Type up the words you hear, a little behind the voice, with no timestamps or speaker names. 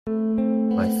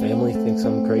My Family Thinks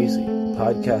I'm Crazy, a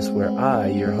podcast where I,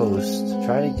 your host,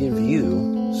 try to give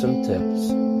you some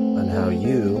tips on how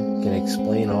you can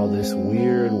explain all this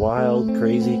weird, wild,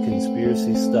 crazy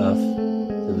conspiracy stuff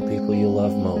to the people you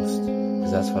love most.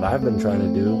 Because that's what I've been trying to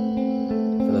do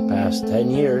for the past 10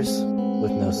 years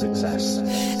with no success.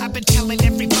 I've been telling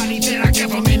everybody that our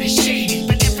government is shady,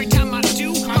 but every time I do,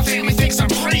 my family thinks I'm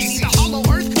crazy. The hollow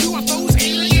earth, UFOs,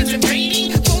 aliens invading,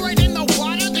 fluoride in the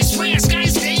water, they swear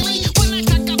skies daily. When I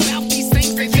talk about these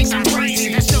things, they think I'm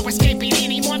crazy. There's no escaping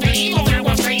anymore the evil that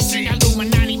we're facing.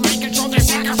 Illuminati mind control, they're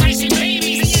sacrificing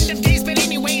babies. The end of days, but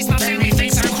anyways, my family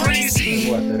thinks I'm crazy.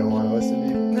 What, they don't want to listen to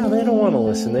you? No, they don't want to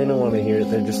listen. They don't want to hear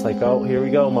it. They're just like, oh, here we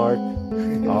go, Mark.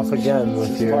 Off again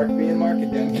with your... Mark being Mark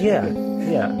again. Yeah.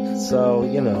 So,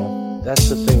 that's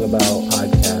the thing about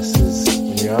podcasts is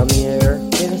when you're on the air,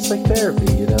 and it's like therapy,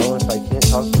 If I can't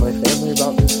talk to my family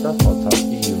about this stuff, I'll talk to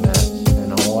you, Matt,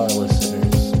 and all our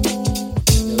listeners.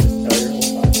 You'll just tell your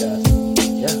whole podcast.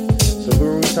 Yeah. So who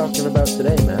are we talking about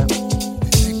today, Matt? They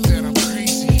think that I'm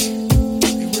crazy.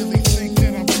 They really think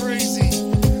that I'm crazy.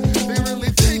 They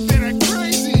really think that I'm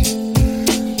crazy.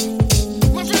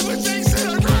 My family thinks that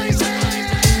I'm crazy.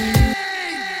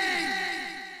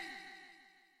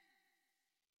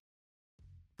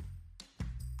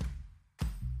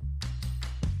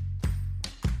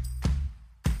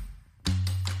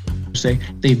 Say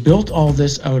they built all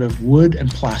this out of wood and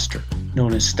plaster,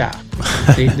 known as staff.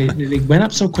 They went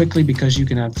up so quickly because you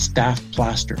can have staff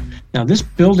plaster. Now, this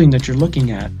building that you're looking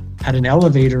at had an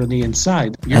elevator on the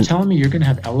inside. You're telling me you're going to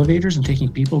have elevators and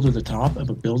taking people to the top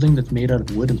of a building that's made out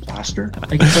of wood and plaster?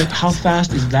 It's like, how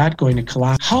fast is that going to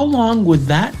collapse? How long would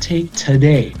that take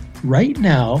today, right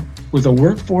now, with a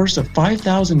workforce of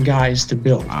 5,000 guys to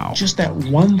build? Wow. Just that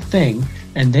one thing,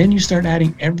 and then you start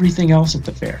adding everything else at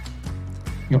the fair.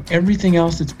 Everything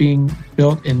else that's being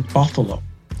built in Buffalo,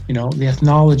 the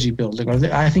ethnology building, or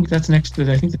I think that's next to,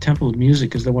 I think the Temple of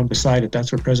Music is the one beside it.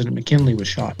 That's where President McKinley was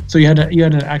shot. So you had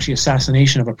an actually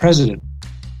assassination of a president.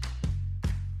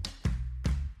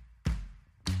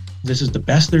 This is the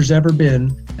best there's ever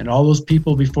been, and all those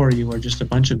people before you are just a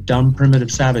bunch of dumb,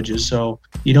 primitive savages. So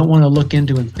you don't want to look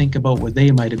into and think about what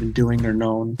they might have been doing or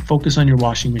known. Focus on your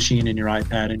washing machine and your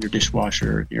iPad and your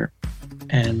dishwasher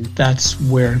and that's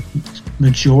where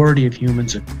majority of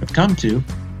humans have come to.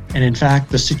 And in fact,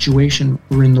 the situation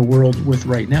we're in the world with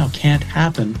right now can't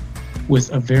happen with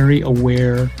a very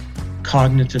aware,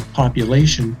 cognitive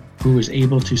population who is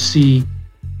able to see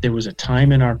there was a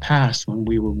time in our past when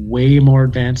we were way more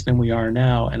advanced than we are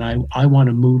now. And I want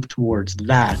to move towards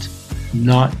that,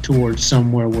 not towards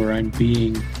somewhere where I'm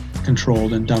being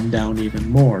controlled and dumbed down even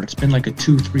more. It's been like a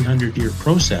 200-300 year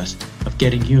process of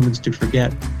getting humans to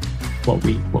forget what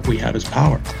we have as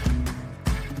power.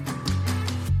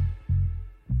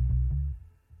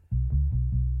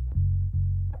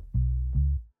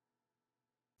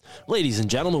 Ladies and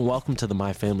gentlemen, welcome to the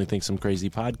My Family Thinks I'm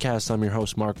Crazy podcast. I'm your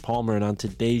host, Mark Palmer, and on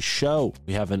today's show,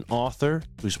 we have an author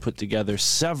who's put together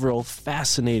several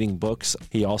fascinating books.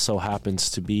 He also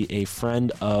happens to be a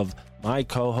friend of my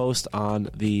co-host on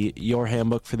the Your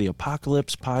Handbook for the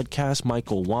Apocalypse podcast,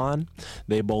 Michael Wan.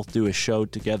 They both do a show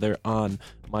together on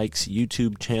Mike's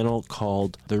YouTube channel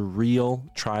called The Real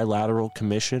Trilateral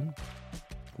Commission,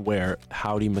 where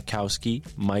Howdy Mikowski,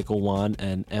 Michael Wan,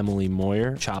 and Emily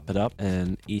Moyer chop it up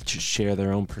and each share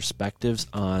their own perspectives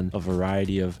on a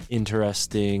variety of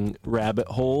interesting rabbit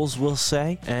holes, we'll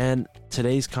say. And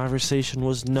today's conversation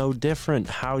was no different.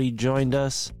 Howdy joined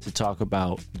us to talk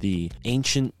about the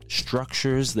ancient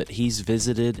structures that he's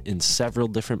visited in several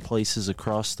different places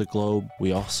across the globe.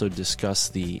 We also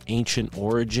discussed the ancient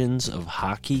origins of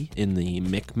hockey in the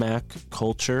Micmac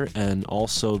culture and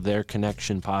also their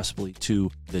connection possibly to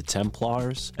the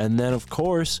Templars. And then, of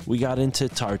course, we got into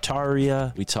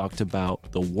Tartaria. We talked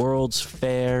about the world's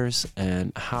fairs,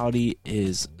 and Howdy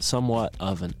is somewhat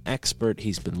of an expert.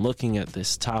 He's been looking at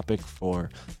this topic for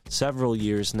several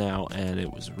years now, and it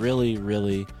was really,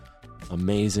 really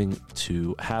amazing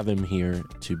to have him here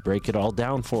to break it all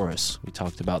down for us. We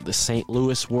talked about the St.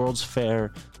 Louis World's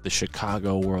Fair, the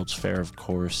Chicago World's Fair, of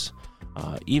course,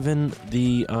 even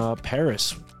the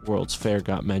Paris World's Fair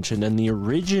got mentioned, and the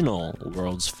original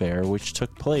World's Fair, which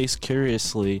took place,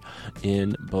 curiously,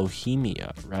 in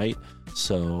Bohemia, right?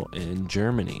 So in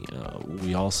Germany.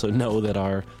 We also know that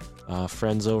our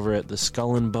friends over at the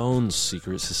Skull and Bones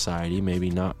Secret Society,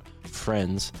 maybe not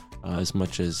friends as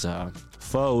much as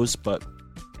foes, but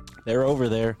they're over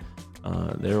there.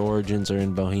 Their origins are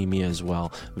in Bohemia as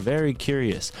well. Very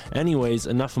curious. Anyways,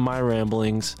 enough of my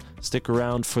ramblings. Stick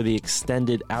around for the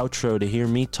extended outro to hear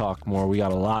me talk more. We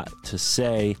got a lot to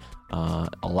say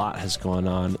A lot has gone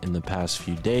on in the past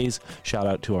few days. Shout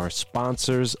out to our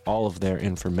sponsors. All of their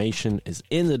information is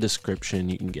in the description.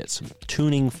 You can get some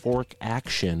tuning fork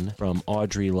action from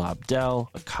Audrey Lobdell,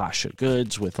 Akasha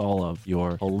Goods with all of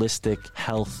your holistic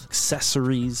health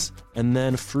accessories, and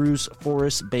then Fru's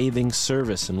Forest Bathing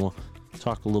Service. And we'll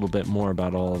talk a little bit more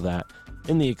about all of that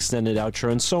in the extended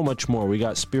outro and so much more. We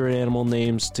got spirit animal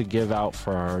names to give out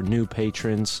for our new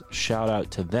patrons. Shout out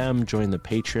to them. Join the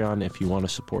Patreon if you want to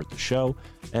support the show,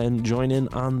 and join in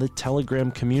on the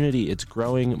Telegram community. It's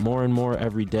growing more and more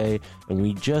every day, and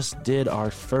we just did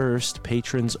our first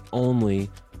patrons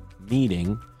only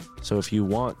meeting. So if you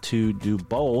want to do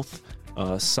both,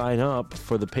 sign up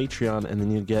for the Patreon, and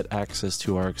then you get access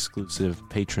to our exclusive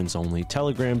patrons only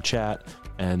Telegram chat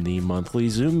and the monthly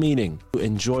Zoom meeting.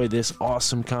 Enjoy this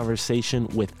awesome conversation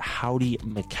with Howdy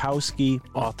Mikowski,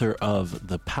 author of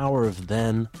The Power of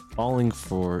Then, Falling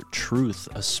for Truth,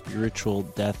 A Spiritual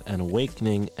Death and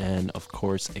Awakening, and of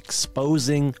course,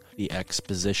 Exposing the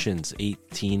Expositions,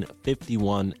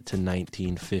 1851 to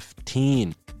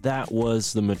 1915. That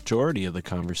was the majority of the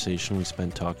conversation we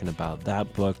spent talking about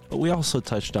that book, but we also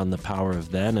touched on The Power of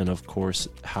Then, and of course,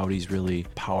 Howdy's really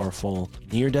powerful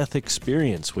near-death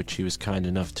experience, which he was kind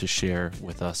enough to share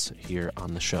with us here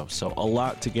on the show. So a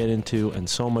lot to get into and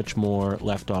so much more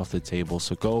left off the table.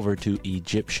 So go over to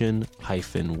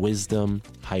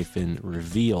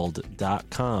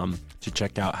Egyptian-wisdom-revealed.com to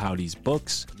check out Howdy's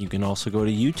books. You can also go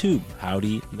to YouTube,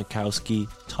 Howdy Mikowski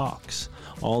Talks.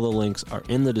 All the links are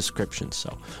in the description.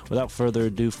 So without further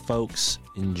ado, folks,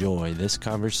 enjoy this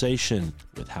conversation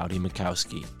with Howdy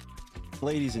Mikowski.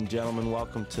 Ladies and gentlemen,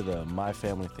 welcome to the My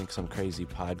Family Thinks I'm Crazy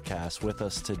podcast. With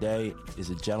us today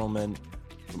is a gentleman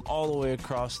from all the way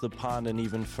across the pond and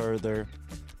even further,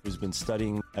 who's been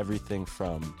studying everything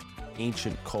from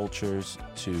ancient cultures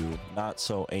to not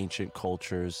so ancient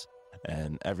cultures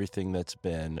and everything that's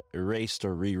been erased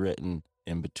or rewritten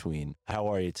in between.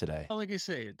 How are you today? Well, like I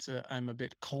say, I'm a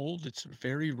bit cold. It's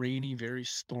very rainy, very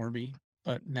stormy.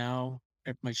 But now,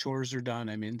 if my chores are done,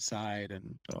 I'm inside,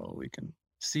 and so we can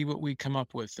see what we come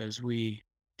up with as we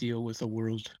deal with a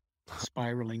world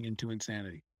spiraling into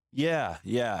insanity. Yeah.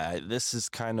 This is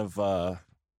kind of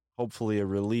hopefully a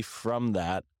relief from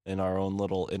that in our own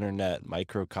little internet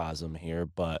microcosm here.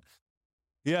 But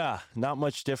yeah, not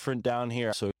much different down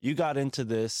here. So you got into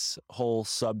this whole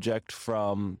subject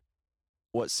from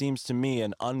what seems to me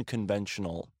an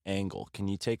unconventional angle. Can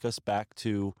you take us back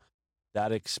to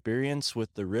that experience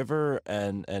with the river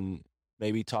and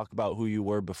maybe talk about who you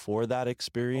were before that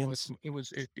experience?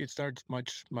 It started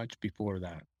much before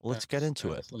that. Let's get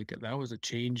into it. That was a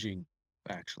changing,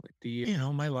 actually.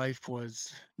 My life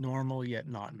was normal yet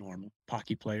not normal.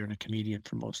 Hockey player and a comedian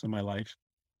for most of my life,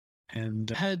 and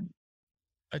had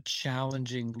a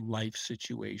challenging life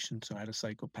situation. So I had a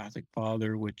psychopathic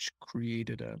father, which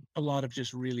created a lot of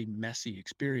just really messy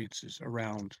experiences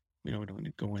around, we don't want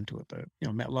to go into it, but,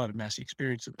 a lot of messy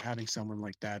experiences of having someone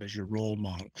like that as your role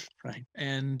model, right?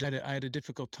 And I had a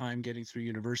difficult time getting through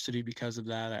university because of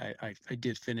that. I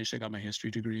did finish, I got my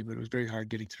history degree, but it was very hard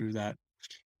getting through that.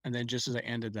 And then just as I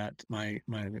ended that, my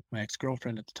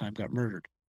ex-girlfriend at the time got murdered.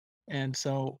 And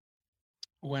so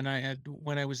when I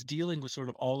was dealing with sort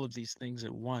of all of these things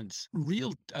at once,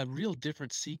 a real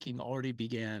different seeking already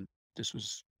began. This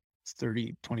was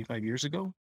 25 years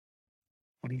ago,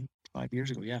 25 years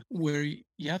ago, yeah, where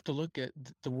you have to look at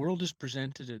the world is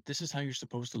presented at, this is how you're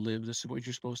supposed to live, this is what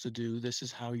you're supposed to do, this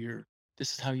is how you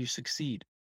succeed.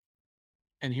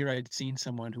 And here I had seen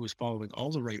someone who was following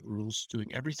all the right rules,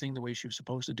 doing everything the way she was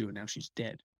supposed to do, and now she's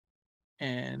dead.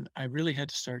 And I really had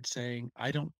to start saying,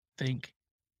 I don't think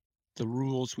the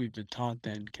rules we've been taught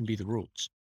then can be the rules.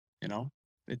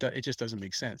 It just doesn't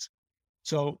make sense.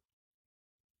 So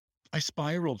I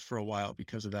spiraled for a while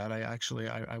because of that. I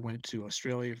went to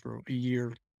Australia for a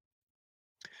year,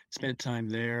 spent time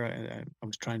there. I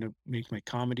was trying to make my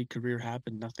comedy career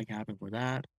happen. Nothing happened with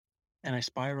that. And I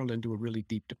spiraled into a really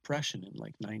deep depression in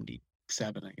like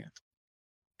 97, I guess.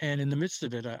 And in the midst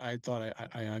of it, I thought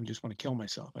I just want to kill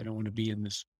myself. I don't want to be in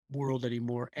this world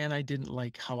anymore. And I didn't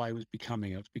like how I was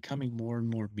becoming. I was becoming more and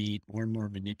more mean, more and more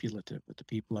manipulative with the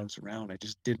people I was around. I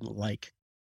just didn't like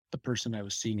the person I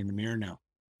was seeing in the mirror now.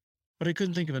 But I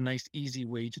couldn't think of a nice, easy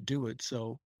way to do it.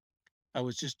 So I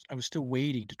was still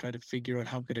waiting to try to figure out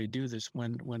how could I do this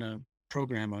when a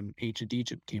program on ancient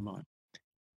Egypt came on.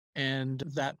 And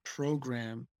that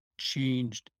program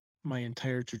changed my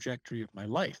entire trajectory of my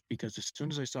life, because as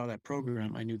soon as I saw that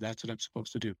program, I knew that's what I'm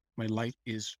supposed to do. My life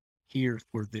is here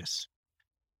for this.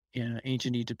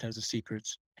 Ancient Egypt has the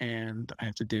secrets, and I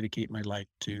have to dedicate my life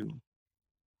to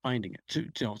finding it.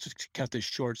 To cut this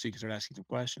short so you can start asking some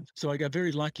questions. So I got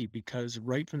very lucky because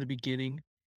right from the beginning,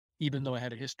 even though I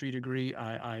had a history degree,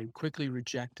 I quickly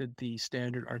rejected the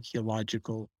standard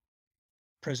archaeological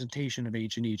presentation of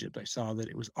ancient Egypt. I saw that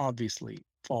it was obviously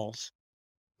false.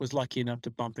 Was lucky enough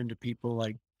to bump into people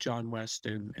like John West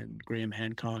and Graham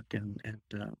Hancock and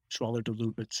Schwaller de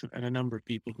Lubitz and a number of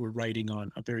people who were writing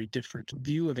on a very different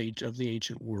view of the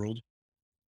ancient world.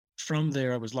 From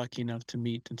there, I was lucky enough to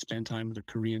meet and spend time with a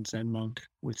Korean Zen monk,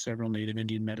 with several native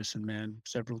Indian medicine men,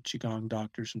 several Qigong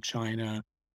doctors from China,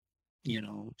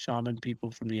 shaman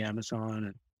people from the Amazon.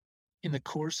 And in the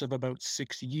course of about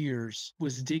 6 years,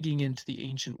 was digging into the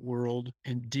ancient world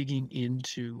and digging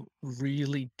into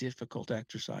really difficult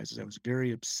exercises. I was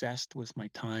very obsessed with my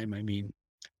time. I mean,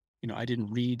 I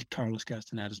didn't read Carlos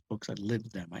Castaneda's books. I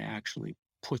lived them. I actually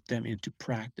put them into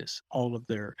practice, all of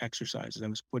their exercises. I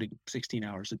was putting 16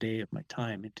 hours a day of my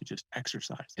time into just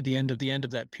exercise. At the end of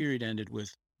that period ended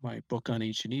with my book on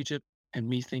ancient Egypt and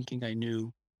me thinking I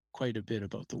knew quite a bit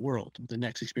about the world. The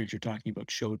next experience you're talking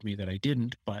about showed me that I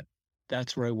didn't, but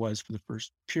that's where I was for the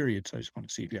first period. So I just want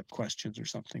to see if you have questions or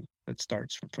something that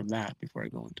starts from that before I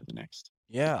go into the next.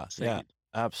 Yeah,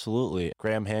 absolutely.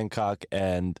 Graham Hancock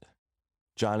and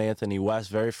John Anthony West,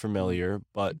 very familiar,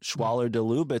 but Schwaller de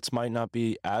Lubitz might not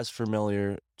be as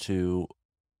familiar to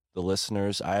the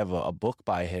listeners. I have a book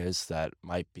by his that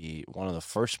might be one of the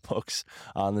first books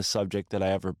on the subject that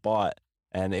I ever bought.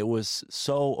 And it was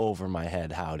so over my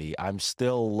head, Howdy. I'm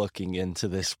still looking into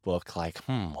this book like,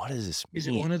 what does this mean? Is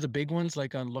it one of the big ones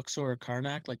like on Luxor or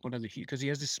Karnak? Like one of the, because he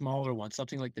has this smaller one,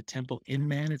 something like the Temple in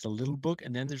Man. It's a little book.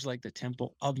 And then there's like the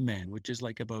Temple of Man, which is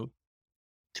like about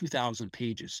 2,000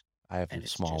 pages. I have the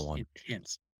small one.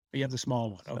 Intense. You have the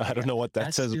small one. Okay, I don't know what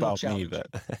that says about me, but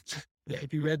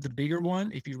if you read the bigger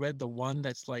one, if you read the one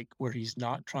that's like where he's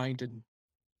not trying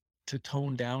to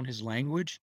tone down his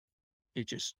language,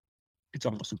 it's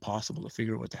almost impossible to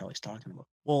figure out what the hell he's talking about.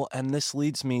 Well, and this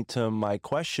leads me to my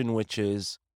question, which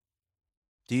is,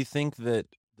 do you think that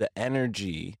the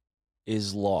energy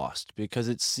is lost? Because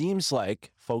it seems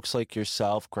like folks like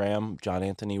yourself, Graham, John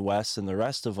Anthony West, and the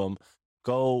rest of them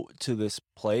go to this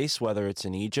place, whether it's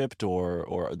in Egypt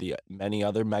or the many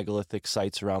other megalithic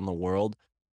sites around the world,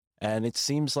 and it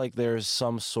seems like there's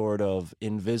some sort of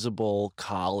invisible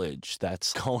college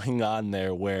that's going on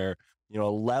there where, a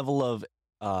level of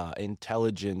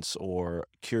intelligence or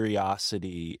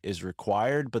curiosity is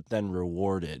required, but then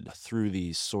rewarded through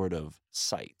these sort of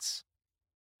sites.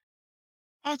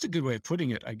 That's a good way of putting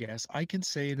it, I guess. I can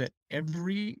say that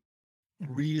every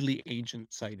really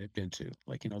ancient site I've been to,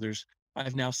 like,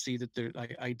 I've now see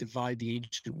that I divide the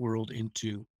ancient world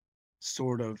into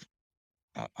sort of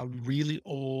a really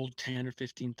old 10 or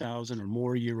 15,000 or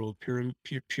more year old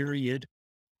period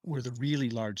where the really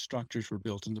large structures were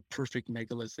built and the perfect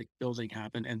megalithic building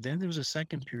happened. And then there was a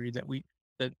second period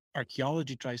that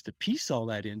archaeology tries to piece all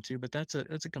that into, but that's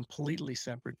a completely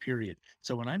separate period.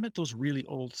 So when I'm at those really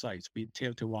old sites, be it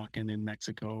Teotihuacan in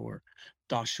Mexico or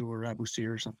Dashur or Abu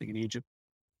Sir or something in Egypt,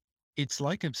 it's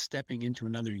like I'm stepping into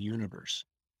another universe,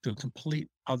 to a complete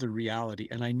other reality.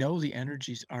 And I know the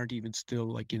energies aren't even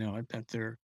still like, at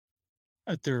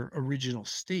their original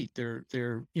state.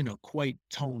 They're quite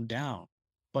toned down,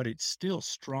 but it's still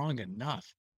strong enough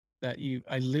that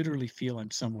I literally feel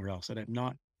I'm somewhere else, that I'm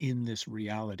not in this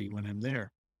reality when I'm there.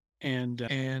 And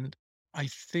I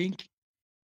think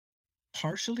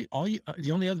partially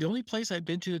the only place I've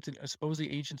been to that's a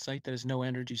supposedly ancient site that has no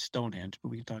energy is Stonehenge, but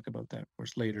we can talk about that of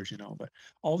course later, but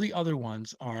all the other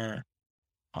ones are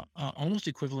almost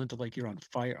equivalent to like you're on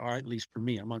fire, or at least for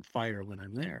me, I'm on fire when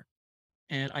I'm there.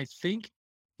 And I think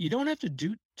you don't have to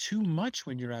do too much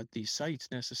when you're at these sites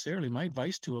necessarily. My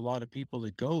advice to a lot of people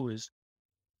that go is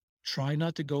try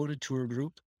not to go to tour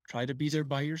group, try to be there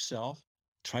by yourself,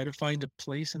 try to find a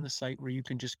place in the site where you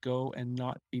can just go and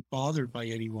not be bothered by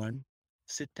anyone,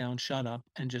 sit down, shut up,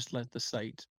 and just let the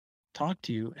site talk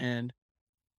to you. And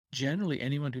generally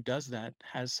anyone who does that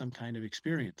has some kind of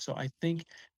experience. So I think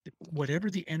whatever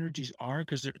the energies are,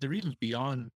 because they're even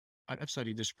beyond, I've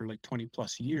studied this for like 20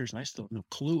 plus years and I still have no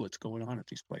clue what's going on at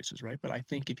these places, right? But I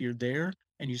think if you're there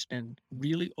and you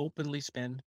really openly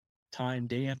spend time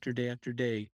day after day after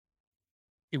day,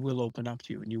 it will open up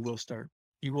to you and you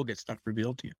will get stuff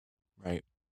revealed to you. Right.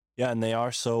 Yeah, and they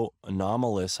are so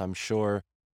anomalous. I'm sure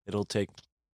it'll take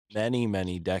many,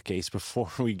 many decades before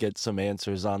we get some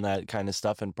answers on that kind of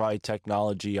stuff, and probably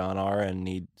technology on our end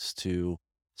needs to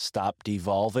stop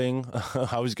devolving.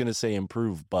 I was going to say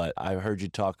improve, but I heard you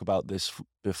talk about this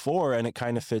before, and it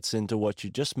kind of fits into what you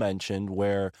just mentioned,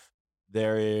 where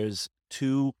there is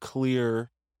two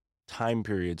clear time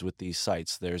periods with these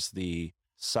sites. There's the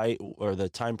site or the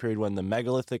time period when the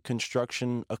megalithic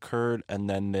construction occurred, and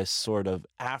then this sort of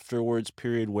afterwards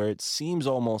period where it seems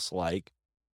almost like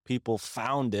people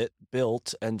found it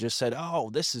built and just said, oh,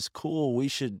 this is cool, we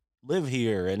should live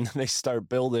here, and they start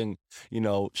building,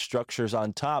 structures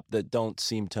on top that don't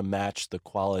seem to match the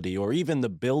quality or even the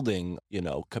building,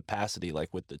 capacity,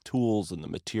 like with the tools and the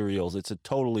materials. It's a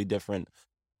totally different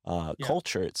Yeah.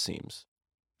 culture, it seems.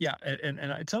 Yeah, and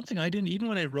it's something I didn't, even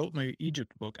when I wrote my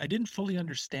Egypt book, I didn't fully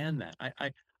understand that.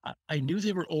 I knew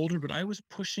they were older, but I was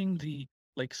pushing the,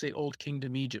 like, say, Old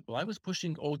Kingdom Egypt. Well, I was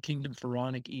pushing Old Kingdom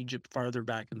Pharaonic Egypt farther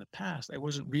back in the past. I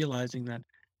wasn't realizing that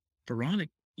Pharaonic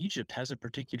Egypt has a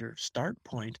particular start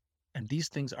point, and these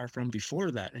things are from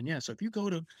before that. And yeah, so if you go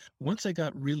to, once I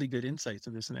got really good insights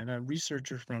of this, and a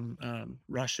researcher from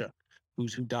Russia, who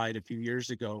died a few years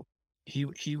ago,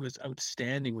 he was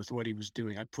outstanding with what he was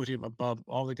doing. I put him above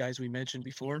all the guys we mentioned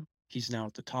before. He's now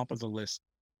at the top of the list,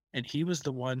 and he was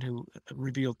the one who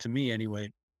revealed to me,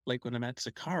 anyway. Like when I'm at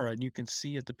Saqqara, and you can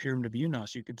see at the Pyramid of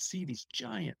Unas, you can see these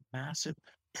giant, massive,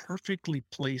 perfectly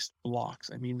placed blocks.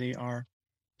 I mean, they are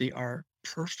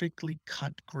perfectly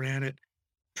cut granite,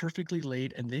 perfectly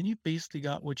laid, and then you basically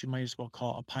got what you might as well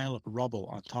call a pile of rubble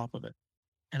on top of it.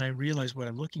 And I realized what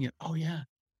I'm looking at. Oh yeah,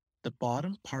 the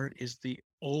bottom part is the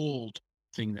old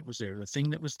thing that was there, the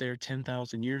thing that was there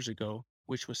 10,000 years ago,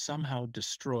 which was somehow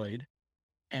destroyed.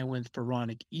 And when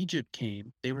Pharaonic Egypt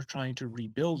came, they were trying to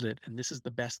rebuild it, and this is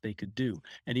the best they could do.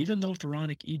 And even though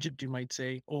Pharaonic Egypt, you might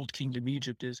say, Old Kingdom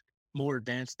Egypt, is more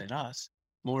advanced than us,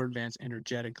 more advanced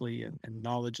energetically and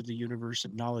knowledge of the universe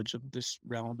and knowledge of this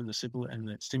realm and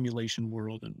the simulation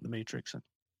world and the matrix, and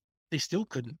they still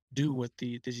couldn't do what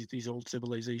these old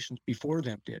civilizations before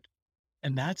them did.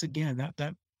 And that's, again,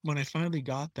 that when I finally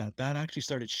got that actually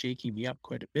started shaking me up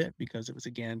quite a bit, because it was,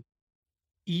 again,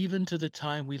 even to the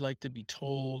time we like to be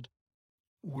told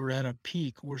we're at a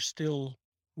peak, we're still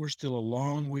a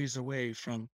long ways away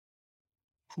from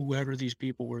whoever these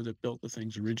people were that built the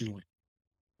things originally.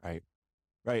 Right.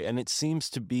 Right. And it seems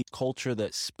to be culture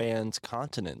that spans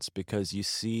continents, because you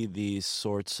see these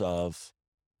sorts of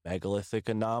megalithic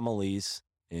anomalies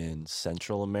in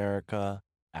Central America,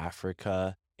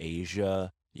 Africa,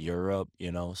 Asia, Europe,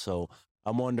 So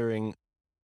I'm wondering,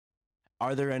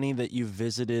 are there any that you've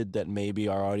visited that maybe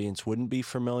our audience wouldn't be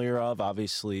familiar of?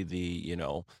 Obviously, the,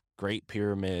 Great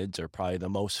Pyramids are probably the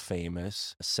most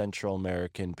famous. Central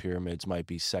American pyramids might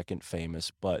be second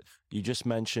famous, but you just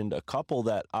mentioned a couple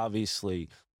that obviously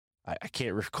I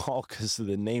can't recall because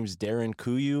the name's Darren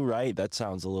Kuyu, right? That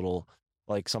sounds a little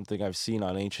like something I've seen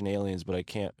on Ancient Aliens, but I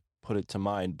can't put it to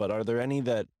mind. But are there any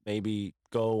that maybe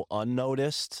go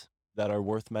unnoticed that are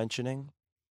worth mentioning?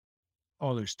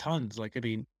 Oh, there's tons. Like, I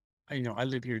mean, I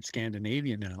live here in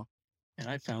Scandinavia now, and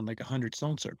I found like 100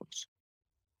 stone circles.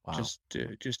 Wow.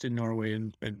 Just in Norway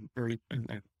and early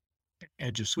and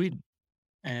edge of Sweden,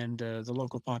 and the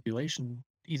local population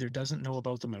either doesn't know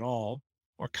about them at all,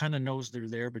 or kind of knows they're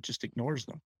there but just ignores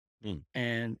them.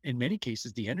 And in many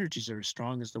cases, the energies are as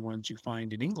strong as the ones you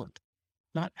find in England.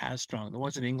 Not as strong. The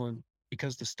ones in England,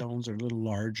 because the stones are a little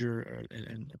larger,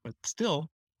 but still,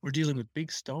 we're dealing with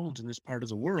big stones in this part of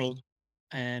the world,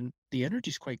 and the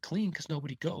energy is quite clean because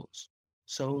nobody goes.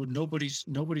 So nobody's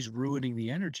ruining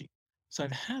the energy. So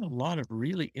I've had a lot of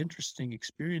really interesting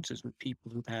experiences with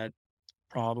people who've had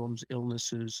problems,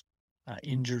 illnesses,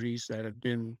 injuries that have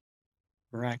been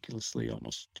miraculously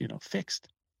almost, fixed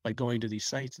by going to these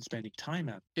sites and spending time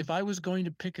at. If I was going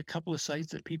to pick a couple of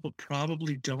sites that people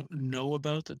probably don't know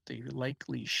about that they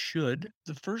likely should,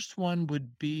 the first one would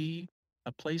be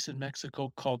a place in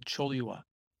Mexico called Cholula,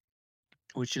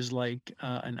 which is like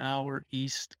an hour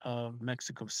east of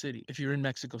Mexico City. If you're in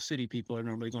Mexico City, people are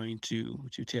normally going to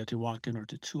Teotihuacan or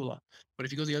to Tula. But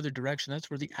if you go the other direction, that's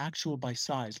where the actual, by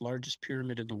size, largest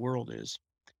pyramid in the world is.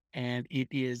 And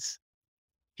it's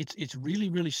really,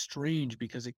 really strange,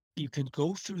 because you can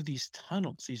go through these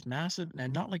tunnels, these massive,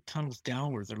 and not like tunnels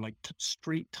downward, they're like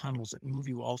straight tunnels that move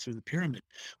you all through the pyramid,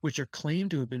 which are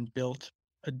claimed to have been built,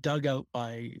 dug out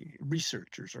by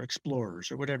researchers or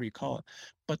explorers or whatever you call it.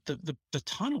 But the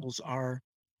tunnels are,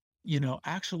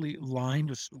 actually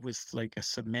lined with like a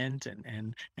cement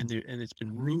and it's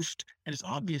been roofed, and it's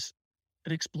obvious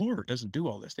an explorer doesn't do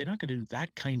all this. They're not going to do that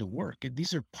kind of work.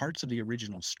 These are parts of the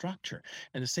original structure.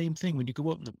 And the same thing, when you go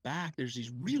out in the back, there's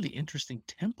these really interesting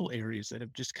temple areas that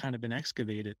have just kind of been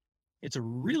excavated. It's a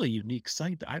really unique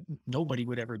site that nobody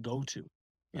would ever go to,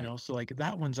 so like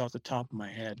that one's off the top of my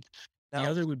head. The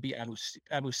other would be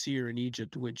Abu Sir in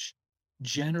Egypt, which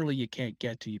generally you can't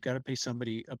get to. You've got to pay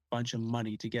somebody a bunch of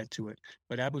money to get to it.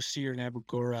 But Abu Sir and Abu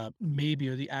Ghora maybe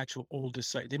are the actual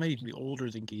oldest site. They might even be older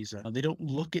than Giza. They don't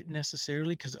look it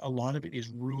necessarily because a lot of it is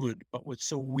ruined. But what's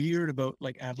so weird about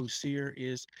like Abu Sir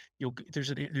is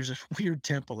there's a weird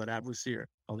temple at Abu Sir.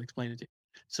 I'll explain it to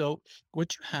you. So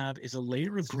what you have is a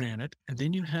layer of granite, and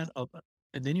then you had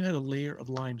a layer of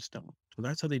limestone. So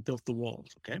that's how they built the walls.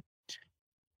 Okay.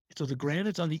 So the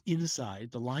granite's on the inside,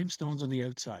 the limestone's on the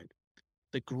outside.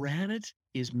 The granite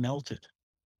is melted,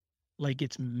 like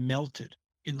it's melted.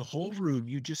 In the whole room,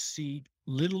 you just see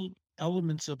little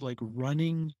elements of like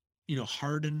running,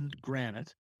 hardened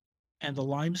granite, and the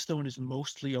limestone is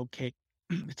mostly okay.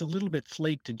 It's a little bit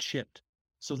flaked and chipped.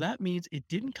 So that means it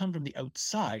didn't come from the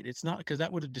outside. It's not, because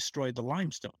that would have destroyed the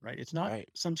limestone, right? It's not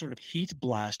some sort of heat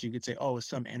blast. You could say, oh, it's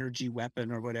some energy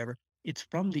weapon or whatever. It's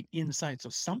from the inside. So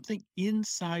something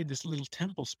inside this little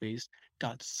temple space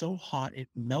got so hot it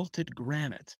melted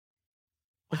granite,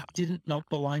 but didn't melt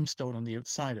the limestone on the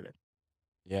outside of it.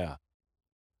 Yeah.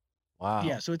 Wow.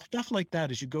 Yeah. So it's stuff like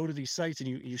that. As you go to these sites and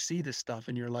you see this stuff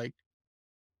and you're like,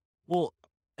 well,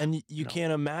 and you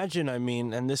can't imagine, I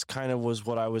mean, and this kind of was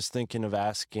what I was thinking of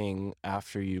asking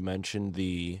after you mentioned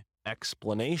the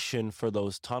explanation for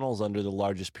those tunnels under the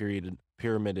largest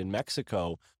pyramid in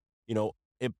Mexico.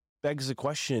 It begs the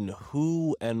question,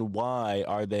 who and why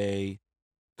are they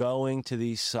going to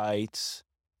these sites,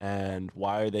 and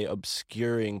why are they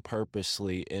obscuring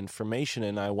purposely information?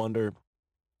 And I wonder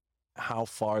how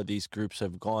far these groups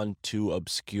have gone to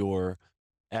obscure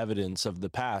evidence of the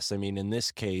past. I mean, in this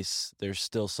case, there's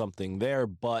still something there,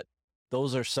 but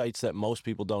those are sites that most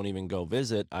people don't even go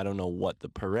visit. I don't know what the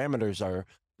parameters are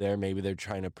there. Maybe they're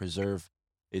trying to preserve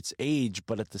its age,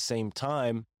 but at the same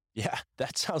time, yeah,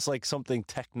 that sounds like something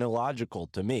technological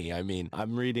to me. I mean,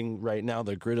 I'm reading right now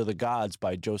The Grid of the Gods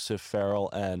by Joseph Farrell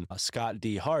and Scott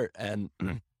D. Hart, and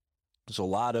there's a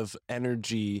lot of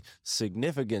energy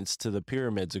significance to the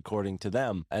pyramids, according to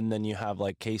them. And then you have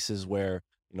like cases where,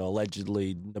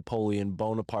 allegedly Napoleon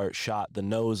Bonaparte shot the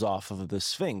nose off of the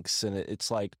Sphinx. And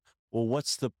it's like, well,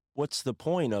 what's the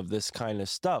point of this kind of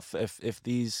stuff? If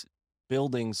these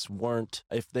buildings weren't,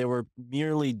 if they were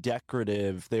merely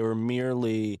decorative, they were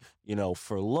merely,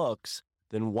 for looks,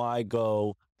 then why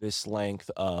go this length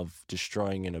of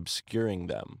destroying and obscuring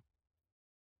them?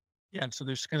 Yeah, so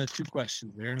there's kind of two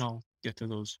questions there, and I'll get to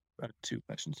those two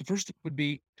questions. The first would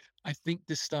be, I think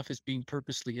this stuff is being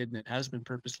purposely hidden. It has been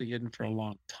purposely hidden for a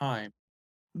long time,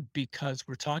 because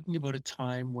we're talking about a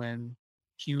time when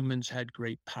humans had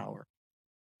great power.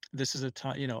 This is a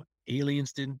time,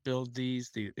 aliens didn't build these.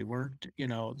 They weren't,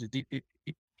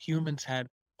 humans had,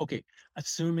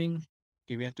 assuming,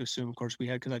 we have to assume, of course,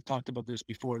 because I've talked about this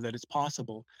before, that it's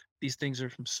possible these things are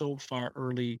from so far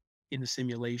early in the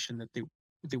simulation that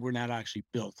they were not actually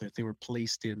built, that they were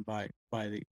placed in by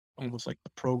the, almost like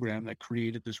the program that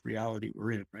created this reality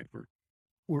we're in, right?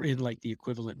 We're in like the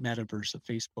equivalent metaverse of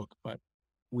Facebook, but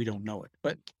we don't know it.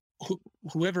 But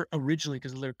whoever originally,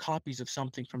 because they're copies of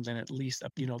something from then, at least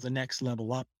up, the next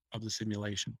level up of the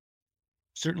simulation.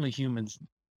 Certainly humans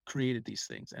created these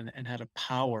things and had a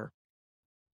power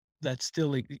that's still,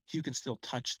 like, you can still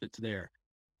touch that's there.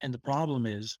 And the problem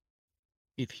is,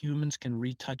 if humans can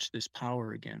retouch this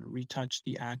power again, retouch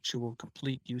the actual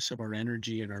complete use of our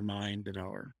energy and our mind and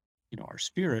our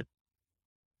spirit,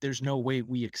 there's no way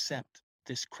we accept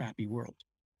this crappy world.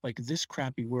 Like, this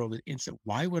crappy world is instant.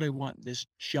 Why would I want this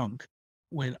junk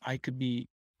when I could be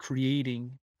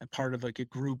creating a part of like a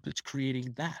group that's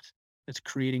creating that's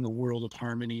creating a world of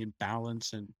harmony and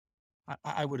balance? And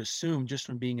I would assume, just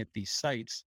from being at these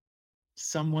sites,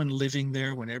 someone living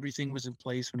there when everything was in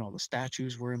place, when all the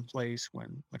statues were in place,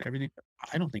 when everything,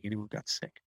 I don't think anyone got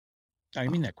sick. I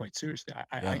mean that quite seriously.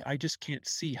 I just can't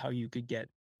see how you could get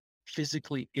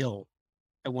physically ill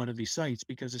at one of these sites,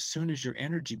 because as soon as your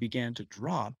energy began to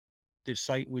drop, the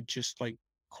site would just like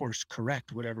course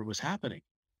correct whatever was happening.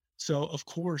 So of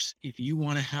course, if you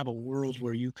want to have a world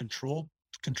where you control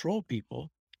people,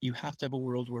 you have to have a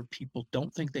world where people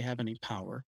don't think they have any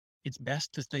power. It's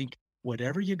best to think,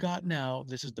 whatever you got now,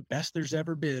 this is the best there's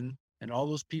ever been, and all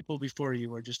those people before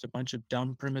you are just a bunch of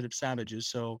dumb, primitive savages.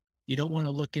 So you don't want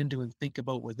to look into and think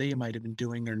about what they might have been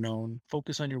doing or known.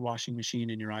 Focus on your washing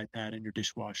machine and your iPad and your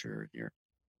dishwasher.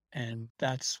 And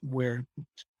that's where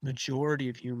majority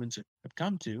of humans have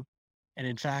come to. And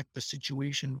in fact, the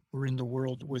situation we're in the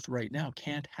world with right now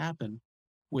can't happen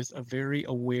with a very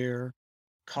aware,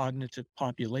 cognitive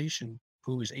population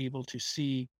who is able to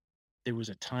see there was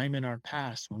a time in our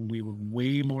past when we were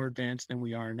way more advanced than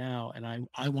we are now. And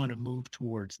I want to move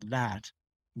towards that,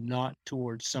 not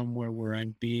towards somewhere where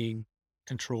I'm being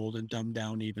controlled and dumbed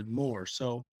down even more.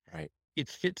 So right. it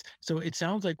fits. So it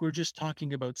sounds like we're just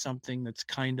talking about something that's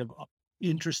kind of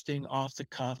interesting off the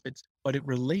cuff. But it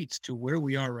relates to where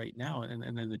we are right now and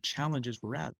then the challenges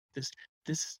we're at.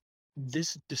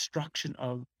 This destruction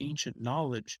of ancient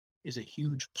knowledge is a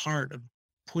huge part of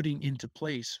putting into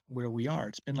place where we are.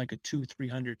 It's been like a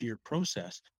 200-300 year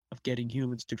process of getting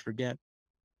humans to forget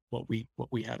what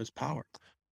we have as power.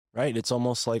 Right. It's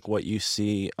almost like what you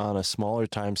see on a smaller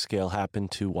time scale happen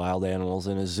to wild animals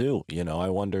in a zoo. I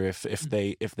wonder if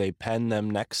they pen them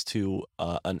next to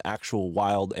an actual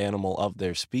wild animal of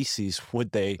their species,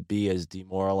 would they be as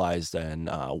demoralized and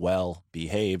well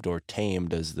behaved or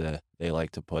tamed, as they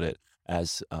like to put it,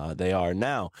 as they are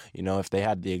now? If they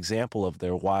had the example of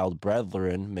their wild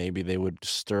brethren, maybe they would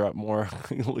stir up more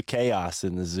chaos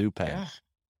in the zoo pen.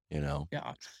 Yeah.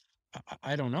 Yeah.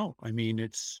 I don't know. I mean,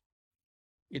 it's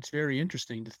very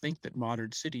interesting to think that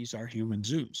modern cities are human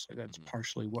zoos. That's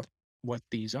partially what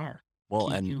these are. Well,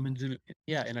 Keep and humans in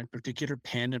a particular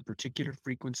pen, a particular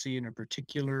frequency, in a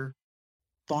particular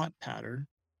thought pattern,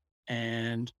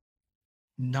 and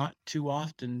not too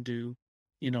often do,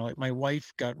 like my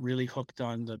wife got really hooked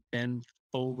on the Ben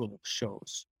Fogel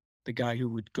shows, the guy who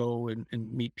would go and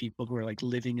meet people who are like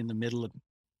living in the middle of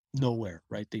nowhere,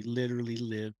 right? They literally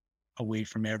live away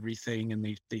from everything, and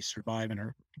they survive and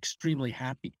are extremely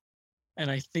happy.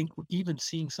 And I think even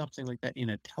seeing something like that in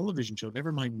a television show,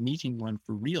 never mind meeting one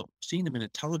for real, seeing them in a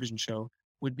television show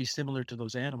would be similar to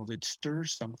those animals. It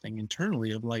stirs something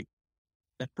internally of like,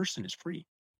 that person is free.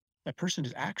 That person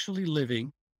is actually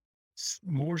living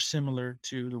more similar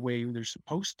to the way they're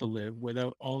supposed to live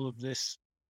without all of this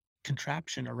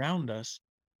contraption around us.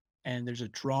 And there's a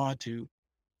draw to,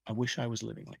 I wish I was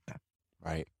living like that.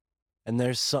 right. And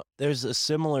there's a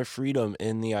similar freedom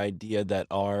in the idea that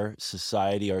our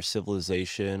society, our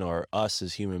civilization, or us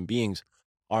as human beings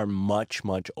are much,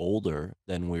 much older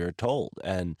than we are told.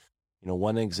 And,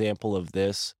 one example of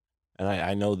this, and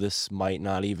I know this might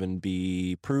not even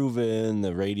be proven,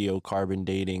 the radiocarbon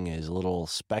dating is a little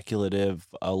speculative,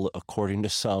 according to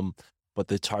some, but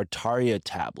the Tartaria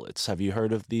tablets. Have you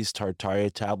heard of these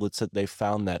Tartaria tablets that they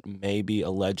found that maybe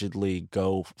allegedly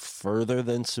go further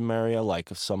than Sumeria, like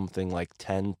something like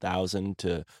 10,000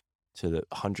 to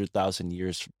 100,000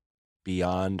 years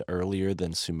beyond earlier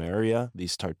than Sumeria,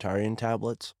 these Tartarian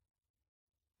tablets?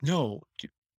 No,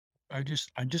 I'm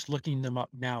just looking them up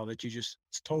now that you just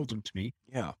told them to me.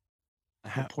 Yeah.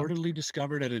 Reportedly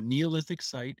discovered at a Neolithic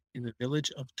site in the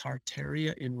village of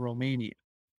Tartaria in Romania.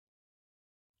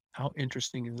 How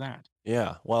interesting is that?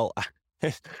 Yeah. Well,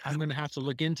 I'm going to have to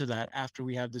look into that after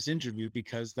we have this interview,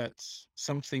 because that's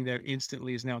something that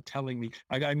instantly is now telling me.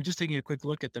 I'm just taking a quick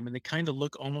look at them, and they kind of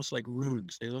look almost like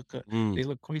runes. They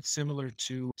look quite similar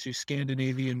to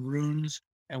Scandinavian runes.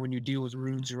 And when you deal with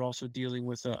runes, you're also dealing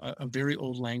with a very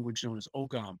old language known as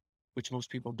Ogam, which most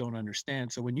people don't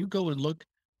understand. So when you go and look,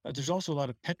 there's also a lot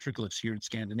of petroglyphs here in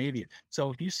Scandinavia.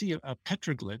 So if you see a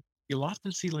petroglyph, you'll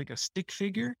often see like a stick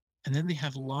figure, and then they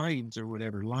have lines or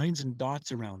whatever, lines and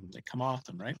dots around them that come off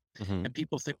them, right? Mhm. And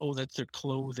people think, oh, that's their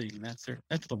clothing. That's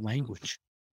the language.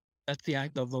 That's the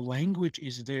act of the language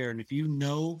is there. And if you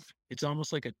know, it's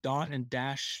almost like a dot and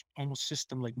dash almost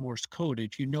system like Morse code.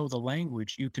 If you know the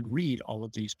language, you can read all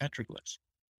of these petroglyphs.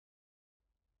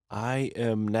 I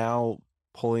am now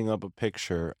pulling up a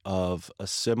picture of a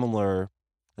similar,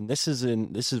 and this is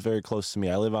very close to me.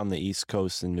 I live on the East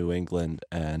Coast in New England,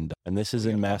 and this is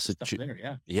We in have lots of stuff Massachusetts.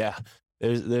 there, yeah.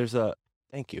 Yeah, there's a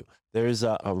thank you. There's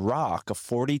a rock, a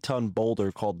 40-ton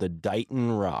boulder called the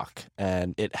Dighton Rock,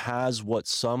 and it has what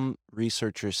some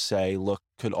researchers say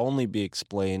could only be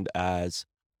explained as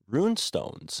rune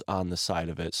stones on the side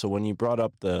of it. So when you brought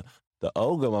up the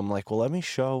Ogam, I'm like, well, let me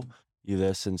show you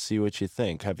this and see what you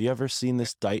think. Have you ever seen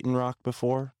this Dighton Rock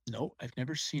before? No, I've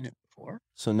never seen it before.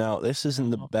 So now this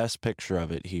isn't the No. best picture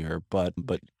of it here, but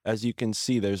as you can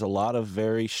see, there's a lot of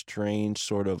very strange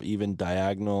sort of even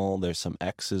diagonal. There's some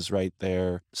X's right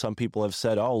there. Some people have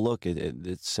said, oh, look,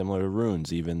 it's similar to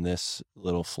runes. Even this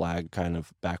little flag kind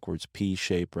of backwards P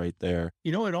shape right there.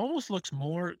 You know, it almost looks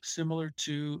more similar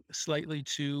slightly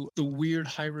to the weird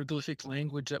hieroglyphic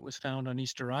language that was found on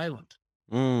Easter Island,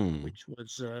 Mm. which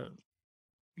was,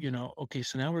 okay,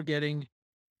 so now we're getting,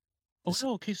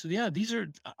 okay, so yeah,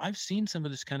 I've seen some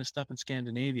of this kind of stuff in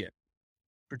Scandinavia,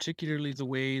 particularly the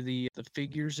way the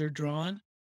figures are drawn.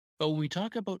 But when we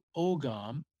talk about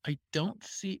Ogam, I don't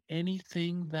see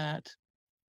anything that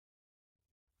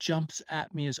jumps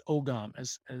at me as Ogam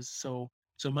so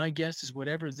my guess is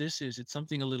whatever this is, it's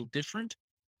something a little different,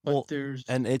 but Well, there's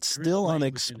and it's there is still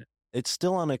language in it. it's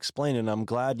still unexplained, and I'm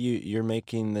glad you're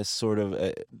making this sort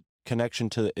of connection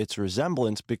to its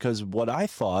resemblance, because what I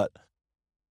thought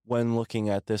when looking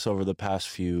at this over the past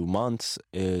few months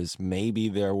is maybe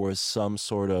there was some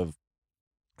sort of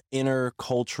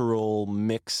intercultural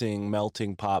mixing,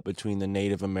 melting pot between the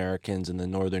Native Americans and the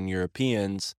Northern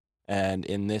Europeans. And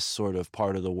in this sort of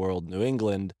part of the world, New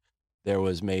England, there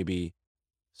was maybe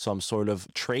some sort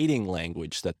of trading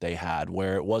language that they had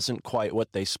where it wasn't quite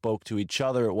what they spoke to each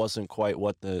other. It wasn't quite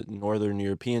what the Northern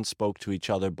Europeans spoke to each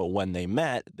other. But when they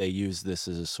met, they used this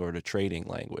as a sort of trading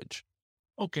language.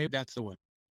 Okay, that's the one.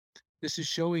 This is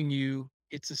showing you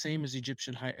it's the same as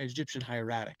Egyptian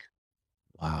hieratic.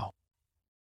 Wow.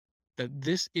 That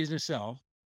this is itself,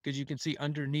 because you can see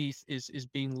underneath is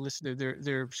being listed.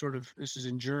 They're sort of, this is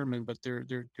in German, but they're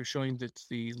showing that it's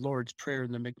the Lord's Prayer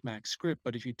in the Micmac script.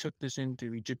 But if you took this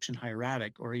into Egyptian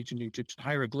hieratic or ancient Egyptian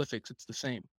hieroglyphics, it's the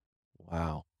same.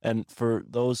 Wow. And for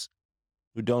those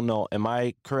who don't know, am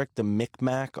I correct? The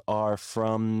Micmac are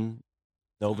from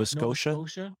Nova Scotia? Nova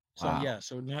Scotia. So Wow. yeah,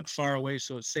 so not far away.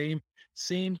 So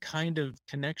same kind of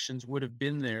connections would have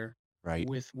been there Right.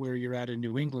 with where you're at in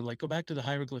New England. Like go back to the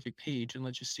hieroglyphic page and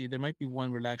let's just see. There might be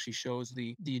one where it actually shows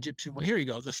the Egyptian. Well, here you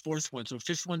go. The fourth one. So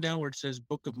fifth one down where it says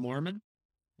Book of Mormon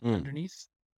underneath.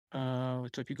 So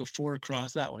if you go 4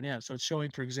 across that one, yeah. So it's showing,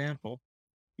 for example,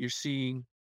 you're seeing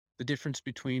the difference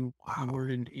between Wow. the word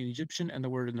in Egyptian and the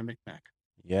word in the Micmac.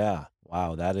 Yeah.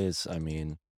 Wow. That is, I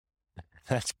mean,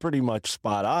 that's pretty much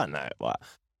spot on. Wow.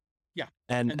 Yeah.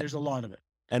 And And there's a lot of it.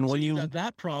 and So when you've you got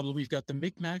that problem. We've got the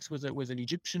Micmacs with an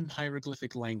Egyptian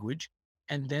hieroglyphic language,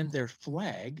 and then their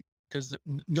flag, because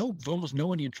almost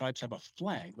no Indian tribes have a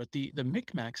flag, but the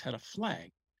Micmacs had a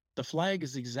flag. The flag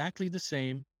is exactly the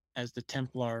same as the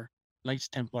Knights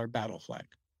Templar battle flag.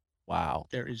 wow.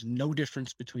 There is no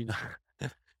difference between the two.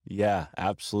 Yeah,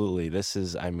 absolutely. This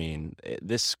is, I mean,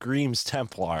 this screams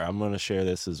Templar. I'm going to share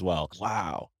this as well.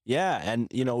 Wow. Yeah. And,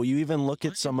 you know, you even look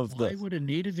at some of Why the, would a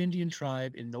native Indian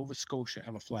tribe in Nova Scotia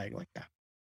have a flag like that?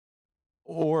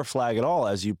 or flag at all,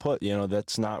 as you put, you know,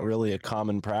 that's not really a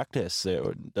common practice.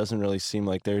 It doesn't really seem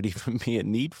like there'd even be a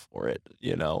need for it.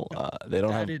 You know, they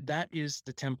don't have. That is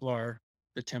the Templar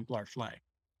flag.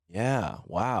 Yeah.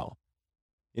 Wow.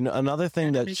 You know, another thing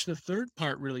And it that, makes the third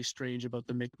part really strange about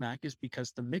the Micmac is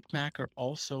because the Micmac are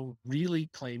also really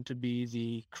claimed to be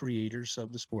the creators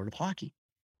of the sport of hockey.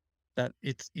 That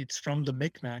it's from the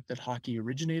Micmac that hockey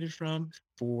originated from.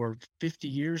 For 50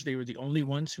 years, they were the only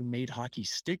ones who made hockey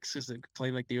sticks, as they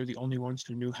claim, like they were the only ones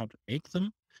who knew how to make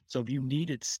them. So if you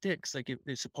needed sticks, like it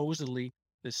supposedly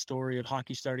the story of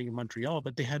hockey starting in Montreal,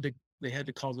 but they had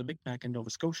to call the Micmac in Nova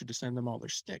Scotia to send them all their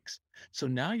sticks. So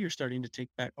now you're starting to take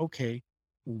back, okay,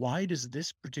 why does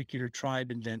this particular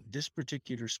tribe invent this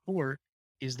particular sport?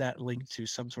 Is that linked to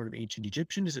some sort of ancient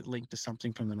Egyptian? Is it linked to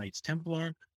something from the Knights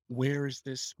Templar? Where is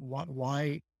this?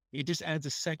 Why? It just adds a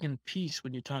second piece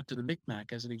when you talk to the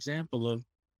Micmac as an example of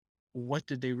what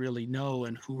did they really know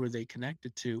and who are they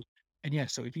connected to? And yeah,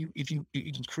 so if you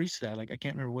increase that, like I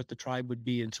can't remember what the tribe would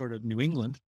be in sort of New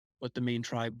England, what the main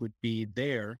tribe would be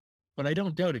there, but I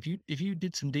don't doubt if you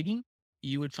did some digging,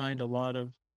 you would find a lot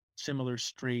of similar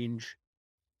strange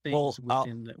well,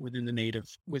 things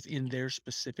within their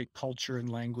specific culture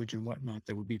and language and whatnot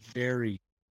that would be very,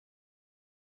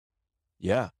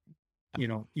 yeah,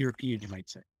 European, you might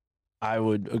say. I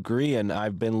would agree. And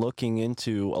I've been looking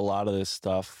into a lot of this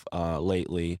stuff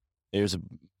lately. There's a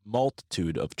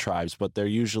multitude of tribes, but they're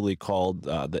usually called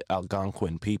the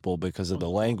Algonquin people because of the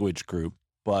language group.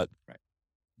 But Right.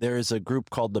 there is a group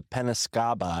called the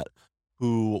Penobscot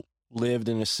who lived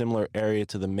in a similar area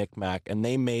to the Micmac, and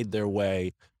they made their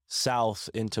way south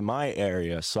into my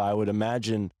area. So I would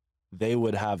imagine they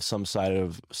would have some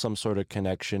sort of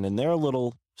connection, and they're a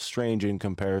little strange in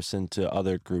comparison to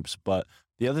other groups. But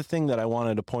the other thing that I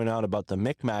wanted to point out about the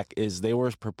Micmac is they were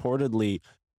purportedly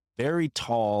very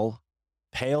tall,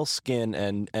 pale skin,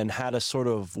 and had a sort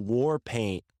of war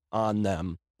paint on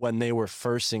them when they were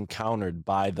first encountered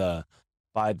by the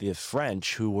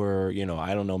French, who were,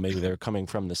 I don't know, maybe they're coming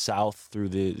from the south through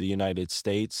the United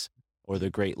States or the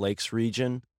Great Lakes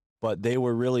region. But they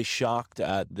were really shocked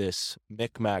at this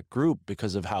Micmac group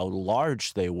because of how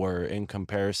large they were in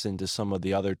comparison to some of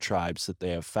the other tribes that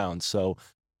they have found. So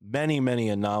many, many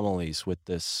anomalies with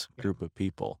this group of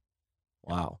people.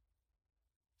 Wow.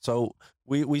 So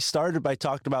we started by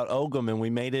talking about Ogham, and we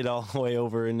made it all the way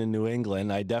over into New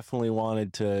England. I definitely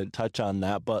wanted to touch on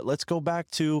that, but let's go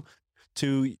back to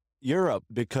Europe,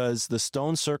 because the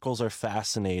stone circles are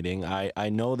fascinating. I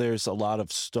know there's a lot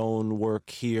of stone work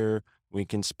here we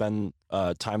can spend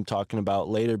time talking about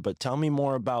later, but tell me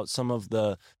more about some of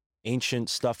the ancient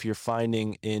stuff you're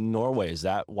finding in Norway. Is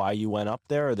that why you went up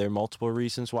there? Are there multiple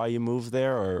reasons why you moved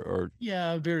there, or?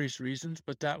 Yeah, various reasons,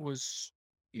 but that was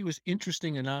it was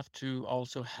interesting enough to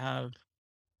also have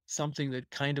something that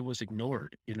kind of was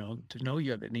ignored, to know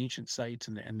you have an ancient sites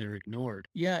and they're ignored.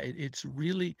 Yeah, it's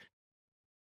really,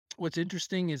 what's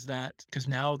interesting is that because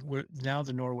now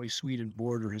the Norway-Sweden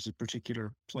border is a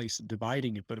particular place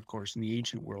dividing it, but of course in the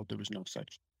ancient world there was no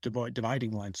such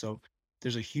dividing line. So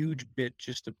there's a huge bit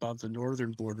just above the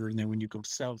northern border, and then when you go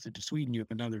south into Sweden, you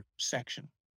have another section,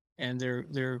 and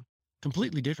they're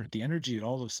completely different. The energy at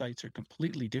all those sites are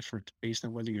completely different based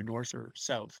on whether you're north or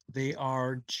south. They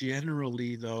are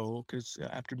generally, though, because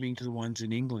after being to the ones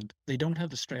in England, they don't have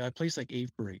the strength. A place like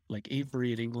Avebury. Like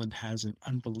Avebury in England has an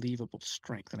unbelievable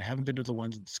strength. And I haven't been to the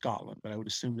ones in Scotland, but I would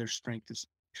assume their strength is.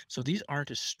 So these aren't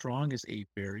as strong as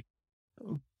Avebury,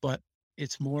 but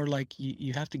it's more like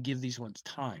you have to give these ones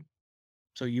time.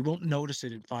 So you won't notice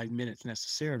it in 5 minutes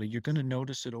necessarily. You're going to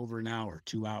notice it over an hour,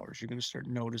 2 hours. You're going to start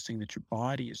noticing that your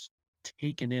body is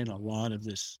taken in a lot of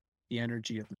this, the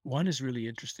energy of one is really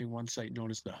interesting. One site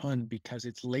known as the Hun, because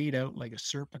it's laid out like a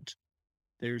serpent.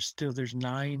 There's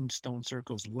 9 stone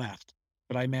circles left,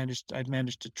 but I've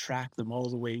managed to track them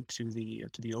all the way to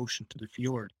the ocean, to the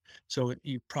fjord. So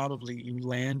you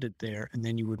landed there, and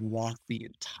then you would walk the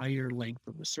entire length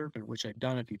of the serpent, which I've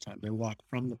done a few times. I walked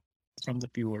from the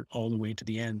fjord all the way to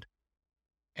the end.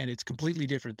 And it's completely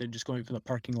different than just going from the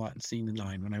parking lot and seeing the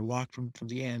 9. When I walk from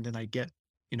the end and I get,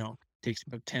 takes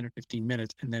about 10 or 15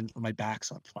 minutes, and then my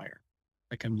back's on fire.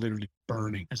 Like I'm literally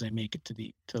burning as I make it to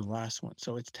the last one.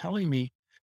 So it's telling me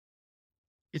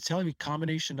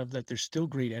combination of that there's still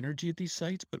great energy at these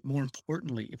sites, but more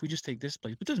importantly, if we just take this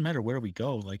place, it doesn't matter where we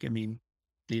go. Like, I mean,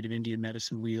 Native Indian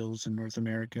medicine wheels in North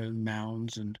America,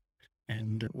 mounds and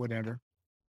whatever.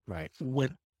 Right.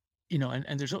 What,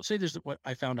 and there's what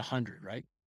I found 100, right?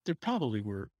 There probably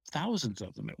were thousands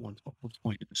of them at one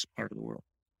point in this part of the world.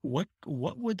 What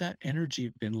would that energy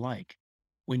have been like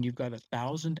when you've got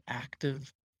 1,000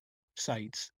 active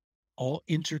sites, all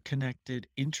interconnected,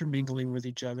 intermingling with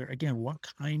each other? Again, what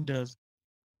kind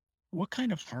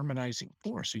of harmonizing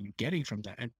force are you getting from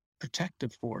that, and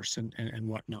protective force and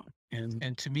whatnot?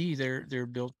 And to me, they're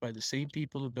built by the same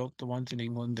people who built the ones in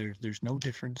England. There's no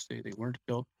difference. They weren't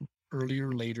built earlier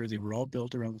or later. They were all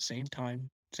built around the same time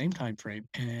frame,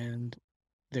 and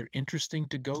they're interesting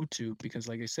to go to because,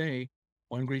 like I say,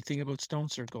 one great thing about stone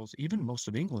circles, even most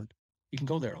of England, you can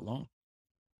go there alone.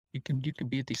 You can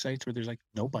be at these sites where there's like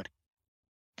nobody.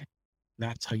 Okay.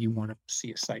 That's how you want to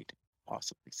see a site,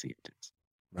 possibly see it.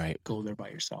 Right. Go there by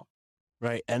yourself.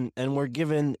 Right. And we're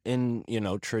given in,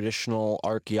 traditional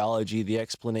archaeology, the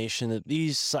explanation that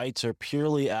these sites are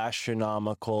purely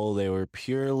astronomical. They were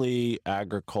purely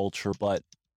agriculture, but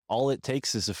all it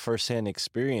takes is a firsthand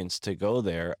experience to go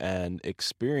there and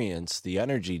experience the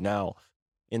energy. Now,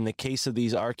 in the case of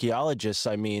these archaeologists,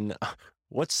 I mean,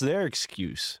 what's their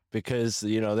excuse? Because,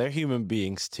 they're human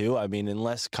beings too. I mean,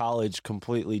 unless college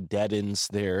completely deadens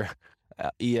their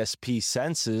ESP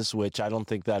senses, which I don't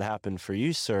think that happened for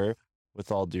you, sir, with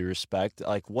all due respect.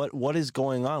 Like, what is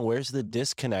going on? Where's the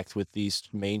disconnect with these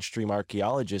mainstream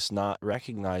archaeologists not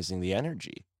recognizing the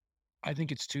energy? I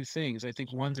think it's two things. I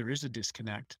think one, there is a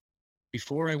disconnect.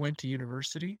 Before I went to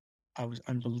university, I was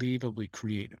unbelievably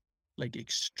creative, like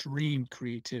extreme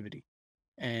creativity.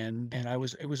 And it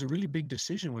was a really big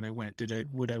decision when I went.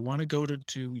 Would I want to go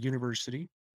to university,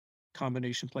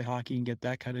 combination play hockey and get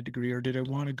that kind of degree, or did I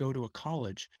want to go to a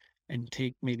college and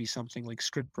take maybe something like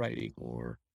script writing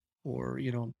or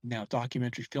now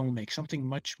documentary filmmaking, something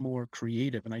much more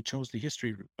creative? And I chose the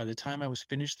history route. By the time I was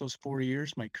finished those 4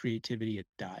 years, my creativity had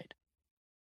died.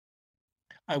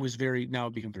 I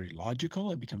become very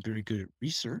logical. I become very good at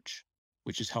research,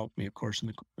 which has helped me, of course,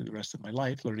 in the rest of my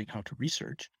life, learning how to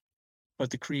research.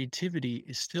 But the creativity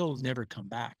is still never come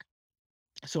back.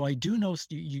 So I do know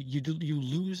you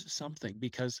lose something,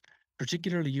 because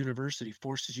particularly university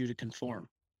forces you to conform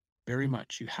very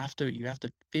much. You have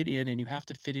to fit in, and you have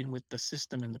to fit in with the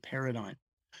system and the paradigm.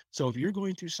 So if you're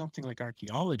going through something like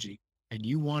archaeology and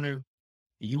you want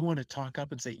to talk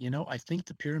up and say, I think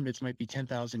the pyramids might be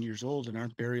 10,000 years old and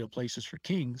aren't burial places for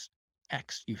kings,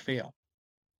 X, you fail.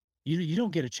 You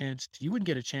don't get a chance. You wouldn't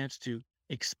get a chance to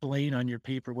explain on your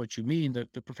paper what you mean.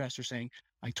 The professor saying,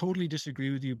 I totally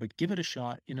disagree with you, but give it a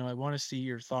shot. I want to see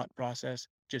your thought process.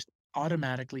 Just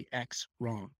automatically X,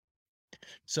 wrong.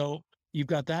 So you've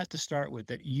got that to start with,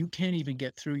 that you can't even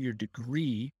get through your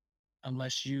degree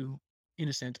unless you, in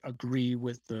a sense, agree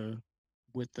with the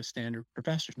standard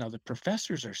professors. Now the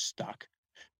professors are stuck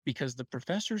because the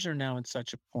professors are now in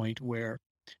such a point where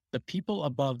the people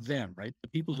above them, right, the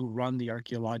people who run the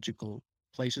archaeological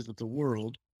places of the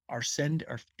world, are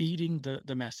feeding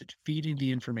the message, feeding the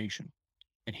information.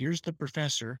 And here's the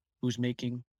professor who's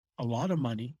making a lot of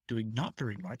money, doing not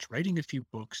very much, writing a few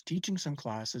books, teaching some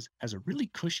classes, has a really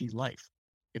cushy life.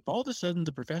 If all of a sudden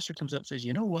the professor comes up and says,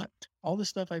 you know what, all the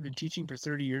stuff I've been teaching for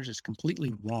 30 years is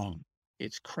completely wrong,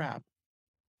 it's crap,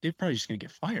 they're probably just going to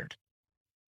get fired.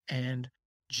 And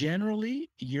generally,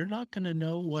 you're not going to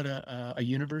know what a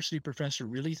university professor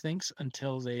really thinks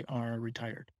until they are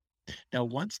retired. Now,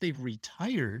 once they've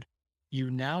retired, you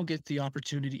now get the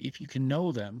opportunity, if you can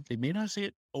know them, they may not say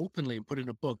it openly and put it in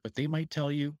a book, but they might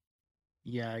tell you,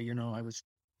 yeah, I was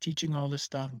teaching all this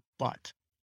stuff, but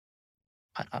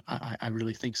I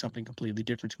really think something completely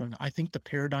different is going on. I think the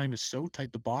paradigm is so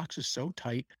tight, the box is so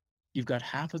tight. You've got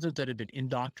half of them that have been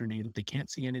indoctrinated. They can't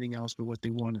see anything else but what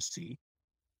they want to see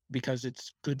because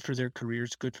it's good for their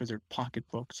careers, good for their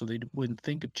pocketbook, so they wouldn't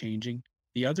think of changing.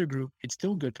 The other group, it's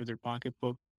still good for their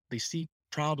pocketbook. They see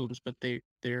problems, but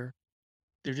they're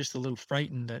just a little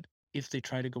frightened that if they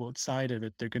try to go outside of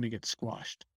it, they're going to get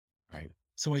squashed. Right.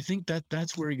 So I think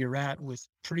that's where you're at with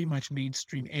pretty much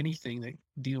mainstream anything that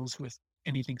deals with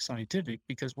anything scientific,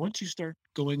 because once you start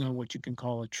going on what you can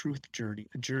call a truth journey,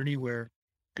 a journey where,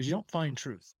 because you don't find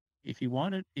truth. If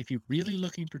you're really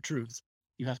looking for truth,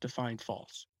 you have to find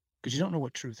false, because you don't know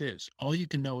what truth is. All you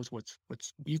can know is what's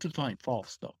you can find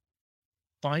false though.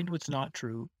 Find what's not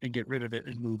true and get rid of it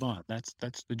and move on. That's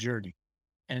the journey.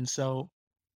 And so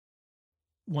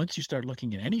once you start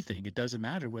looking at anything, it doesn't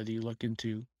matter whether you look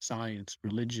into science,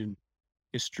 religion,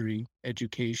 history,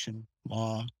 education,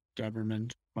 law,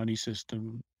 government, money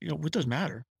system, it doesn't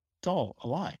matter. It's all a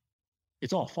lie.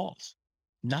 It's all false.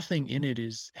 Nothing in it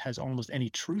has almost any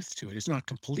truth to it. It's not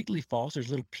completely false. There's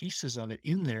little pieces of it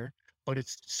in there, but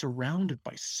it's surrounded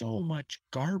by so much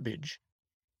garbage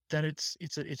that it's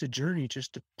a journey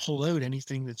just to pull out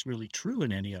anything that's really true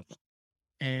in any of them.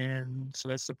 And so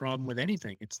that's the problem with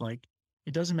anything. It's like,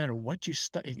 it doesn't matter what you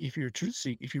study. If you're a truth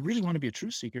seeker, if you really want to be a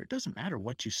truth seeker, it doesn't matter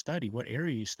what you study, what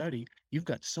area you study. You've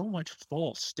got so much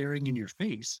false staring in your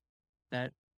face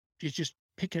that you just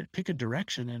pick a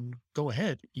direction and go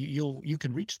ahead. You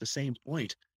can reach the same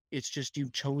point. It's just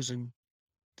you've chosen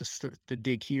to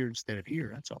dig here instead of here.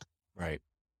 That's all. Right.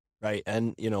 Right.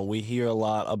 And, we hear a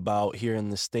lot about here in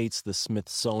the States, the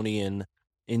Smithsonian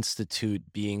Institute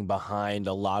being behind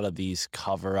a lot of these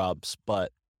cover-ups,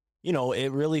 but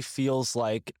it really feels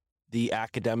like the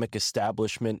academic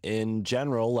establishment in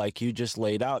general, like you just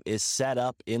laid out, is set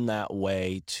up in that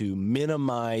way to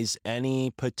minimize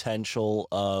any potential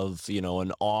of,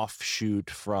 an offshoot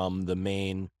from the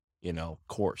main,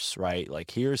 course, right?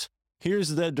 Like here's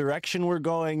the direction we're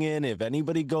going in. If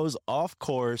anybody goes off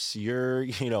course, you're,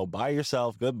 by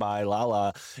yourself, goodbye, la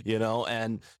la,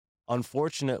 and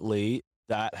unfortunately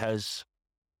that has,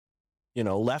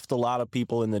 left a lot of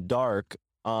people in the dark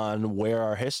on where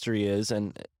our history is.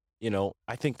 And,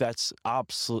 I think that's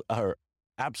absolutely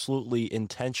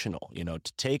intentional,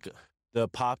 to take the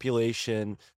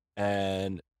population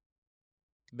and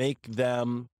make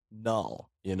them null.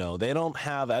 They don't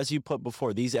have, as you put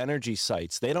before, these energy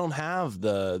sites. They don't have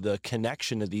the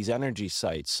connection to these energy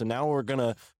sites. So now we're going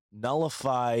to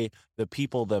nullify the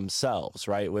people themselves,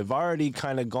 right? We've already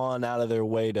kind of gone out of their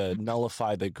way to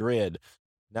nullify the grid.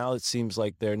 Now it seems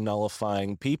like they're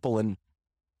nullifying people. And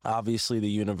obviously the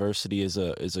university is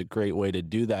a great way to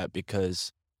do that,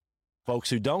 because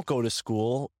folks who don't go to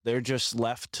school, they're just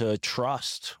left to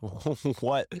trust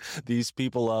what these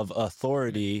people of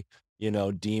authority,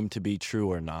 deem to be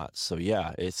true or not. So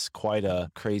yeah, it's quite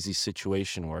a crazy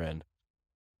situation we're in.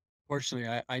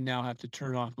 Fortunately, I now have to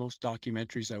turn off most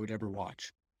documentaries I would ever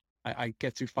watch. I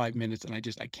get through 5 minutes and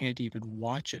I can't even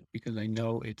watch it, because I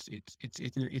know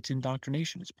it's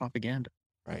indoctrination. It's propaganda.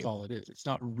 Right. That's all it is. It's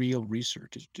not real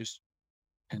research. It's just,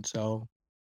 and so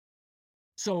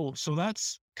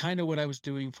that's kind of what I was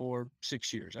doing for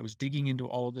 6 years. I was digging into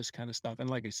all of this kind of stuff.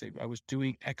 And like I say, I was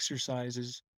doing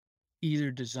exercises either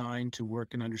designed to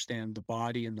work and understand the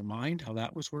body and the mind, how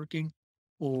that was working,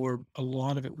 or a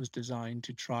lot of it was designed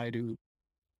to try to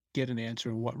get an answer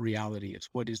on what reality is.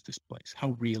 What is this place?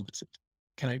 How real is it?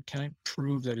 Can I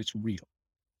prove that it's real?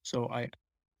 So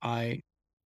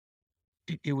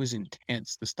it was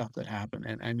intense, the stuff that happened.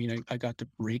 And I mean, I got to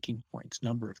breaking points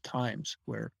number of times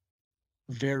where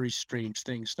very strange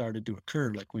things started to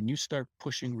occur. Like when you start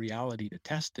pushing reality to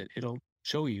test it, it'll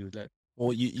show you that.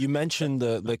 Well, you mentioned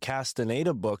the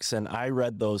Castaneda books, and I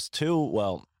read those too.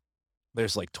 Well,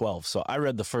 there's like 12, so I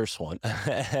read the first one.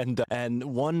 and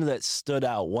one that stood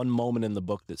out, one moment in the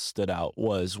book that stood out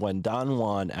was when Don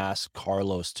Juan asked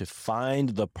Carlos to find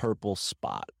the purple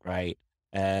spot, right?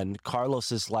 And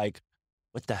Carlos is like,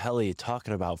 what the hell are you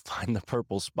talking about? Find the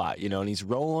purple spot, and he's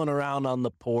rolling around on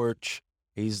the porch.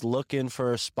 He's looking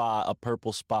for a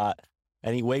purple spot.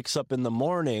 And he wakes up in the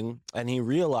morning and he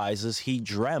realizes he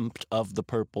dreamt of the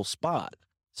purple spot,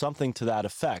 something to that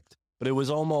effect. But it was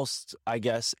almost, I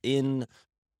guess, in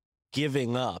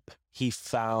giving up, he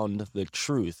found the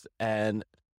truth. And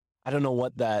I don't know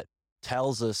what that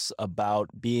tells us about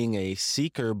being a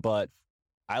seeker, but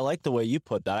I like the way you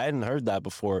put that. I hadn't heard that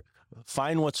before.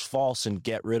 Find what's false and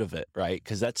get rid of it, right?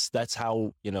 Because that's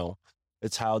how,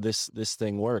 it's how this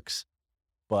thing works.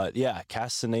 But yeah,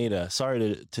 Castaneda,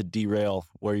 sorry to derail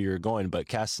where you're going, but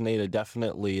Castaneda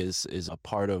definitely is a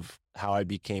part of how I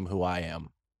became who I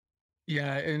am.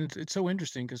 Yeah, and it's so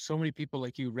interesting because so many people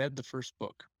like you read the first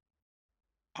book.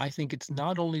 I think it's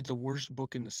not only the worst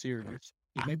book in the series,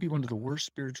 it might be one of the worst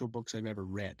spiritual books I've ever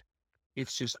read.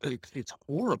 It's just it's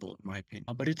horrible in my opinion.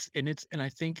 But I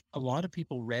think a lot of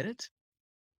people read it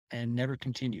and never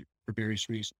continued for various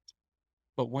reasons.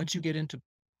 But once you get into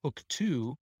book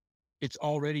 2, it's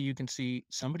already, you can see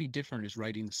somebody different is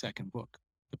writing the second book.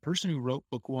 The person who wrote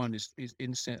book 1 is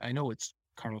innocent. I know it's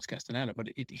Carlos Castaneda, but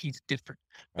he's different.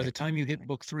 By the time you hit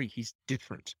book 3, he's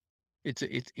different.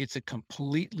 It's a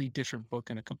completely different book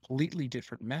and a completely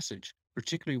different message,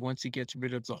 particularly once he gets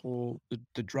rid of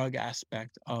the drug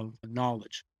aspect of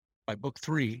knowledge. By book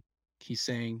 3, he's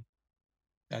saying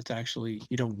that's actually,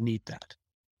 you don't need that.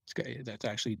 That's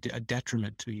actually a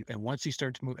detriment to you. And once he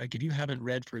starts to move, like if you haven't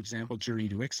read, for example, Journey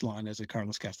to Ixtlan as a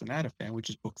Carlos Castaneda fan, which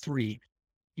is book 3,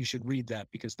 you should read that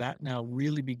because that now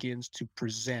really begins to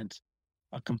present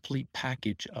a complete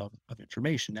package of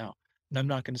information. Now, and I'm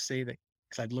not going to say that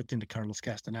because I've looked into Carlos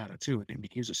Castaneda too. I mean,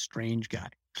 he was a strange guy,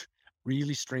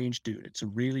 really strange dude. It's a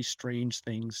really strange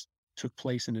things took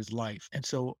place in his life. And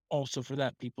so also for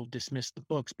that, people dismiss the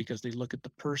books because they look at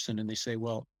the person and they say,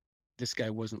 well, this guy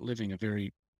wasn't living a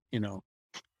very,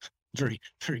 very,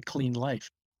 very clean life,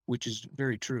 which is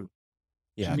very true.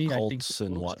 Yeah, to me, cults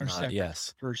and whatnot.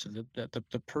 Yes. Person,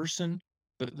 the person,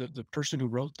 the person who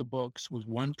wrote the books was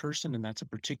one person, and that's a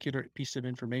particular piece of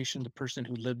information. The person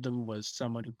who lived them was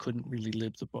someone who couldn't really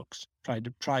live the books. Tried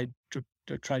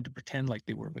to pretend like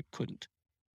they were, but couldn't.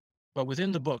 But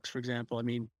within the books, for example, I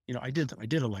mean, I did them. I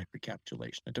did a life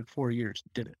recapitulation. I took 4 years,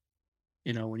 did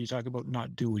it. When you talk about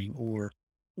not doing or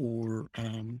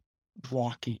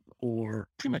walking or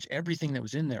pretty much everything that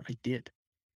was in there, I did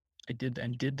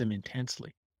and did them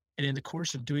intensely. And in the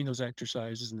course of doing those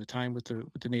exercises and the time with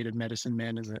the native medicine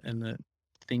men and the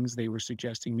things they were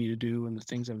suggesting me to do and the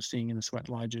things I was seeing in the sweat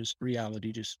lodges,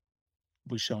 reality just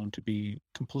was shown to be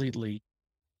completely,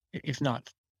 if not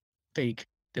fake,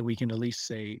 that we can at least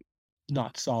say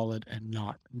not solid and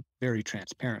not very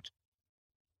transparent.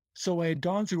 So I had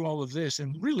gone through all of this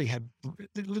and really had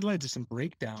led to some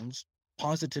breakdowns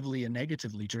positively and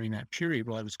negatively during that period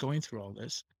while I was going through all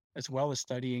this, as well as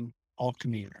studying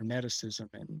alchemy and hermeticism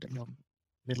and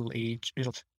middle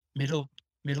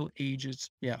ages,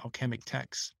 alchemic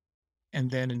texts. And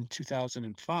then in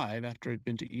 2005, after I'd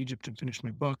been to Egypt and finished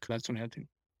my book, that's when I had the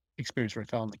experience where I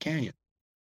fell in the canyon.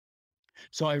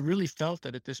 So I really felt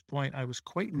that at this point I was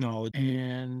quite knowledgeable,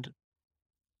 and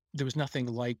there was nothing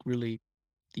like really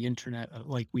the internet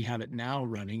like we have it now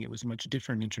running. It was a much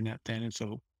different internet then, and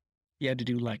so you had to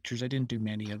do lectures. I didn't do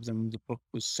many of them. The book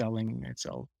was selling, I'd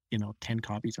sell 10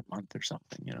 copies a month or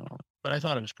something, but I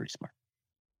thought it was pretty smart.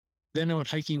 Then I went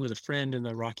hiking with a friend in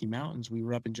the Rocky Mountains. We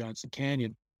were up in Johnson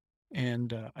Canyon,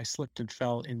 and I slipped and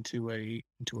fell into a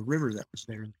river that was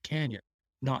there in the canyon,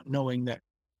 not knowing that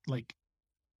like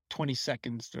 20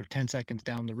 seconds or 10 seconds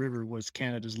down the river was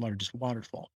Canada's largest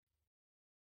waterfall.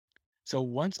 So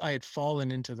once I had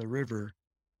fallen into the river,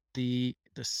 the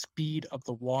speed of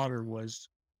the water was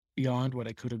beyond what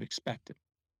I could have expected.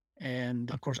 And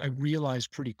of course, I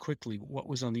realized pretty quickly what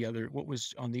was on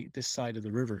this side of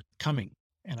the river coming.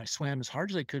 And I swam as hard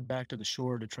as I could back to the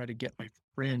shore to try to get my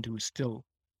friend who was still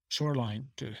shoreline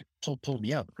to pull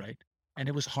me out, right? And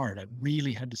it was hard. I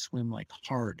really had to swim like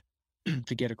hard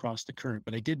to get across the current,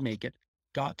 but I did make it,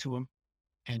 got to him.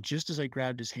 And just as I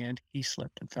grabbed his hand, he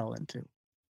slipped and fell in too.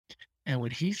 And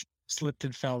when he slipped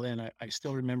and fell in, I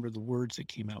still remember the words that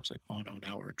came out. I was like, oh no,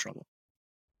 now we're in trouble.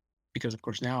 Because of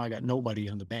course now I got nobody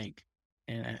on the bank,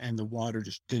 and the water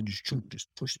just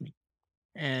pushed me.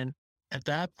 And at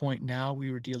that point, now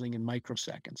we were dealing in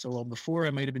microseconds. So while before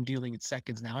I might have been dealing in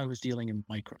seconds, now I was dealing in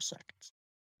microseconds.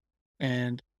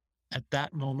 And at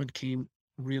that moment came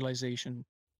realization,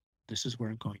 this is where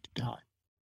I'm going to die.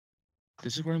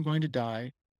 This is where I'm going to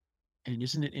die. And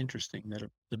isn't it interesting that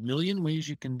the million ways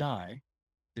you can die,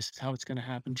 this is how it's going to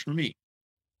happen for me.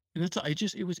 And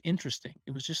it was interesting.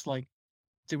 It was just like,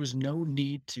 there was no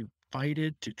need to fight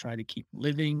it, to try to keep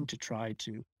living,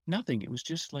 nothing. It was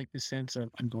just like the sense of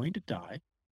I'm going to die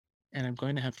and I'm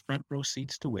going to have front row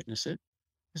seats to witness it.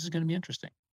 This is going to be interesting.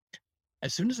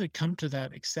 As soon as I come to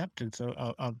that acceptance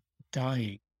of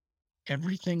dying,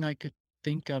 everything I could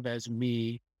think of as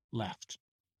me left.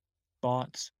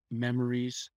 Thoughts,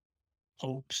 memories,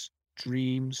 hopes,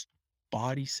 dreams,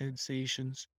 body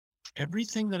sensations,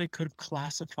 everything that I could have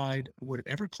classified, would have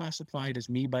ever classified as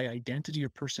me by identity or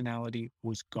personality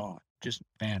was gone, just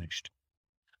vanished.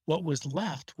 What was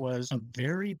left was a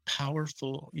very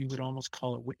powerful, you would almost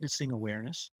call it witnessing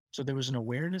awareness. So there was an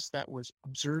awareness that was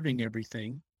observing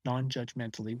everything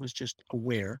non-judgmentally, was just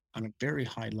aware on a very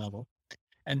high level.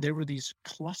 And there were these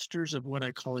clusters of what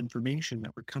I call information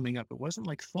that were coming up. It wasn't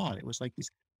like thought. It was like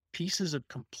these pieces of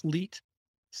complete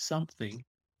something,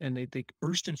 and they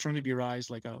burst in front of your eyes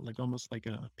like almost like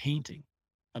a painting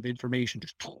of information.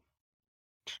 Just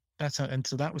that's how, and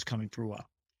so that was coming for a while.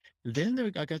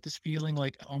 Then I got this feeling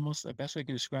like almost the best way I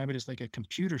can describe it is like a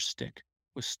computer stick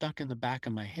was stuck in the back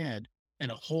of my head,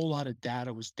 and a whole lot of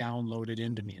data was downloaded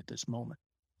into me at this moment,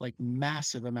 like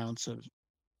massive amounts of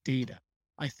data.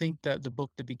 I think that the book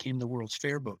that became the World's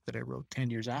Fair book that I wrote 10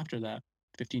 years after that,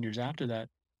 15 years after that,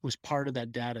 was part of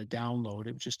that data download.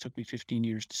 It just took me 15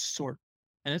 years to sort.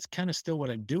 And that's kind of still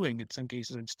what I'm doing in some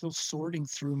cases. I'm still sorting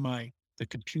through the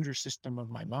computer system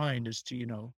of my mind as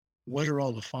to, what are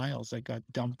all the files that got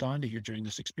dumped onto here during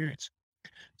this experience.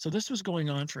 So this was going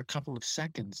on for a couple of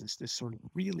seconds. It's this sort of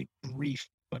really brief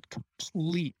but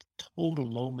complete, total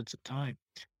moments of time.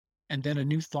 And then a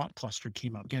new thought cluster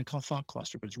came up. Again, I call it thought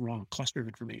cluster, but it's wrong. Cluster of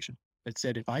information that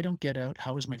said, if I don't get out,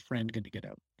 how is my friend going to get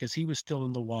out? Because he was still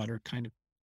in the water, kind of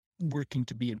working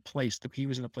to be in place. He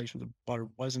was in a place where the water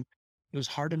wasn't. It was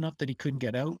hard enough that he couldn't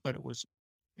get out, but it was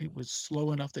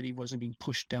slow enough that he wasn't being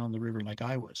pushed down the river like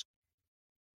I was.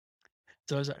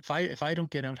 So I was like, if I don't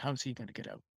get out, how's he going to get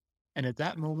out? And at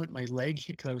that moment, my leg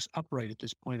hit, because I was upright at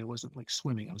this point. It wasn't like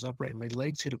swimming. I was upright. And my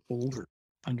legs hit a boulder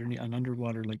underneath, an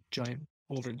underwater, like giant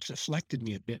boulder. It deflected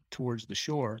me a bit towards the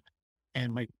shore.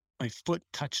 And my foot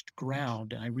touched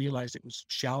ground. And I realized it was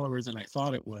shallower than I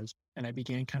thought it was. And I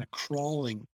began kind of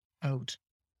crawling out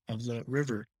of the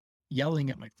river, yelling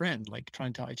at my friend, like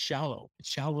trying to tell, it's shallow,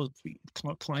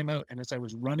 climb out. And as I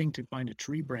was running to find a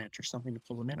tree branch or something to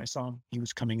pull him in, I saw him, he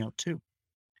was coming out too.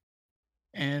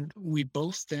 And we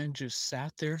both then just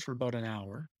sat there for about an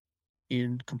hour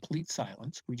in complete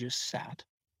silence. We just sat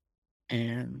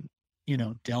and,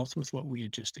 dealt with what we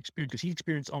had just experienced, because he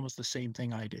experienced almost the same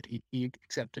thing I did. He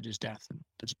accepted his death and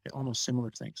almost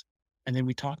similar things. And then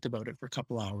we talked about it for a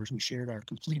couple hours. We shared our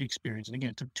complete experience. And again,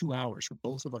 it took 2 hours for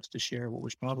both of us to share what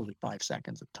was probably 5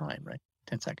 seconds of time, right?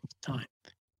 10 seconds of time.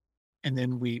 And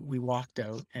then we walked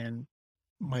out, and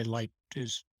my life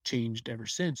has changed ever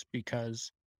since,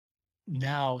 because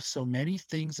now so many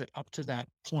things that up to that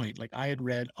point, like I had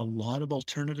read a lot of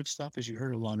alternative stuff, as you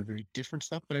heard, a lot of very different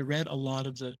stuff, but I read a lot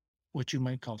of what you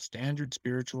might call standard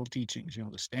spiritual teachings,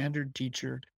 the standard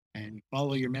teacher, and you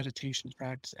follow your meditation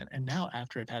practice. And now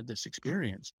after I've had this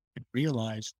experience, I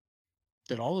realized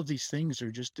that all of these things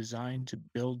are just designed to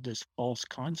build this false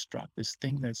construct, this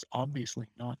thing that's obviously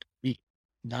not me.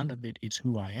 None of it is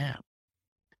who I am.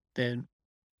 Then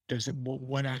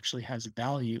what actually has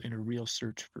value in a real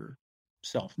search for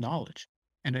self-knowledge?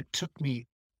 And it took me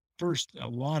first a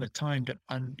lot of time to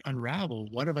unravel,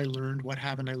 what have I learned, what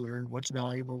haven't I learned, what's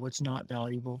valuable, what's not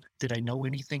valuable, did I know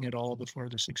anything at all before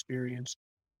this experience?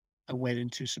 I went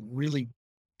into some really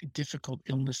difficult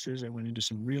illnesses. I went into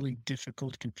some really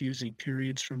difficult, confusing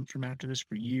periods from after this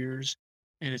for years.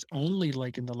 And it's only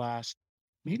like in the last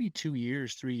maybe 2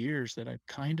 years, 3 years, that I've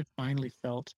kind of finally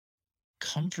felt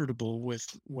comfortable with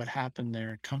what happened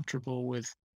there, comfortable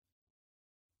with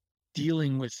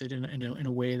dealing with it in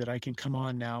a way that I can come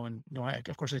on now. And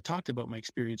of course I talked about my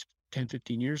experience 10,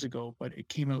 15 years ago, but it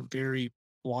came out very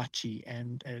blotchy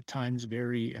and at times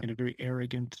in a very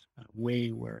arrogant way,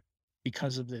 where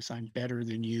because of this, I'm better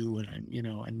than you. And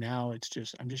and now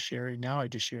I'm just sharing. Now I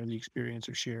just share the experience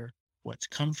or share what's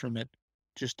come from it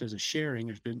just as a sharing.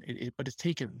 There's been, but it's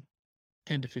taken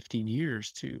 10 to 15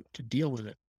 years to deal with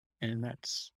it. And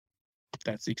that's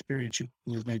the experience you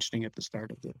were mentioning at the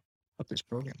start of this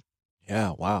program.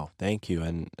 Yeah, wow. Thank you.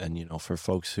 And for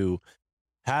folks who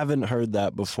haven't heard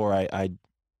that before, I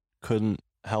couldn't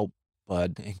help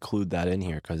but include that in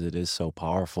here because it is so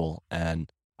powerful.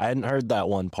 And I hadn't heard that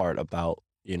one part about,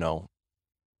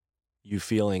 you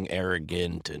feeling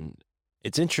arrogant. And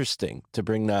it's interesting to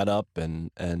bring that up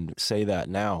and say that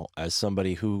now as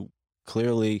somebody who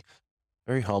clearly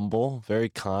very humble, very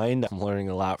kind. I'm learning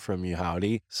a lot from you,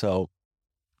 Howdy. So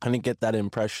I didn't get that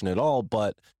impression at all,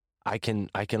 but I can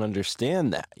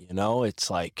understand that, it's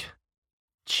like,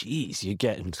 geez, you're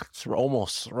getting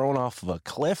almost thrown off of a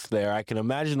cliff there. I can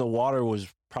imagine the water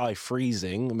was probably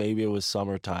freezing. Maybe it was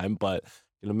summertime, but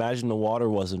you can imagine the water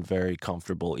wasn't very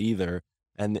comfortable either.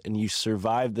 And you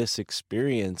survived this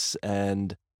experience.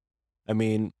 And I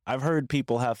mean, I've heard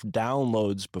people have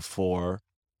downloads before,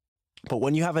 but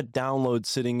when you have a download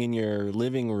sitting in your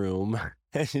living room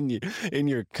and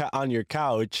on your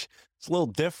couch, it's a little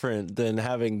different than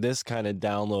having this kind of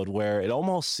download where it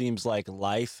almost seems like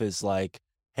life is like,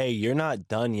 hey, you're not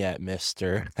done yet,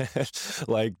 mister.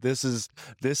 Like this is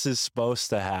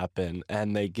supposed to happen,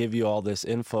 and they give you all this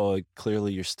info.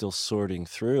 Clearly you're still sorting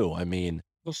through. I mean,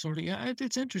 Well, sort of, yeah.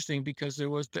 It's interesting because there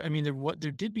was, I mean,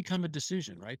 there did become a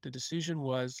decision, right? The decision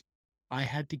was I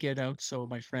had to get out so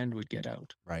my friend would get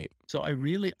out. right, So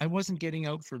I wasn't getting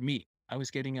out for me. I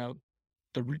was getting out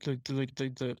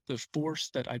the force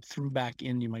that I threw back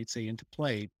in, you might say, into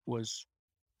play was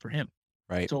for him.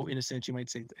 right. So in a sense, you might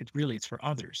say it's for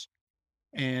others.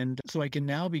 And so I can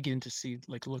now begin to see,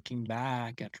 like looking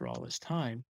back after all this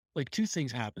time, like two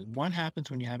things happen. One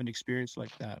happens when you have an experience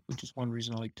like that, which is one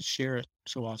reason I like to share it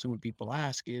so often when people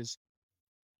ask is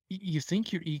you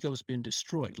think your ego's been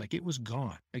destroyed, like it was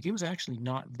gone, like it was actually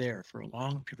not there for a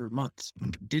long period of months,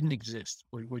 didn't exist,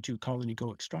 what you call an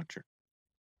egoic structure.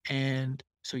 And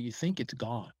so you think it's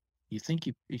gone. You think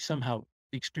you somehow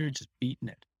the experience has beaten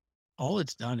it. All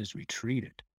it's done is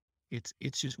retreated. It's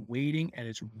just waiting and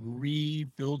it's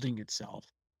rebuilding itself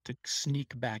to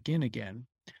sneak back in again.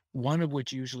 One of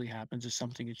which usually happens is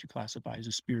something that you classify as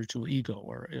a spiritual ego,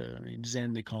 or in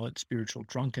Zen they call it spiritual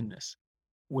drunkenness,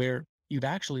 where you've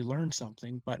actually learned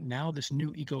something, but now this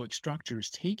new egoic structure is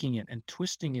taking it and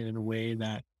twisting it in a way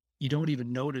that you don't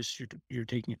even notice you're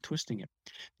taking it, twisting it.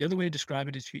 The other way to describe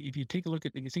it is if you take a look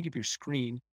at, if you think of your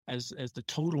screen as the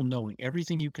total knowing,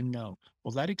 everything you can know.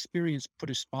 Well, that experience put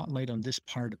a spotlight on this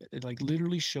part of it. It like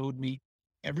literally showed me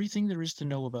everything there is to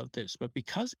know about this. But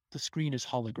because the screen is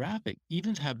holographic,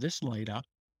 even to have this light up,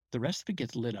 the rest of it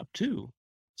gets lit up too.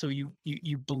 So you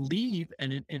believe,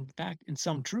 and in fact, in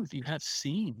some truth, you have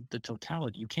seen the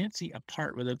totality. You can't see a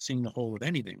part without seeing the whole of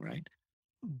anything, right?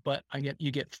 But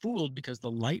you get fooled because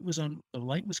the light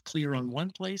was clear on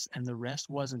one place and the rest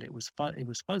wasn't. It was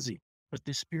fuzzy. But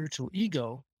this spiritual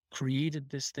ego created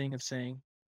this thing of saying,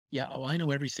 yeah, oh, I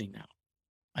know everything now.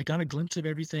 I got a glimpse of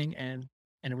everything, and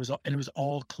it was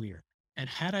all clear. And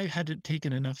had I had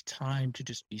taken enough time to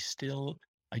just be still,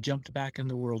 I jumped back in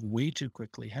the world way too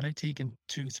quickly. Had I taken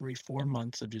 2, 3, 4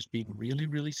 months of just being really,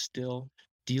 really still,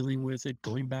 dealing with it,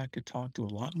 going back to talk to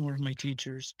a lot more of my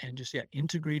teachers, and just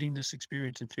integrating this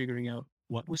experience and figuring out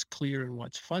what was clear and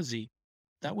what's fuzzy,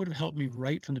 that would have helped me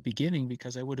right from the beginning,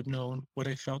 because I would have known what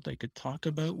I felt I could talk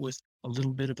about with a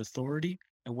little bit of authority,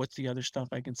 and what's the other stuff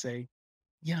I can say,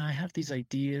 yeah, I have these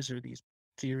ideas or these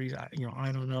theories, I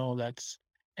don't know,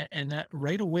 and that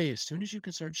right away, as soon as you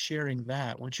can start sharing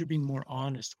that, once you're being more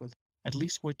honest with at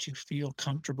least what you feel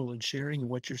comfortable in sharing and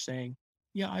what you're saying,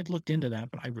 yeah, I've looked into that,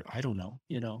 but I don't know,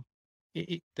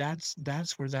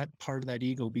 that's where that part of that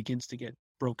ego begins to get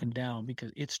broken down,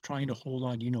 because it's trying to hold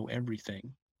on, everything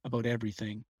about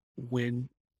everything when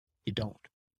you don't.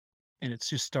 And it's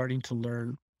just starting to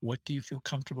learn, what do you feel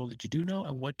comfortable that you do know,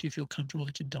 and what do you feel comfortable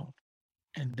that you don't?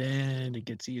 And then it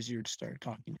gets easier to start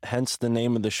talking. Hence the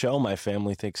name of the show, My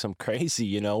Family Thinks I'm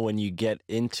Crazy. When you get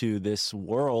into this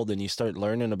world and you start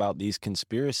learning about these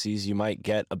conspiracies, you might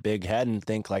get a big head and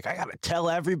think like, I got to tell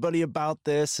everybody about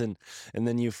this. And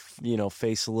then you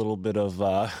face a little bit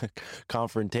of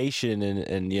confrontation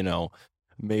and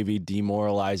maybe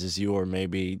demoralizes you, or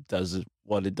maybe does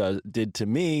what it did to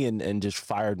me and just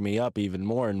fired me up even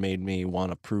more and made me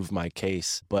want to prove my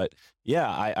case. But yeah,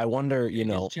 I wonder,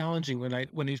 It's challenging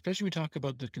when especially we talk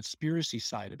about the conspiracy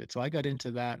side of it. So I got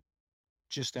into that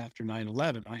just after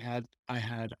 9/11. I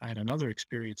had another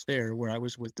experience there where I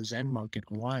was with the Zen monk in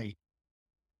Hawaii.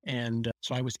 And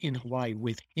so I was in Hawaii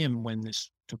with him when this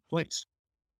took place.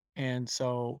 And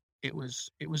so it was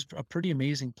a pretty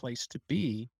amazing place to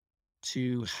be,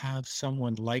 to have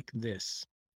someone like this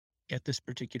at this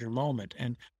particular moment.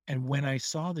 And when I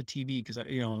saw the TV, because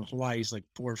Hawaii is like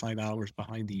 4 or 5 hours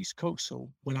behind the East Coast. So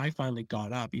when I finally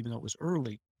got up, even though it was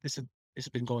early, this had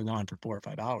been going on for 4 or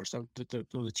 5 hours. So the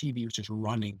TV was just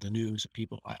running the news of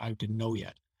people I didn't know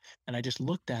yet. And I just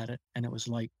looked at it, and it was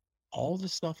like all the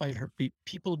stuff I'd heard.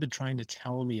 People had been trying to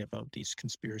tell me about these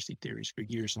conspiracy theories for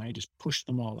years, and I just pushed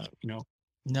them all out.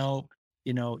 No,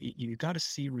 you got to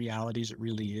see reality as it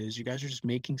really is. You guys are just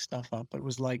making stuff up. But it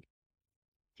was like,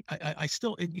 I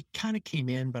still, it kind of came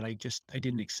in, but I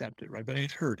didn't accept it, right? But I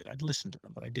had heard it, I'd listened to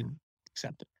them, but I didn't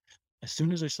accept it. As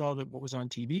soon as I saw what was on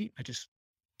TV, I just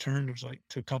turned, it was like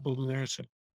to a couple of them there and said,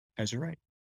 guys are right.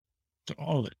 to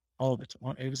all of it, all of it.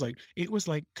 It was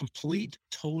like complete,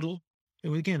 total. It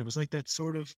was like that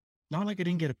sort of, not like I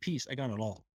didn't get a piece. I got it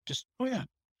all. Just, oh yeah.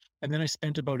 And then I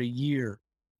spent about a year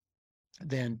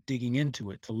then digging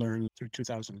into it to learn through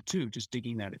 2002, just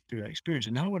digging that through that experience.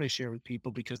 And now what I share with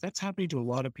people, because that's happening to a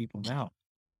lot of people now,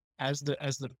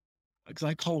 because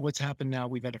I call what's happened now,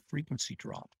 we've had a frequency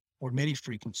drop or many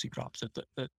frequency drops,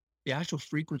 that the actual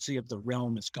frequency of the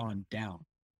realm has gone down.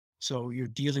 So you're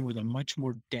dealing with a much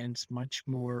more dense, much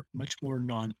more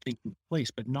non-thinking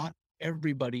place, but not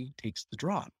everybody takes the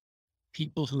drop.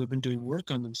 People who have been doing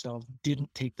work on themselves didn't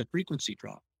take the frequency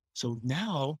drop. So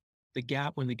now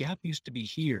when the gap used to be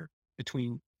here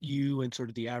between you and sort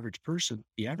of the average person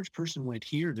went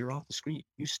here, they're off the screen.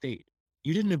 You stayed.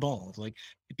 You didn't evolve. Like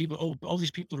people, all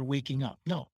these people are waking up.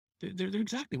 No, they're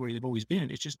exactly where they've always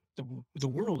been. It's just the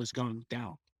world has gone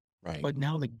down. Right. But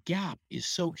now the gap is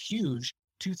so huge.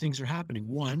 Two things are happening.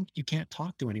 One, you can't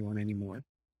talk to anyone anymore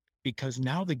because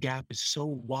now the gap is so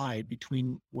wide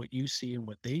between what you see and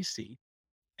what they see.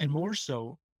 And more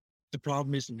so, the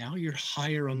problem is now you're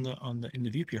higher in the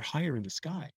view, you're higher in the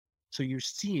sky. So you're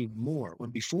seeing more.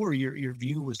 When before your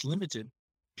view was limited,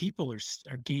 people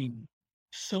are gaining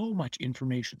so much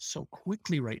information so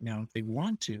quickly right now if they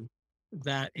want to,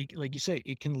 that like you say,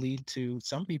 it can lead to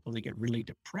some people that get really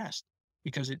depressed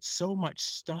because it's so much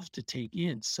stuff to take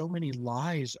in. So many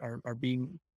lies are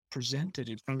being presented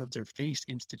in front of their face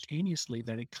instantaneously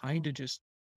that it kind of just,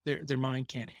 their mind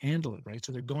can't handle it, right?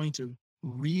 So they're going to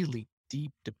really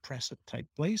deep depressive type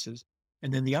places.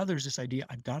 And then the other is this idea,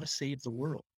 I've got to save the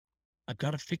world. I've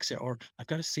got to fix it, or I've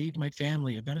got to save my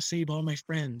family. I've got to save all my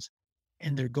friends.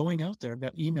 And they're going out there. I've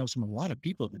got emails from a lot of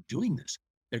people that are doing this.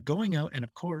 They're going out, and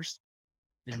of course,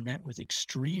 they're met with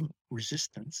extreme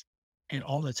resistance. And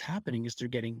all that's happening is they're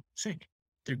getting sick.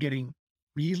 They're getting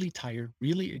really tired,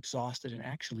 really exhausted, and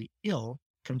actually ill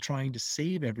from trying to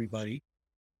save everybody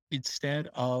instead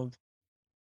of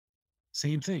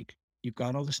same thing. You've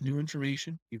got all this new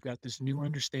information. You've got this new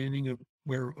understanding of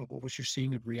what you're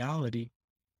seeing of reality.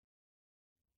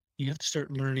 You have to start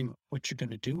learning what you're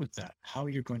going to do with that, how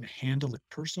you're going to handle it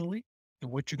personally, and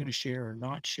what you're going to share or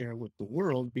not share with the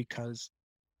world, because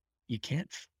you can't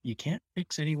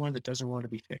fix anyone that doesn't want to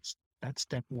be fixed. That's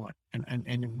step one.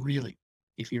 And really,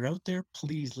 if you're out there,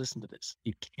 please listen to this.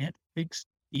 You can't fix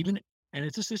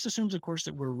this assumes, of course,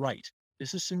 that we're right.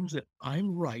 This assumes that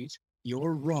I'm right,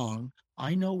 you're wrong.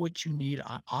 I know what you need.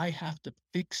 I have to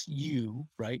fix you,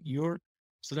 right?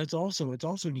 So it's also an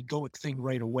egoic thing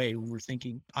right away when we're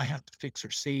thinking I have to fix or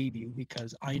save you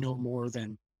because I know more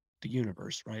than the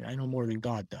universe, right? I know more than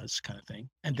God does, kind of thing.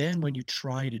 And then when you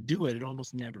try to do it, it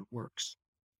almost never works.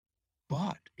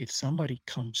 But if somebody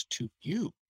comes to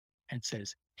you and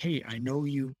says, hey, I know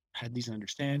you had these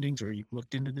understandings or you've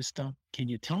looked into this stuff. Can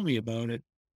you tell me about it?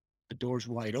 The door's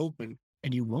wide open.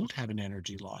 And you won't have an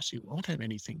energy loss. You won't have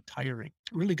anything tiring.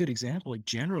 A really good example, like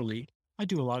generally, I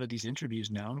do a lot of these interviews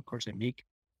now. And of course, I make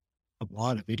a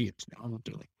lot of videos now. I'm up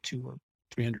to like 200 or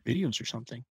 300 videos or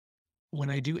something. When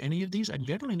I do any of these, I'm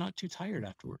generally not too tired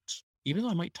afterwards, even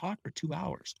though I might talk for 2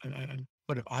 hours.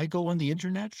 But if I go on the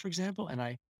internet, for example, and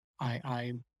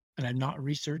I'm not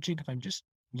researching, if I'm just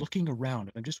looking around,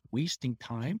 if I'm just wasting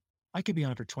time, I could be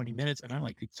on for 20 minutes and I'm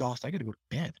like exhausted. I got to go to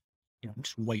bed. I'm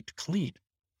just wiped clean.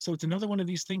 So it's another one of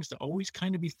these things to always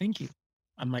kind of be thinking.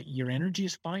 I'm like, your energy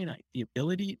is finite.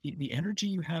 The energy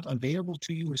you have available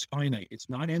to you is finite. It's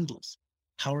not endless.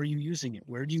 How are you using it?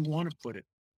 Where do you want to put it?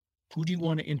 Who do you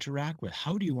want to interact with?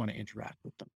 How do you want to interact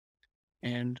with them?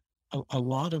 And a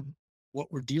lot of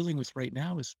what we're dealing with right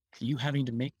now is you having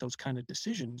to make those kind of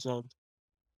decisions of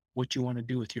what you want to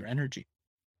do with your energy.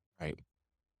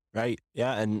 Right.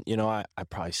 Yeah. And, I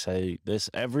probably say this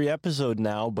every episode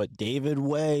now, but David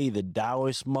Way, the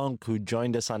Taoist monk who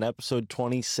joined us on episode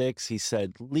 26, he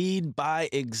said, lead by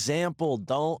example.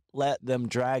 Don't let them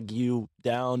drag you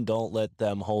down. Don't let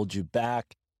them hold you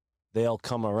back. They'll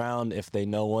come around if they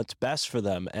know what's best for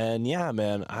them. And yeah,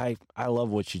 man, I love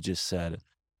what you just said.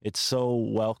 It's so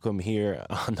welcome here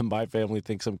on the My Family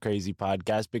Thinks I'm Crazy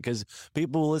podcast because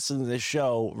people who listen to this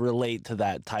show relate to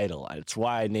that title. It's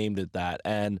why I named it that.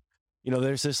 And,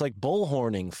 there's this like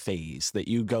bullhorning phase that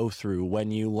you go through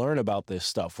when you learn about this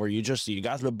stuff where you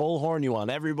got the bullhorn, you want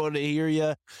everybody to hear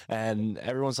you. And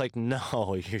everyone's like,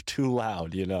 no, you're too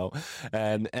loud,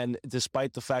 and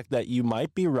despite the fact that you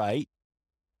might be right.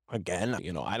 Again,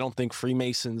 I don't think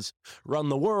Freemasons run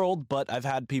the world, but I've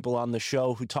had people on the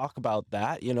show who talk about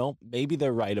that, maybe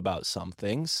they're right about some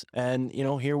things. And,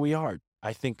 here we are.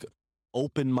 I think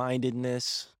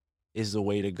open-mindedness is the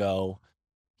way to go,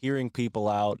 hearing people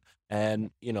out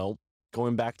and,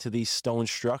 going back to these stone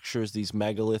structures, these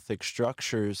megalithic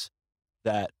structures,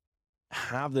 that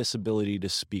have this ability to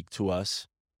speak to us.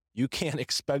 You can't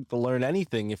expect to learn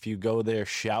anything if you go there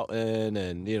shouting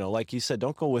and, like you said,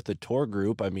 don't go with a tour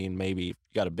group. I mean, maybe if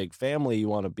you got a big family, you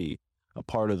want to be a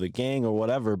part of the gang or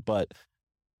whatever, but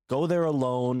go there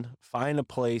alone, find a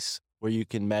place where you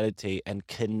can meditate and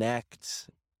connect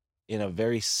in a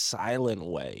very silent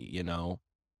way.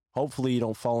 Hopefully you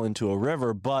don't fall into a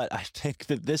river, but I think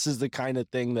that this is the kind of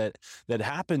thing that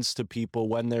happens to people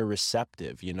when they're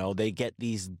receptive. They get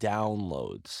these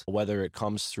downloads, whether it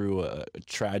comes through a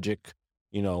tragic,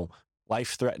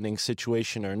 life-threatening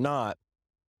situation or not.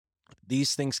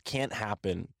 These things can't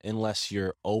happen unless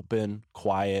you're open,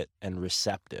 quiet, and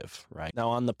receptive, right?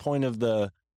 Now, on the point of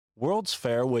the World's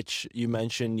Fair, which you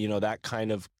mentioned, that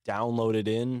kind of downloaded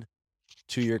in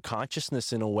to your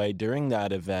consciousness in a way during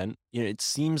that event, it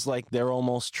seems like they're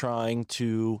almost trying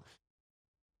to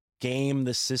game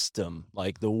the system.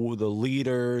 Like the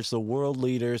leaders, the world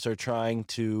leaders are trying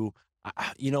to,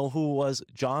 who was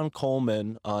John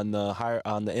Coleman on the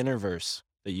Interverse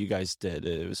that you guys did?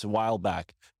 It was a while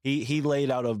back. He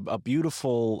laid out a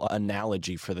beautiful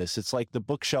analogy for this. It's like the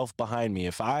bookshelf behind me.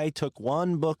 If I took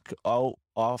one book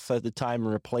off at the time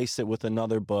and replaced it with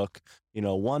another book,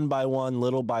 one by one,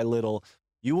 little by little,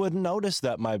 you wouldn't notice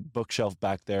that my bookshelf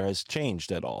back there has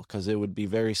changed at all because it would be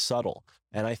very subtle.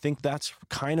 And I think that's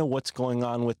kind of what's going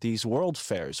on with these world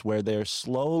fairs, where they're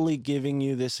slowly giving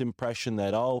you this impression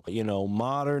that,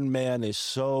 modern man is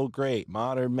so great.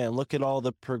 Modern man, look at all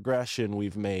the progression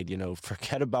we've made.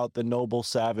 Forget about the noble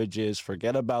savages,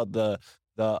 forget about the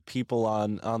people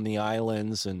on the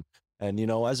islands. And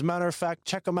as a matter of fact,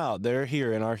 check them out. They're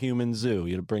here in our human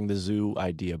zoo. Bring the zoo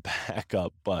idea back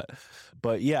up.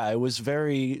 But yeah, it was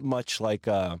very much like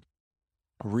a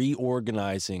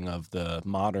reorganizing of the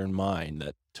modern mind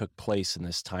that took place in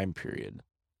this time period.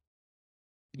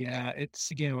 Yeah, it's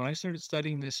again, when I started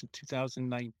studying this in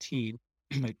 2019,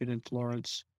 I've been in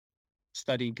Florence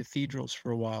studying cathedrals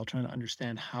for a while, trying to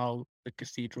understand how the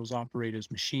cathedrals operate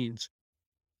as machines.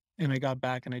 And I got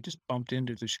back and I just bumped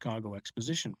into the Chicago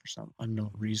Exposition for some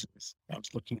unknown reason. I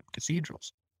was looking at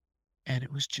cathedrals, and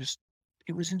it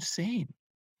was insane.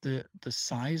 The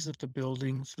size of the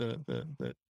buildings,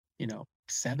 the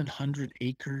 700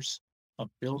 acres of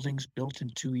buildings built in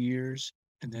 2 years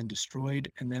and then destroyed.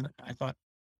 And then I thought,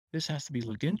 this has to be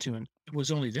looked into. And it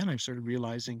was only then I started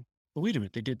realizing, well, wait a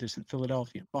minute, they did this in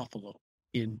Philadelphia, Buffalo,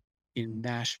 in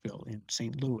Nashville, in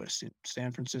St. Louis, in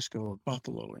San Francisco,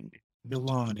 Buffalo, in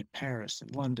Milan, in Paris,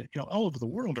 in London. All over the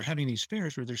world are having these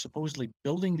fairs where they're supposedly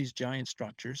building these giant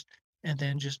structures and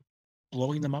then just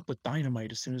blowing them up with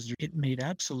dynamite as soon as it made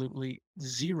absolutely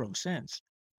zero sense.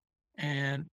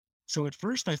 And so at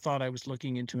first I thought I was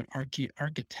looking into an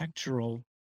architectural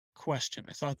question.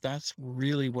 I thought that's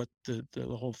really what the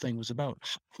whole thing was about.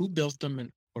 Who built them,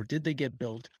 or did they get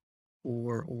built?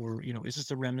 Or is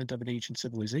this a remnant of an ancient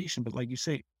civilization? But like you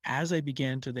say, as I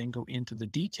began to then go into the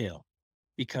detail,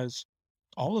 because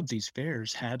all of these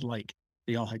fairs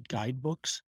they all had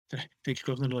guidebooks that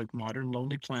equivalent to like modern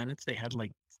Lonely Planets. They had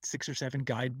like 6 or 7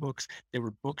 guidebooks. There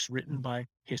were books written by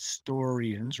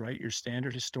historians, right? Your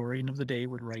standard historian of the day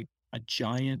would write a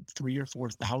giant 3,000 or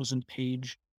 4,000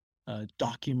 page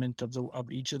document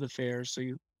of each of the fairs. So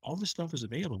all this stuff is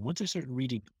available. Once I started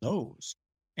reading those,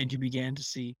 and you began to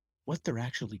see what they're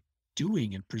actually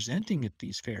doing and presenting at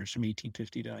these fairs from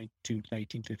 1850 to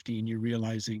 1950, and you're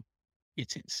realizing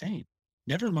it's insane.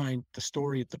 Never mind the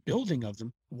story of the building of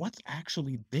them. What's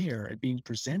actually there and being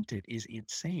presented is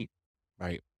insane.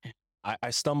 Right.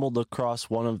 I stumbled across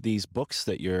one of these books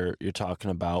that you're talking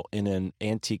about in an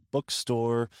antique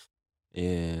bookstore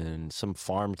in some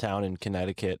farm town in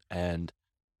Connecticut, and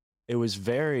it was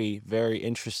very, very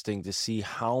interesting to see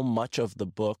how much of the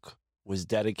book was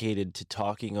dedicated to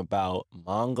talking about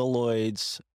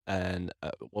mongoloids and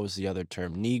what was the other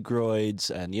term?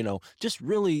 Negroids, and just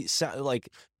really like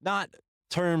not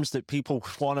terms that people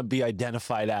want to be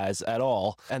identified as at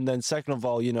all. And then second of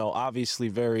all, obviously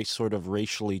very sort of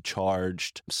racially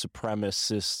charged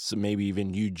supremacists, maybe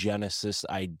even eugenicists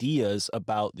ideas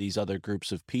about these other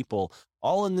groups of people,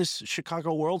 all in this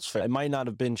Chicago World's Fair. It might not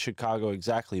have been Chicago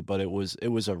exactly, but it was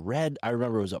a red, I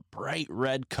remember it was a bright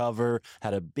red cover,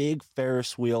 had a big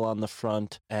Ferris wheel on the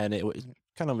front, and it was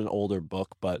kind of an older book,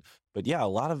 but yeah, a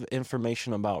lot of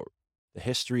information about the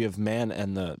history of man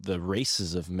and the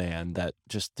races of man that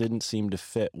just didn't seem to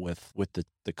fit with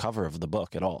the cover of the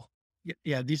book at all.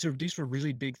 Yeah, these were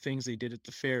really big things they did at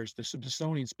the fairs. The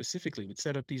Smithsonian specifically would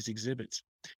set up these exhibits,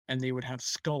 and they would have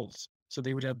skulls So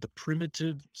they would have the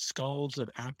primitive skulls of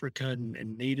Africa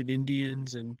and native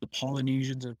Indians and the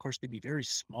Polynesians. And of course, they'd be very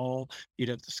small. You'd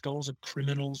have the skulls of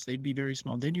criminals. They'd be very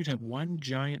small. Then you'd have one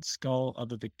giant skull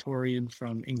of a Victorian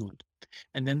from England.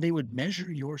 And then they would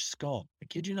measure your skull. I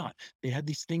kid you not. They had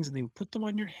these things and they would put them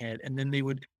on your head, and then they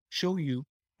would show you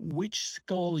which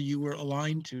skull you were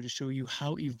aligned to show you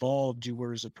how evolved you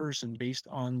were as a person based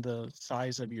on the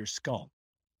size of your skull.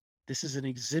 This is an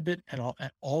exhibit at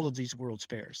all of these World's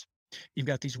Fairs. You've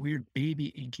got these weird baby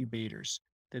incubators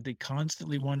that they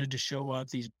constantly wanted to show up,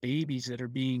 these babies that are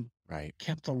being Right.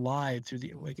 kept alive through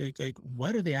the like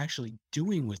what are they actually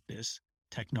doing with this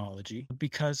technology?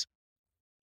 Because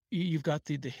you've got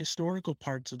the historical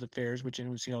parts of the fairs, which, and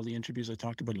we see all the interviews I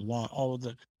talked about a lot, all of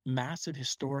the massive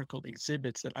historical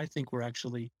exhibits that I think were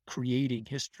actually creating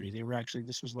history. They were actually,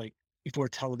 this was like before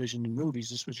television and movies,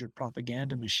 this was your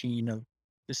propaganda machine of,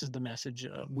 this is the message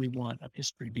we want of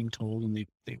history being told, and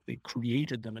they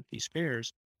created them at these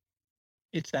fairs.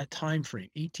 It's that time frame,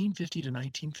 1850 to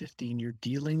 1915. You're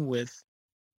dealing with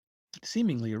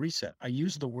seemingly a reset. I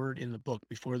used the word in the book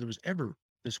before there was ever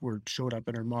this word showed up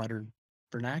in our modern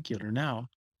vernacular now,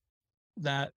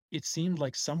 that it seemed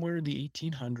like somewhere in the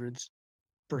 1800s,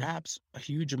 perhaps a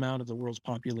huge amount of the world's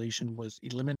population was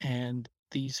eliminated, and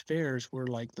these fairs were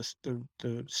like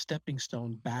the stepping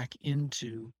stone back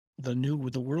into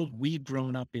the world we'd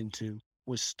grown up into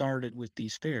was started with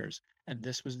these fairs. And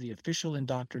this was the official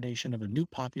indoctrination of a new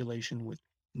population with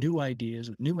new ideas,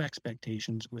 with new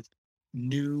expectations, with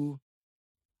new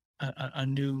a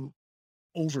new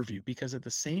overview. Because at the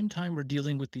same time we're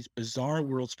dealing with these bizarre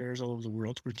World's Fairs all over the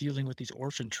world, we're dealing with these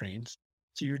orphan trains.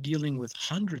 So you're dealing with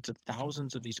hundreds of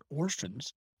thousands of these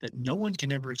orphans that no one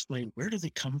can ever explain. Where do they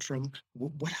come from?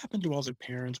 What happened to all their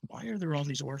parents? Why are there all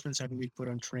these orphans having to be put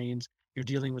on trains? You're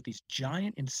dealing with these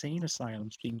giant insane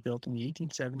asylums being built in the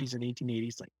 1870s and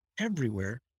 1880s, like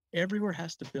everywhere. Everywhere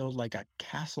has to build like a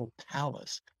castle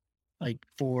palace, like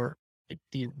for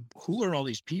who are all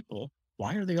these people?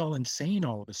 Why are they all insane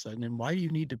all of a sudden? And why do you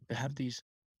need to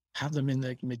have them in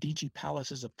the Medici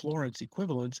palaces of Florence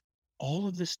equivalents? All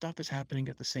of this stuff is happening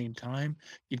at the same time.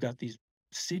 You've got these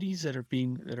cities that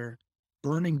are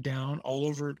burning down all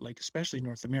over, like especially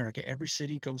North America. Every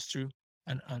city goes through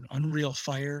an unreal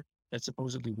fire that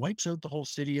supposedly wipes out the whole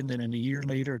city, and then in a year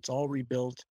later, it's all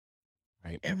rebuilt.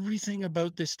 Right. Everything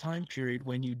about this time period,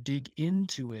 when you dig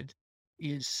into it,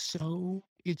 is so,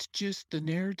 it's just, the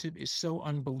narrative is so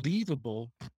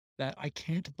unbelievable that I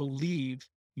can't believe,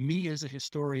 me as a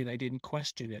historian, I didn't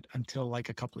question it until like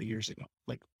a couple of years ago.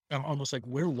 Like, I'm almost like,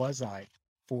 where was I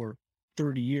for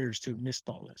 30 years to have missed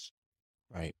all this?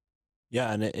 Right.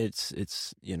 Yeah, and it's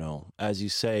as you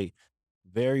say,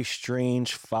 very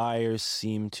strange fires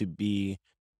seem to be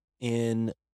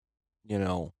in,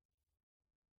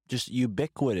 just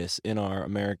ubiquitous in our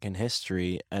American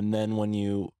history. And then when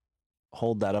you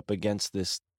hold that up against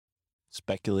this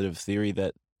speculative theory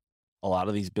that a lot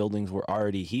of these buildings were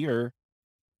already here,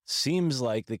 seems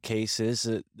like the case is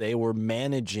that they were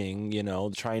managing,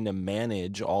 trying to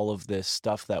manage all of this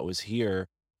stuff that was here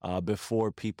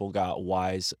before people got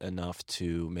wise enough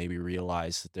to maybe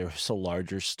realize that there was a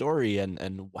larger story.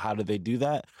 And how do they do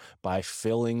that? By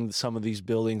filling some of these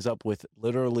buildings up with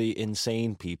literally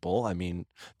insane people. I mean,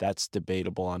 that's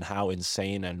debatable on how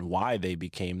insane and why they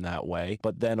became that way.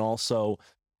 But then also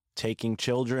taking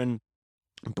children,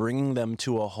 bringing them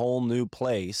to a whole new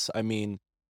place. I mean,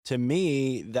 to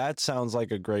me, that sounds like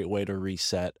a great way to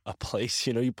reset a place.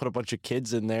 You put a bunch of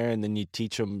kids in there and then you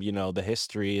teach them, the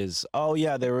history is, oh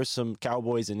yeah, there were some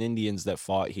cowboys and Indians that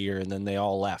fought here and then they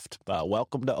all left.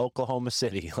 Welcome to Oklahoma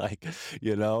City.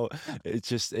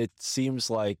 It seems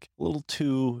like a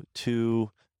little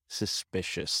too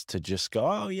suspicious to just go,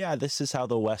 oh yeah, this is how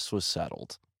the West was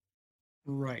settled.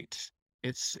 Right.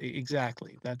 It's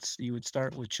exactly. You would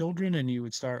start with children, and you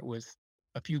would start with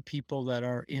a few people that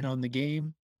are in on the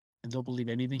game, and they'll believe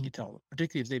anything you tell them,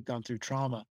 particularly if they've gone through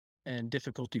trauma and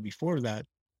difficulty before that,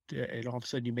 and all of a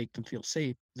sudden you make them feel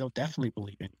safe. They'll definitely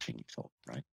believe anything you told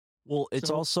them, right? Well,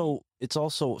 it's also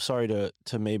sorry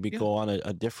to maybe go on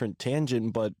a different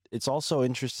tangent, but it's also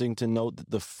interesting to note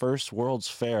that the first World's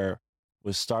Fair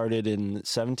was started in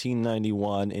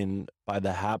 1791 by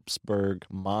the Habsburg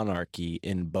monarchy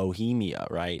in Bohemia,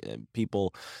 right? And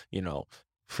people,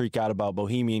 freak out about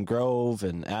Bohemian Grove,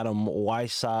 and Adam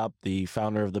Weishaupt, the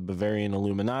founder of the Bavarian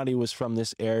Illuminati, was from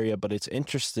this area. But it's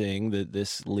interesting that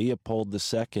this Leopold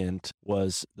II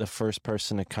was the first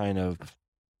person to kind of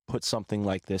put something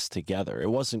like this together. It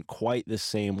wasn't quite the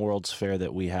same World's Fair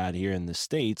that we had here in the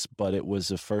States, but it was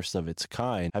the first of its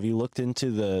kind. Have you looked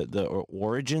into the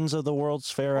origins of the World's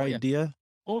Fair idea?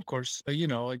 Oh, of course,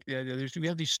 like we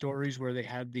have these stories where they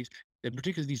had these, in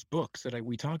particular these books that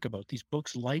we talk about. These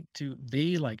books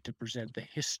they like to present the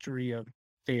history of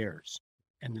fairs,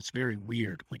 and it's very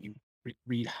weird when you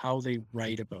read how they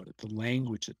write about it. The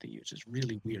language that they use is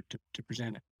really weird to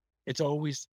present it. It's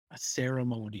always a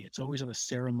ceremony. It's always on a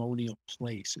ceremonial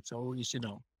place. It's always,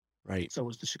 Right. So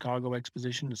was the Chicago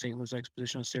Exposition, the St. Louis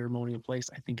Exposition, a ceremonial place?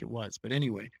 I think it was. But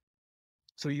anyway,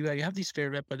 so you have these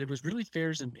fairs, but it was really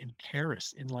fairs in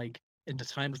Paris in the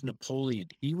time of Napoleon.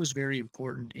 He was very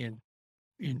important in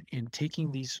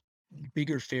taking these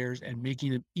bigger fairs and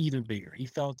making them even bigger. He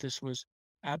felt this was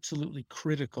absolutely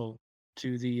critical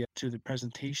to the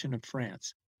presentation of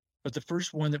France. But the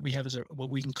first one that we have is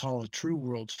what we can call a true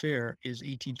World's Fair is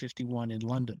 1851 in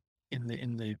London in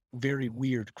the very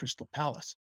weird Crystal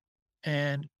Palace.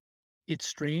 And it's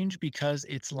strange because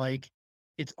it's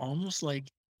almost like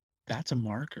that's a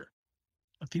marker.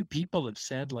 A few people have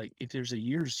said, like, if there's a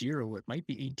year zero, it might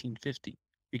be 1850.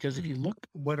 Because if you look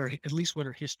at least what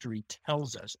our history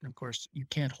tells us, and of course you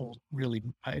can't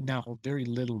I now hold very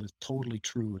little is totally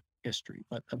true history,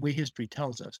 but the way history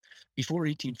tells us, before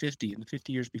 1850, in the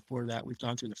 50 years before that, we've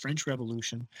gone through the French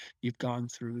Revolution, you've gone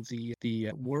through the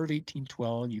War of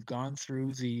 1812, you've gone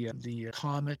through the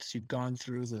comets, you've gone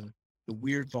through the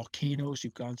weird volcanoes,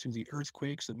 you've gone through the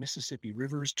earthquakes, the Mississippi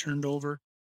River is turned over,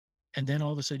 and then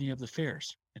all of a sudden you have the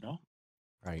fairs,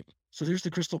 Right. So there's the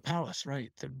Crystal Palace,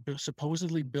 right? They're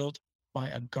supposedly built by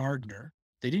a gardener.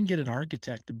 They didn't get an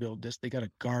architect to build this. They got a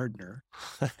gardener.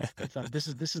 They thought this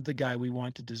is the guy we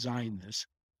want to design this.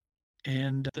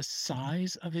 And the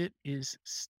size of it is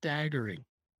staggering.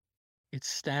 It's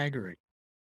staggering.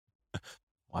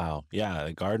 Wow. Yeah,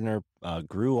 the gardener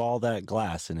grew all that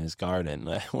glass in his garden.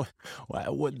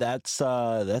 That's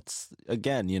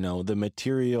again, the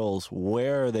materials,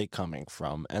 where are they coming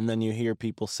from? And then you hear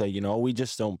people say, we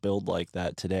just don't build like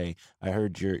that today. I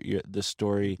heard the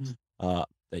story that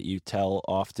you tell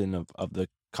often of the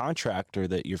contractor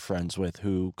that you're friends with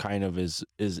who kind of is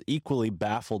equally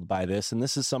baffled by this. And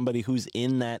this is somebody who's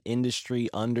in that industry,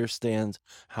 understands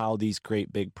how these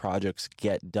great big projects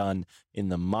get done in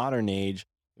the modern age.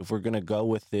 If we're going to go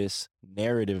with this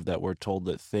narrative that we're told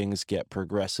that things get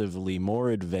progressively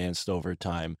more advanced over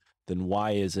time, then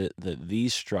why is it that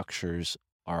these structures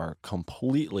are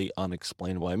completely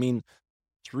unexplainable? I mean,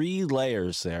 3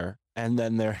 layers there, and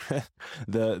then there,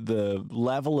 the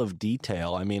level of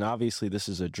detail. I mean, obviously this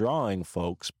is a drawing,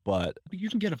 folks, but you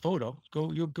can get a photo.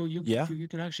 Yeah. You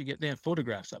can actually they have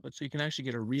photographs of it, so you can actually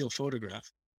get a real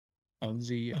photograph of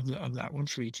that one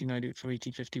for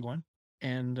 1851.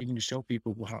 And you can just show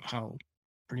people how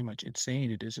pretty much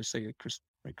insane it is to say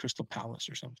a Crystal Palace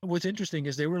or something. What's interesting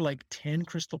is there were like 10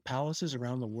 Crystal Palaces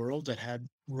around the world that had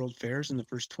world fairs in the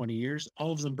first 20 years.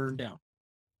 All of them burned down.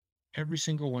 Every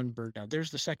single one burned down. There's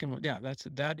the second one. Yeah,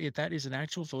 that is an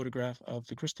actual photograph of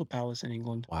the Crystal Palace in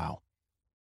England. wow.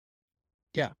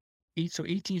 Yeah. So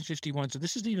 1851. So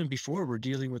this is even before we're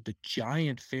dealing with the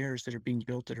giant fairs that are being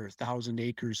built that are 1,000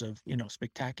 acres of,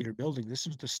 spectacular building. This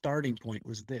was the starting point,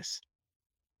 was this.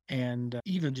 And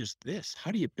even just this,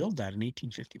 how do you build that in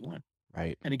 1851?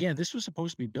 Right. And again, this was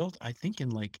supposed to be built, I think,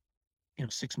 in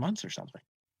 6 months or something.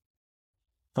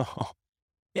 Oh,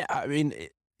 yeah. I mean,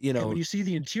 And when you see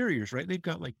the interiors, right? They've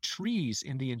got like trees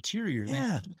in the interior.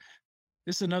 yeah.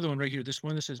 This is another one right here. This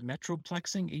one that says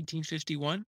Metroplexing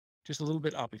 1851, just a little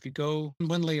bit up. If you go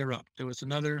one layer up, there was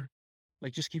another,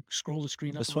 just scroll the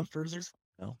screen up This a little one? further.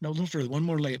 No. No, a little further. One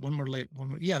more layer.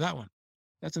 Yeah, that one.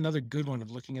 That's another good one of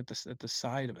looking at the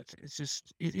side of it. It's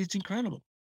just, it's incredible.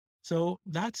 So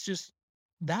that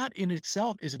in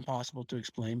itself is impossible to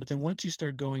explain. But then once you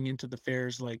start going into the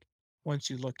fairs, once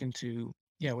you look into,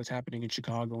 what's happening in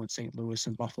Chicago and St. Louis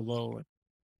and Buffalo,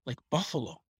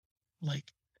 Buffalo,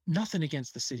 nothing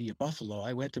against the city of Buffalo.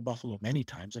 I went to Buffalo many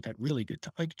times. I've had really good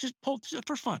time. Just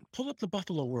for fun, pull up the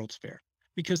Buffalo World's Fair,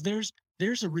 because there's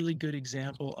a really good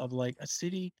example of a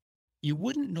city you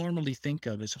wouldn't normally think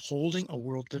of as holding a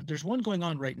world. There's one going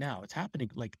on right now. It's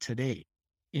happening today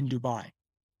in Dubai.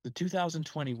 The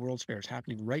 2020 World's Fair is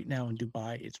happening right now in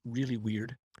Dubai. It's really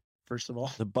weird, first of all.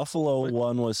 The Buffalo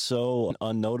one was so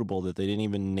unnotable that they didn't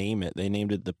even name it. They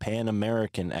named it the Pan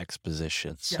American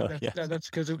Exposition. So that's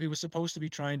because it was supposed to be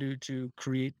trying to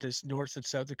create this north and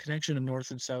south, the connection of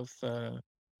North and South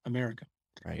America.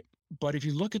 Right. But if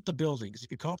you look at the buildings,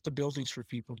 if you call up the buildings for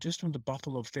people just from the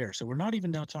Buffalo Fair, so we're not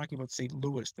even now talking about St.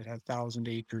 Louis that had 1,000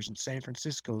 acres and San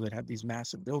Francisco that had these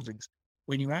massive buildings.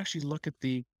 When you actually look at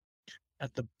the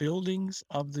buildings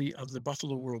of the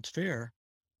Buffalo World's Fair,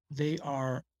 they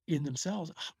are in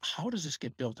themselves. How does this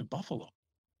get built in Buffalo?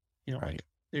 Right.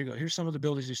 There you go. Here's some of the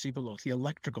buildings you see below. The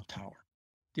electrical tower.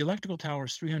 The electrical tower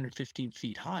is 315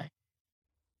 feet high.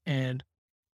 And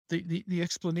the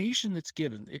explanation that's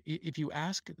given, if you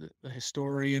ask the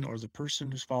historian or the person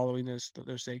who's following this,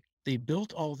 they'll say they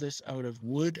built all this out of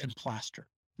wood and plaster,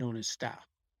 known as staff.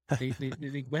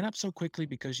 They went up so quickly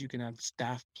because you can have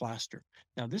staff plaster.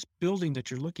 Now, this building that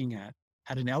you're looking at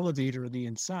had an elevator on the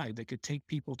inside that could take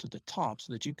people to the top,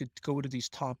 so that you could go to these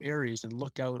top areas and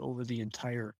look out over the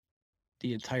entire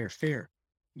fair.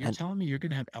 You're And- telling me you're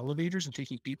going to have elevators and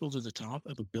taking people to the top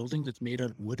of a building that's made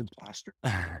out of wood and plaster?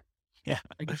 Yeah.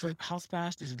 Like, it's like, how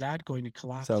fast is that going to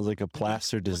collapse? Sounds like a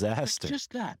plaster But disaster.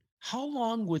 just that. How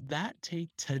long would that take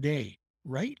today,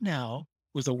 right now,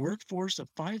 with a workforce of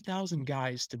 5,000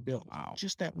 guys to build? Wow.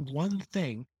 Just that one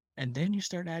thing. And then you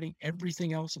start adding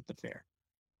everything else at the fair.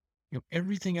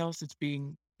 Everything else that's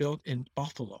being built in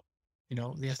Buffalo.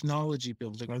 The ethnology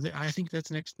building. I think that's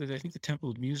next. I think the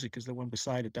Temple of Music is the one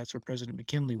beside it. That's where President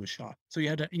McKinley was shot. So you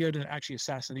had an actually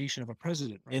assassination of a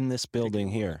president right? In this building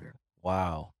Taking place here. there.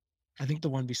 Wow. I think the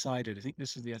one beside it. I think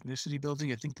this is the ethnicity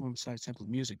building. I think the one beside Temple of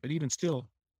Music. But even still,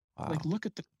 Wow. like, look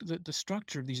at the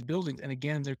structure of these buildings. And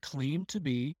again, they're claimed to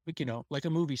be, like a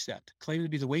movie set. Claimed to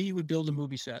be the way you would build a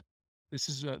movie set. This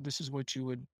is what you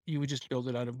would just build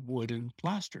it out of wood and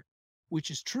plaster,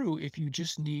 which is true if you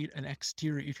just need an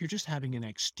exterior. If you're just having an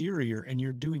exterior and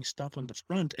you're doing stuff on the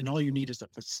front, and all you need is a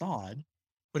facade.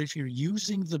 But if you're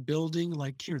using the building,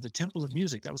 like here, the Temple of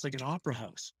Music, that was like an opera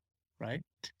house, right?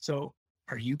 So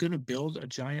are you going to build a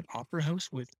giant opera house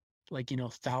with, like,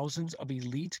 thousands of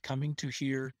elites coming to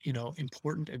hear,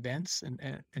 important events and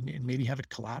maybe have it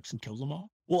collapse and kill them all?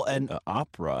 Well, and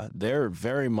opera, they're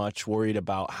very much worried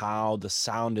about how the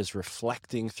sound is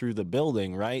reflecting through the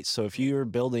building, right? So if you're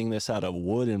building this out of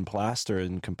wood and plaster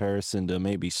in comparison to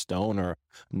maybe stone or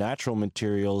natural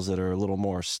materials that are a little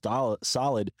more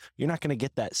solid, you're not going to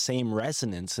get that same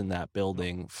resonance in that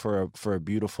building for a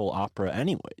beautiful opera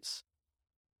anyways.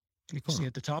 You can see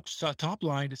at the top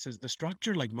line, it says the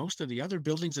structure, like most of the other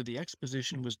buildings of the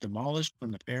exposition, was demolished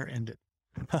when the fair ended.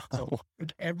 So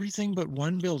everything but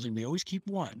one building, they always keep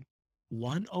one.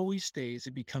 One always stays.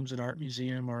 It becomes an art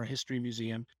museum or a history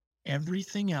museum.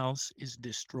 Everything else is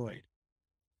destroyed.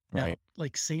 Now, Right.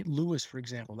 like St. Louis, for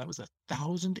example, that was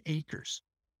 1,000 acres.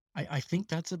 I think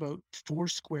that's about 4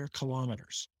 square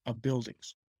kilometers of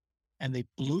buildings. And they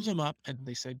blew them up, and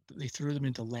they said they threw them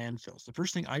into landfills. The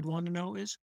first thing I'd want to know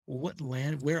is, well,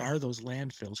 where are those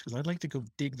landfills? Because I'd like to go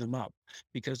dig them up.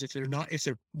 Because if they're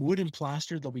wood and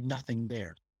plaster, there'll be nothing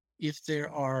there. If they're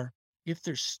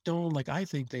stone, like I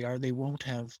think they are, they won't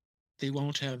have,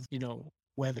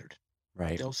 weathered.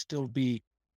 Right. They'll still be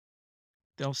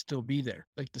there.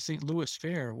 Like the St. Louis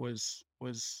Fair was.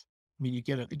 I mean, you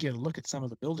get a look at some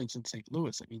of the buildings in St.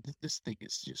 Louis. I mean, this thing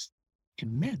is just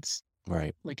immense.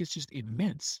 Right. Like, it's just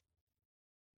immense.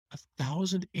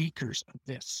 1,000 acres of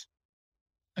this.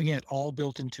 Again, all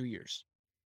built in 2 years.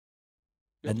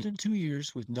 Built And- in 2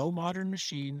 years with no modern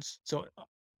machines. So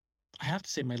I have to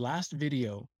say, my last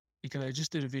video, because I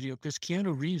just did a video, because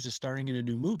Keanu Reeves is starring in a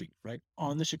new movie, right?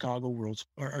 On the Chicago World's,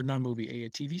 or not movie, a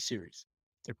TV series.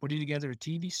 They're putting together a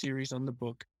TV series on the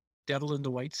book, Devil in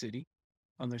the White City,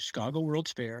 on the Chicago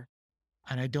World's Fair.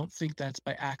 And I don't think that's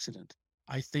by accident.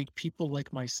 I think people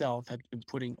like myself have been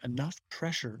putting enough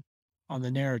pressure on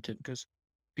the narrative, because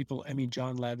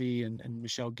John Levy and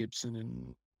Michelle Gibson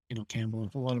and, Campbell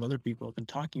and a lot of other people have been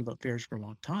talking about fairs for a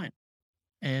long time.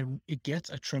 And it gets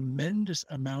a tremendous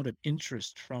amount of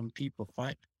interest from people.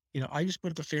 I just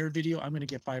put up a fair video. I'm going to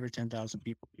get 5,000 or 10,000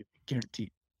 people,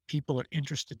 guaranteed. People are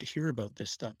interested to hear about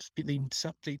this stuff.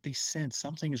 They sense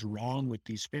something is wrong with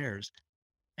these fairs.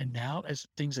 And now, as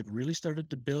things have really started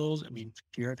to build,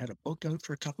 here I've had a book out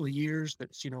for a couple of years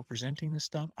that's, presenting this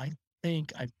stuff. I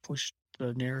think I've pushed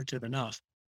the narrative enough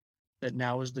that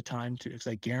now is the time to, because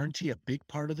I guarantee a big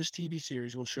part of this TV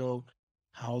series will show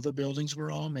how the buildings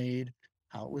were all made,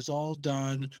 how it was all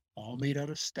done, all made out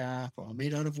of staff, all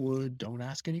made out of wood. Don't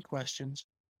ask any questions.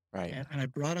 Right. And I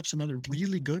brought up some other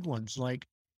really good ones, like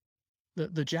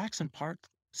the Jackson Park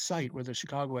site where the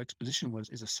Chicago Exposition was,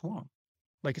 is a swamp.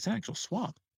 Like, it's an actual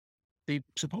swamp. They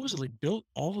supposedly built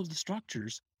all of the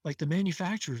structures, like the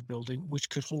manufacturer's building, which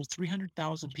could hold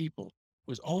 300,000 people,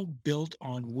 was all built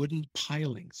on wooden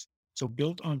pilings. So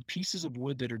built on pieces of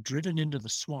wood that are driven into the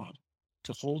swamp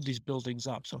to hold these buildings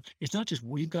up. So it's not just,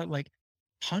 we've got like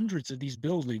hundreds of these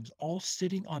buildings all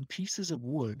sitting on pieces of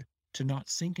wood to not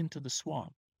sink into the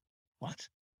swamp. What?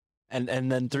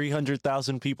 And then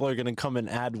 300,000 people are going to come and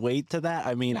add weight to that.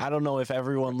 I mean, I don't know if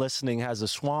everyone listening has a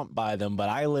swamp by them, but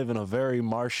I live in a very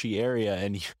marshy area,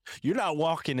 and you're not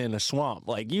walking in a swamp.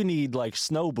 Like, you need like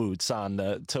snow boots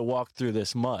on to walk through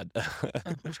this mud.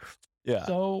 Yeah.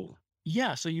 So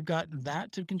Yeah, so you've got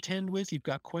that to contend with. You've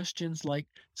got questions like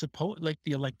like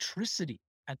the electricity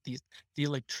at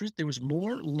there was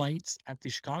more lights at the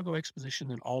Chicago Exposition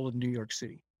than all of New York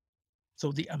City.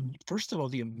 So first of all,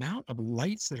 the amount of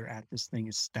lights that are at this thing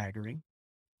is staggering.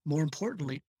 More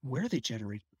importantly, where they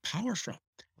generate power from.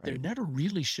 They're Right. never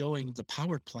really showing the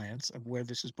power plants of where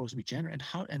this is supposed to be generated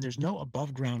and there's no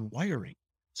above ground wiring.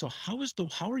 So how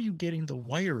are you getting the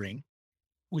wiring,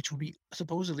 which would be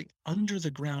supposedly under the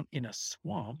ground in a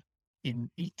swamp in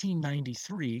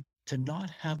 1893, to not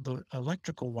have the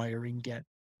electrical wiring get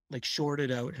like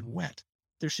shorted out and wet?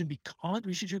 There should be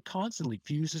we should hear constantly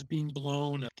fuses being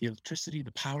blown, the electricity,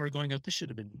 the power going out. This should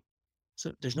have been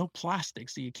so there's no plastic,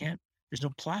 so you can't there's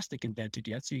no plastic invented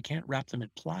yet, so you can't wrap them in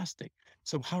plastic.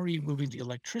 So how are you moving the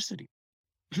electricity?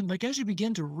 Like as you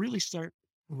begin to really start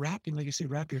wrapping, like you say,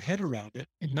 wrap your head around it,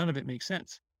 and none of it makes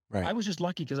sense. Right. I was just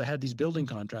lucky because I had these building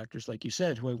contractors, like you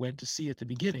said, who I went to see at the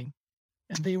beginning,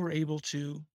 and they were able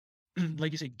to,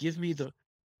 like you said, give me the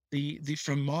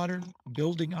from modern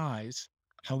building eyes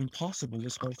how impossible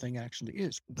this whole thing actually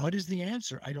is. What is the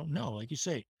answer? I don't know. Like you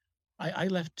say, I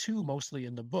left two mostly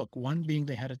in the book. One being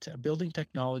they had a building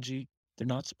technology they're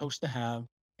not supposed to have,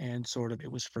 and sort of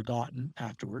it was forgotten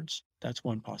afterwards. That's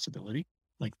one possibility,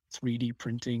 like 3D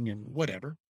printing and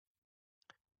whatever.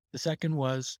 The second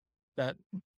was that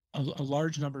a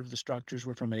large number of the structures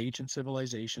were from an ancient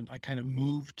civilization. I kind of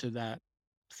moved to that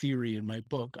theory in my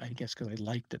book, I guess, because I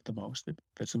liked it the most.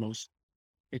 That's the most,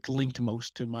 it linked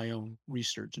most to my own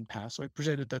research and past. So I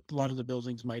presented that a lot of the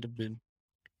buildings might have been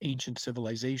ancient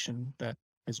civilization that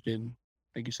has been,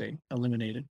 like you say,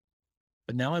 eliminated.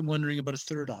 But now I'm wondering about a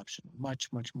third option,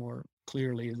 much, much more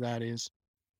clearly. That is,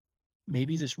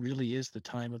 maybe this really is the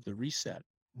time of the reset,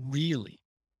 really,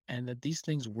 and that these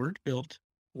things weren't built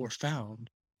or found,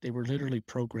 they were literally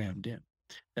programmed in.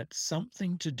 That's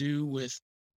something to do with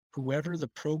whoever the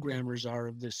programmers are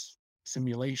of this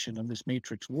simulation, of this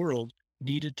matrix world,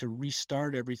 needed to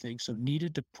restart everything. So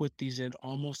needed to put these in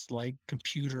almost like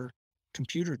computer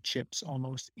chips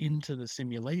almost into the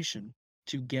simulation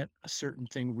to get a certain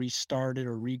thing restarted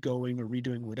or regoing or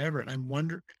redoing whatever. And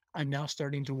I'm now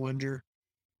starting to wonder,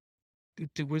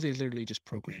 were they literally just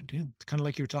programmed in? It's kind of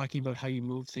like you were talking about how you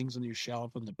move things on your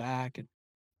shelf on the back, and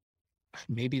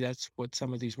maybe that's what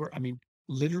some of these were. I mean,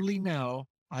 literally now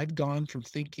I've gone from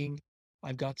thinking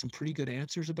I've got some pretty good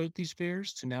answers about these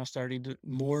fairs to now starting to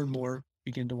more and more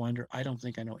begin to wonder, I don't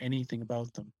think I know anything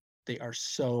about them. They are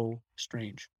so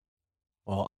strange.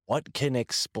 Well, what can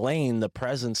explain the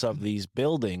presence of these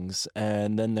buildings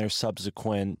and then their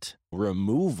subsequent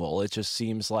removal? It just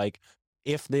seems like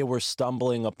if they were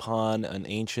stumbling upon an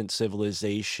ancient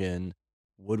civilization,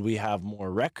 would we have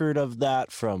more record of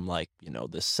that from, like,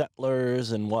 the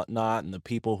settlers and whatnot, and the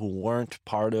people who weren't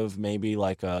part of maybe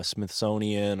like a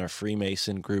Smithsonian or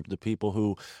Freemason group, the people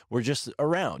who were just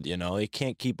around? They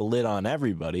can't keep a lid on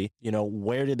everybody.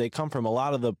 Where did they come from? A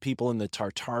lot of the people in the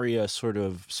Tartaria sort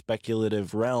of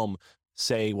speculative realm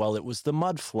say, well, it was the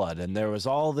mud flood and there was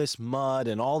all this mud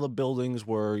and all the buildings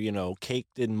were,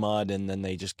 caked in mud, and then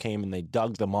they just came and they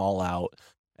dug them all out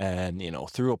and,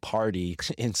 threw a party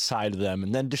inside of them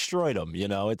and then destroyed them.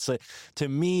 It's like, to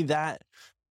me, that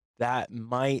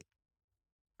might,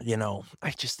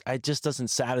 it just doesn't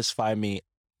satisfy me,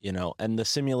 and the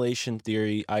simulation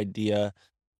theory idea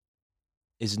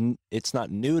it's not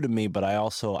new to me, but I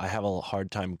have a hard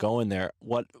time going there.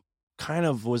 What kind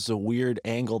of was a weird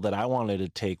angle that I wanted to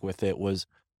take with it was,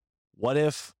 what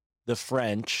if the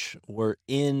French were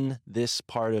in this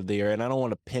part of the area? And I don't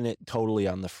want to pin it totally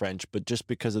on the French, but just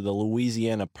because of the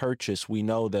Louisiana Purchase, we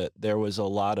know that there was a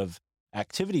lot of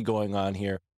activity going on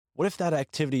here. What if that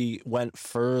activity went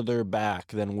further back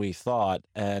than we thought,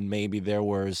 and maybe there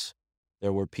were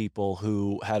people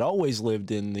who had always lived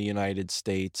in the United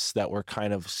States that were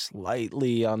kind of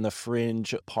slightly on the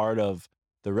fringe part of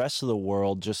the rest of the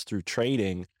world just through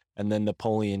trading, and then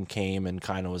Napoleon came and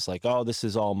kind of was like, oh, this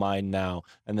is all mine now,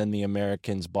 and then the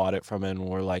Americans bought it from him and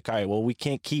were like, all right, well, we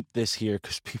can't keep this here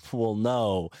because people will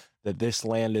know that this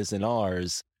land isn't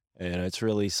ours and it's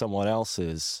really someone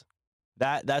else's.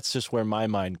 That's just where my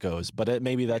mind goes, but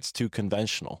maybe that's too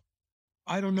conventional.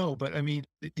 I don't know, but I mean,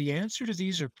 the answer to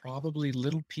these are probably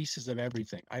little pieces of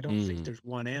everything. I don't think there's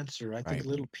one answer. I think Right.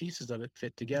 little pieces of it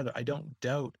fit together. I don't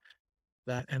doubt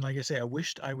that. And like I say, I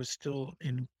wished I was still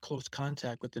in close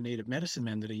contact with the native medicine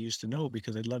men that I used to know,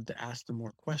 because I'd love to ask them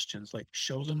more questions, like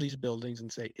show them these buildings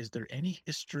and say, is there any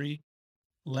history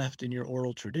left in your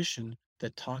oral tradition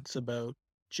that talks about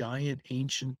giant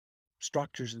ancient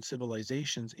structures and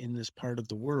civilizations in this part of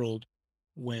the world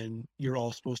when you're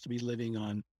all supposed to be living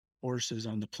on horses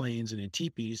on the plains and in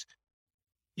teepees?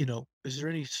 is there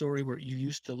any story where you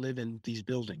used to live in these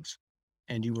buildings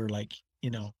and you were like,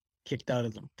 kicked out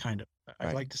of them, kind of? I'd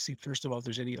Right. like to see, first of all, if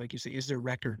there's any, like you say, is there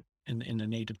record in the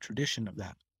native tradition of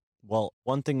that? Well,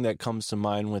 one thing that comes to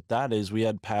mind with that is we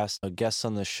had past a guest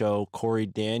on the show, Corey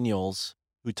Daniels,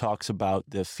 who talks about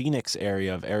the Phoenix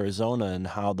area of Arizona and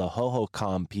how the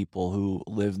Hohokam people who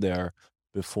lived there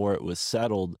before it was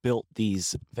settled built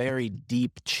these very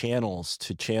deep channels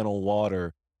to channel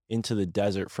water into the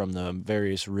desert from the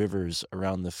various rivers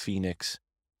around the Phoenix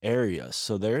area.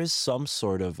 So there is some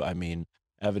sort of,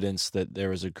 evidence that there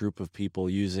was a group of people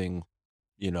using,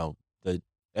 the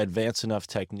advanced enough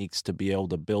techniques to be able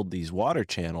to build these water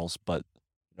channels. But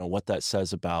what that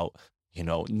says about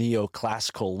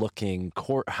neoclassical looking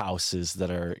courthouses that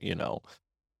are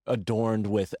adorned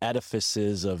with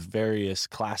edifices of various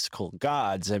classical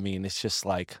gods, it's just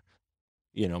like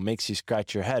makes you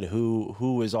scratch your head.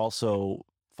 Who is also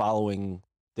following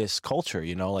this culture?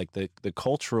 Like the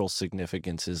cultural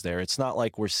significance is there. It's not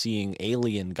like we're seeing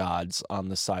alien gods on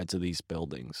the sides of these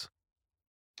buildings.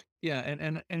 Yeah,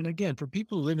 and again, for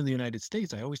people who live in the United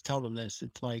States, I always tell them this.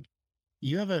 It's like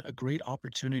you have a great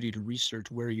opportunity to research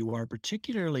where you are,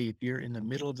 particularly if you're in the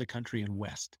middle of the country and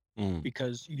west, Mm,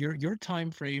 because your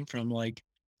time frame from like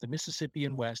the Mississippi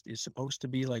and west is supposed to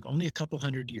be like only a couple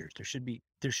hundred years. There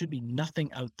should be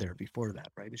nothing out there before that,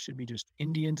 right? It should be just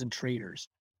Indians and traders.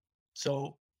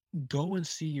 So go and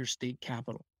see your state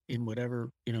capital in whatever,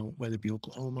 whether it be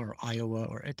Oklahoma or Iowa,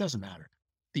 or it doesn't matter.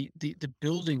 The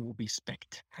building will be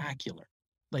spectacular.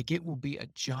 Like it will be a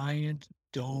giant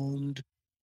domed,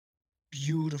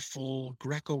 beautiful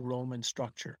Greco-Roman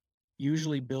structure,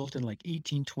 usually built in like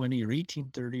 1820 or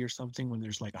 1830 or something, when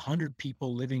there's like 100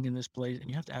 people living in this place. And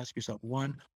you have to ask yourself,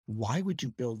 one, why would you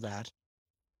build that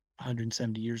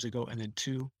 170 years ago? And then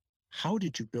two, how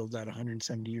did you build that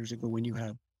 170 years ago when you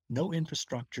have no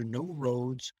infrastructure, no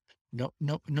roads,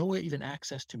 no even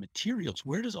access to materials?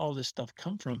 Where does all this stuff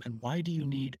come from, and why do you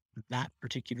need that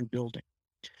particular building?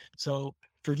 So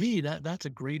for me, that's a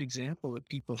great example that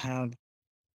people have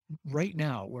right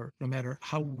now, where no matter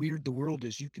how weird the world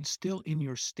is, you can still in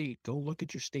your state go look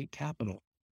at your state capital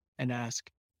and ask,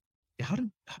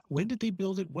 when did they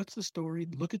build it? What's the story?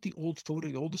 Look at the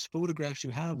oldest photographs you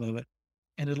have of it.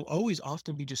 And it'll always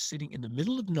often be just sitting in the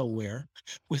middle of nowhere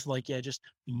with like, yeah, just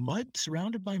mud,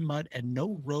 surrounded by mud, and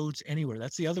no roads anywhere.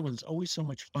 That's the other one that's always so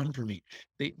much fun for me.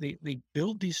 They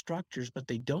build these structures, but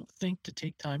they don't think to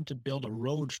take time to build a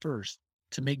road first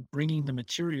to make bringing the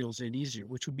materials in easier,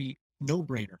 which would be no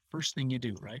brainer. First thing you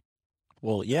do, right?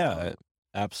 well, yeah,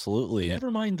 absolutely. Never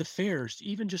mind the fairs,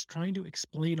 even just trying to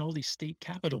explain all these state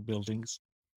capitol buildings,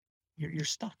 you're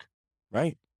stuck.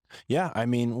 Right. Yeah,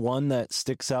 one that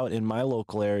sticks out in my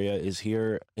local area is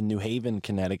here in New Haven,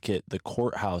 Connecticut. The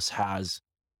courthouse has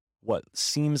what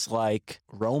seems like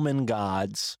Roman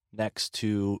gods next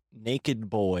to naked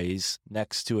boys,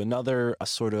 next to another a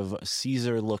sort of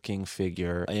Caesar-looking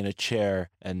figure in a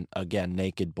chair, and again,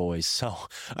 naked boys. So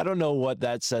I don't know what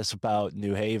that says about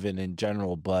New Haven in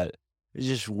general, but it's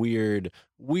just weird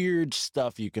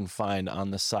stuff you can find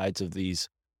on the sides of these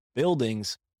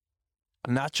buildings.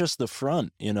 Not just the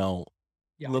front, Yeah,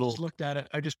 I little, just looked at it.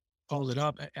 I just pulled it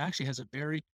up. It actually has a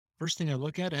very first thing I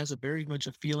look at. It has a very much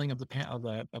a feeling of the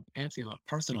Pantheon,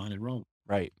 Parthenon in Rome.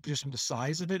 right. Just from the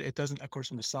size of it, it doesn't. Of course,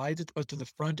 from the sides, but to the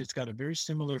front, it's got a very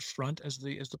similar front as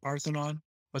the Parthenon.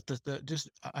 But the just,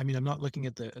 I mean, I'm not looking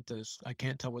at the. I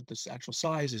can't tell what this actual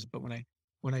size is. But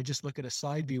when I just look at a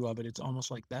side view of it, it's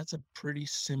almost like that's a pretty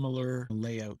similar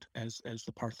layout as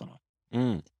the Parthenon.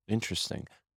 Interesting.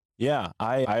 Yeah,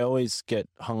 I always get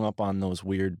hung up on those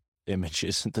weird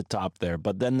images at the top there.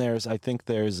 But then I think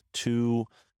there's two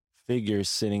figures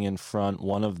sitting in front.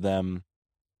 One of them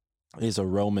is a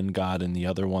Roman god, and the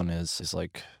other one is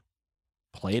like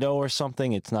Plato or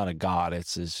something. It's not a god,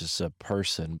 it's just a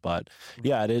person. But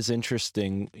yeah, it is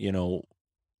interesting.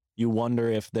 You wonder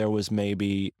if there was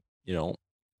maybe,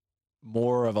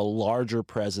 more of a larger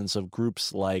presence of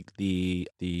groups like the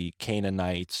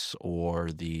Canaanites, or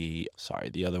the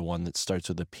other one that starts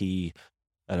with a P,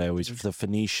 and the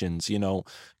Phoenicians,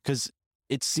 because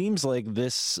it seems like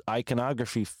this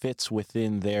iconography fits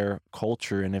within their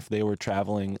culture. And if they were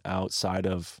traveling outside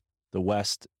of the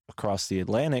West across the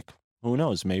Atlantic, who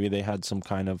knows? Maybe they had some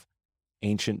kind of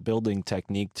ancient building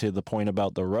technique. To the point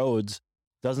about the roads,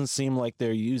 doesn't seem like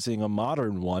they're using a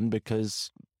modern one,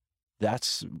 because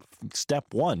that's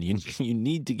step one. You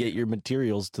need to get your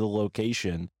materials to the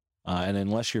location, and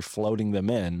unless you're floating them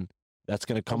in, that's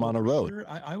going to come on a road. Sure,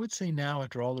 I would say now,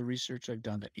 after all the research I've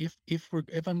done, that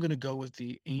if I'm going to go with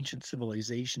the ancient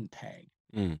civilization tag,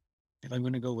 Mm. if I'm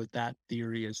going to go with that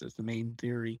theory as the main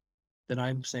theory, then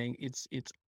I'm saying it's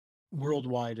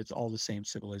worldwide, it's all the same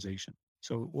civilization.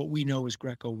 So what we know is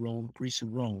Greco-Rome, Greece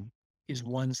and Rome is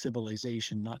one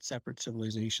civilization, not separate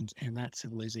civilizations, and that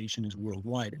civilization is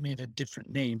worldwide. It may have had different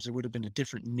names. There would have been a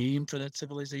different name for that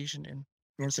civilization in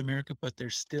North America, but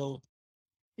it's still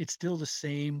the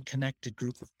same connected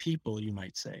group of people, you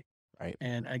might say. Right.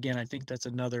 And again, I think that's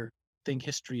another thing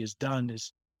history has done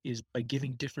is by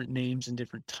giving different names and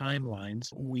different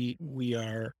timelines, we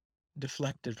are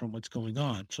deflected from what's going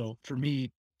on. So for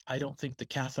me, I don't think the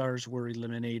Cathars were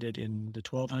eliminated in the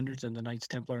 1200s and the Knights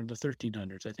Templar in the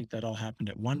 1300s. I think that all happened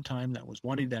at one time. That was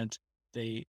one event.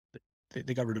 They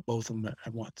got rid of both of them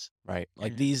at once. Right.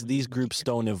 Like And these groups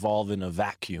don't evolve in a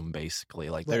vacuum, basically.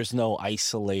 Like Right. there's no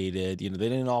isolated, they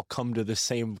didn't all come to the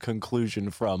same conclusion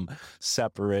from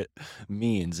separate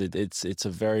means. It's a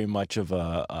very much of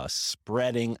a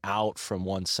spreading out from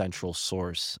one central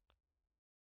source.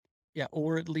 Yeah,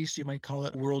 or at least you might call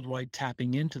it worldwide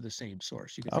tapping into the same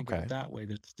source. You can think of Okay. it that way.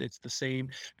 That it's the same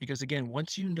because again,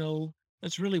 once you know,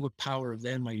 that's really what Power of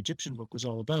Then, my Egyptian book, was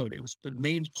all about. It was the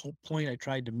main point I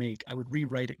tried to make. I would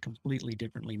rewrite it completely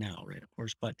differently now, right? Of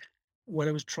course, but what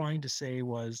I was trying to say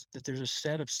was that there's a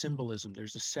set of symbolism.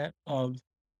 There's a set of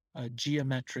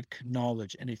geometric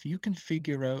knowledge, and if you can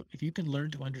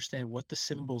learn to understand what the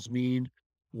symbols mean,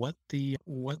 what the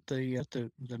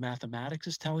mathematics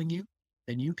is telling you,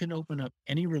 then you can open up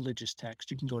any religious text.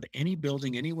 You can go to any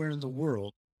building anywhere in the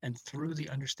world, and through the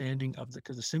understanding of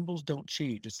because the symbols don't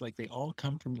change. It's like they all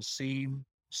come from the same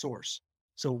source.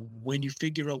 So when you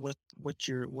figure out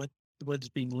what's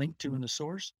being linked to in the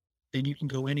source, then you can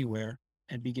go anywhere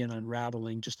and begin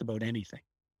unraveling just about anything.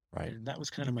 Right. And that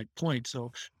was kind of my point.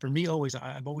 So for me,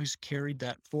 I've always carried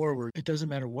that forward. It doesn't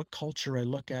matter what culture I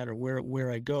look at or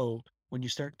where I go. When you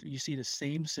see the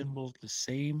same symbols, the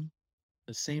same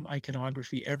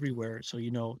iconography everywhere. So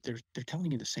they're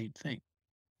telling you the same thing.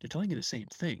 They're telling you the same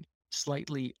thing,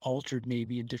 slightly altered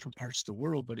maybe in different parts of the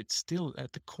world, but it's still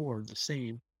at the core the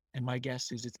same. And my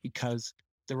guess is it's because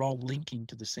they're all linking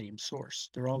to the same source.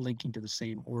 They're all linking to the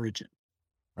same origin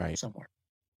Right. somewhere.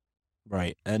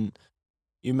 Right. And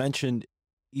you mentioned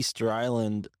Easter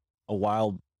Island a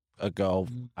while ago.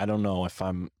 Mhm. I don't know if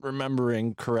I'm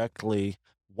remembering correctly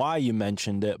why you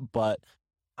mentioned it, but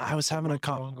I was having a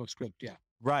Congo script, yeah.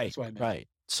 Right, That's what I meant. right.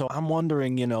 So I'm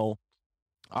wondering,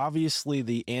 obviously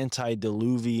the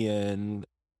antediluvian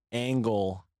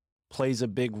angle plays a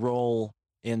big role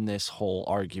in this whole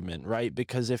argument, right?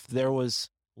 Because if there was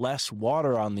less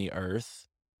water on the earth,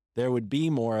 there would be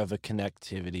more of a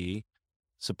connectivity,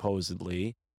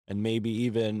 supposedly, and maybe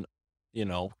even,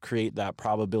 create that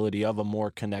probability of a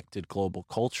more connected global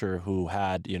culture who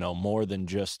had, more than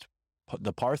just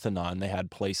the Parthenon. They had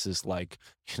places like,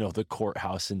 the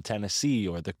courthouse in Tennessee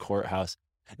or the courthouse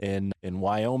in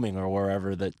Wyoming or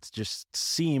wherever that just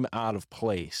seem out of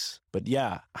place. But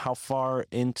yeah, how far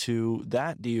into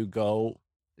that do you go,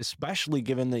 especially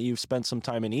given that you've spent some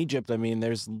time in Egypt? I mean,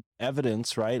 there's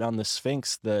evidence, right, on the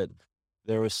Sphinx that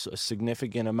there was a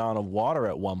significant amount of water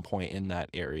at one point in that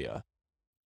area.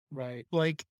 Right.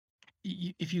 Like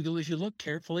if you look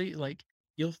carefully, like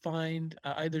you'll find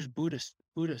there's Buddhist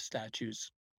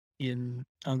statues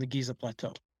on the Giza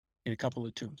Plateau in a couple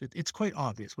of tombs. It's quite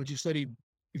obvious. If you study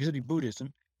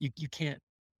Buddhism, you can't.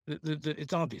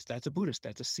 It's obvious that's a Buddhist.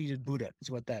 That's a seated Buddha.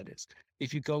 Is what that is.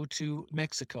 If you go to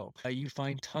Mexico, you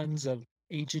find tons of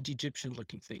ancient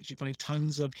Egyptian-looking things. You find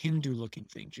tons of Hindu-looking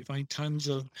things. You find tons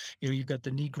of, you've got the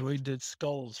Negroided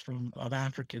skulls of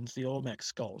Africans, the Olmec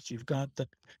skulls.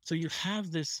 So you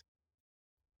have this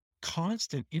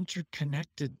constant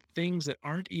interconnected things that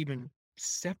aren't even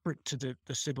separate to the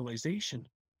civilization.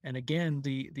 And again,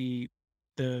 the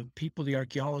people, the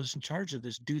archaeologists in charge of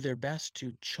this, do their best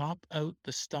to chop out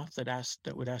the stuff that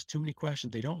would ask too many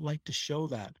questions. They don't like to show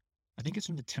that. I think it's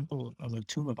in the temple of the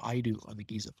tomb of Idu on the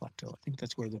Giza Plateau. I think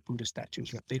that's where the Buddha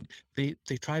statues are.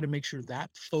 They try to make sure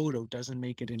that photo doesn't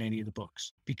make it in any of the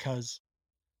books, because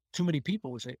too many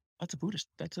people would say, that's a Buddhist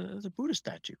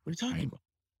statue. What are you talking Right. about?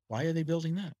 Why are they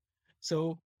building that?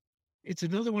 So it's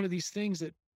another one of these things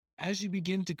that as you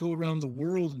begin to go around the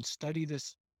world and study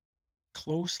this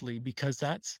closely, because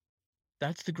that's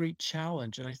the great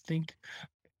challenge. And I think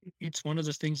it's one of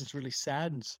the things that's really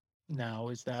saddens now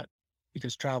is that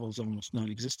because travel is almost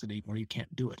non-existent anymore, you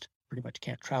can't do it. Pretty much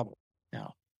can't travel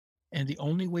now. And the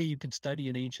only way you can study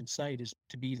an ancient site is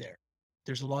to be there.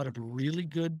 There's a lot of really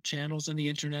good channels on the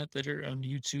internet that are on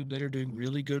YouTube that are doing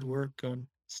really good work on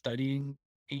studying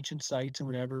ancient sites and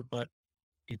whatever, but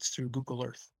it's through Google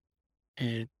Earth.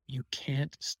 And you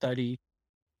can't study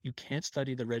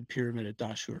the Red Pyramid at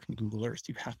Dashur from Google Earth.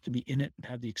 You have to be in it and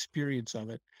have the experience of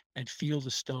it and feel the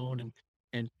stone and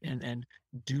and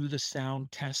do the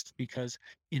sound test, because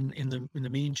in the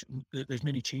main there's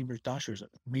many chambers. Dasher's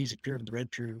amazing pyramid, the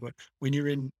red pyramid. But when you're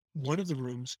in one of the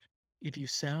rooms, if you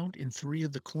sound in three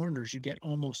of the corners, you get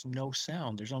almost no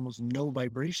sound. There's almost no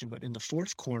vibration. But in the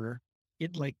fourth corner,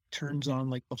 it like turns on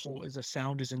like the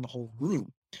sound is in the whole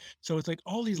room. So it's like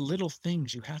all these little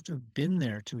things you have to have been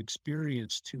there to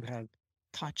experience, to have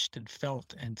touched and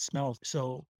felt and smelled.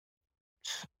 So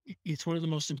it's one of the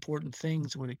most important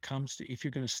things when it comes to, if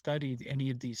you're going to study any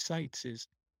of these sites, is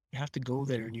you have to go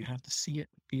there and you have to see it,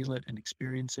 feel it, and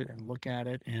experience it and look at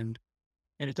it. And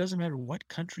it doesn't matter what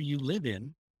country you live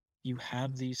in, you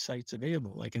have these sites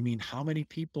available. Like, I mean, how many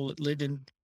people that live in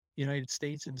the United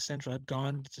States and the Central have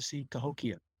gone to see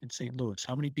Cahokia in St. Louis?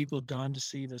 How many people have gone to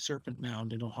see the Serpent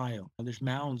Mound in Ohio? And there's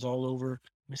mounds all over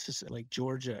Mississippi, like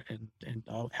Georgia and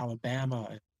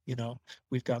Alabama. You know,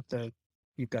 we've got the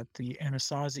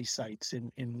Anasazi sites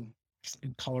in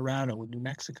Colorado and New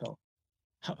Mexico.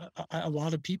 A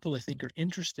lot of people, I think, are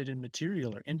interested in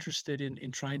material, are interested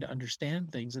in trying to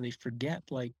understand things, and they forget,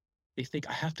 like, they think,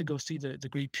 I have to go see the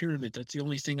Great Pyramid. That's the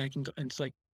only thing I can go. And it's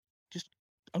like, just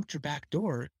out your back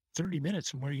door, 30 minutes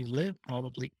from where you live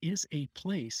probably, is a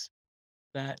place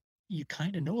that you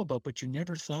kind of know about, but you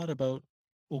never thought about,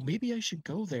 well, maybe I should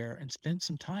go there and spend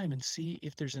some time and see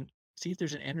if there's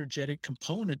an energetic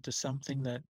component to something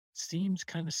that seems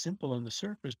kind of simple on the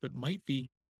surface, but might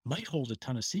hold a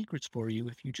ton of secrets for you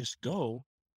if you just go.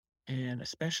 And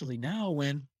especially now,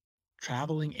 when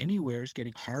traveling anywhere is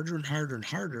getting harder and harder and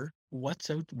harder, what's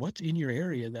in your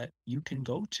area that you can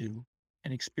go to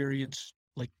and experience,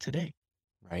 like today?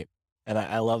 Right. And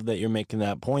I love that you're making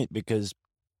that point, because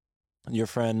my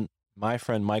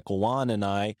friend Michael Wan and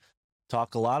I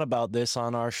talk a lot about this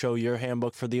on our show, Your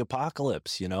Handbook for the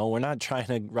Apocalypse. You know, we're not trying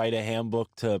to write a handbook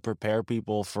to prepare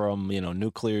people from,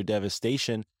 nuclear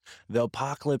devastation. The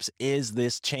apocalypse is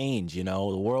this change.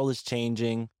 The world is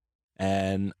changing.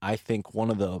 And I think one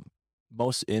of the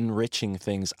most enriching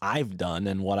things I've done,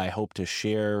 and what I hope to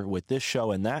share with this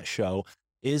show and that show,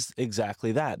 is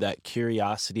exactly that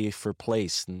curiosity for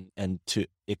place, and to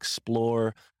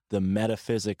explore the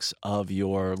metaphysics of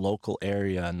your local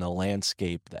area and the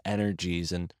landscape, the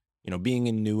energies. And, being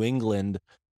in New England,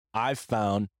 I've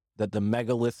found that the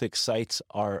megalithic sites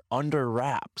are under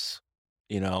wraps.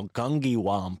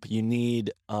 Gungiwamp, you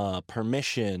need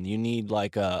permission, you need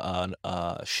like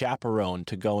a chaperone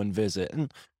to go and visit.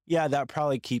 And yeah, that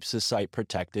probably keeps the site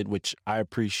protected, which I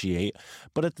appreciate.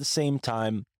 But at the same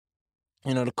time,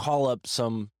 to call up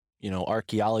some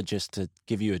archaeologist to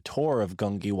give you a tour of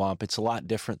Gungiwamp, it's a lot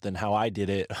different than how I did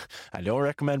it. I don't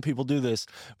recommend people do this,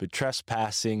 but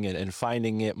trespassing and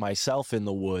finding it myself in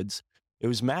the woods, it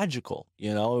was magical.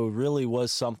 It really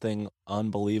was something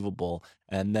unbelievable.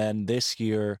 And then this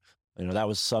year, that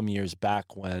was some years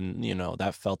back when,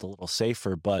 that felt a little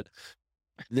safer. But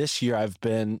this year I've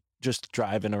been just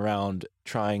driving around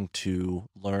trying to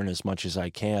learn as much as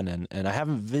I can. And I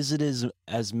haven't visited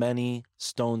as many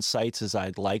stone sites as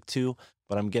I'd like to,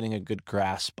 but I'm getting a good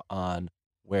grasp on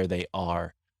where they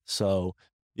are. So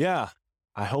yeah,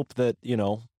 I hope that,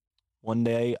 one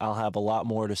day I'll have a lot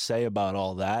more to say about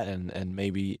all that, and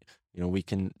maybe, we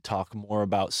can talk more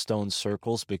about stone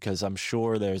circles, because I'm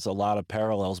sure there's a lot of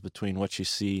parallels between what you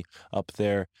see up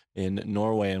there in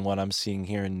Norway and what I'm seeing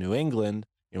here in New England.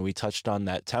 We touched on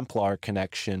that Templar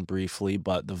connection briefly,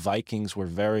 but the Vikings were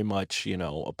very much,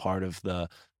 a part of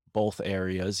both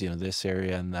areas, this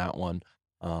area and that one.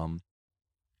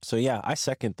 So yeah, I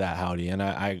second that, Howdy, and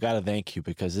I got to thank you,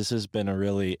 because this has been a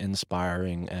really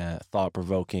inspiring,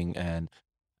 thought-provoking, and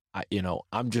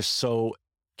I'm just so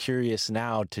curious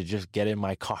now to just get in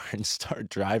my car and start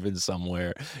driving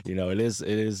somewhere. It is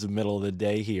the middle of the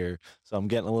day here, so I'm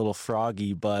getting a little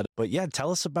froggy, but yeah, tell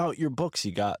us about your books.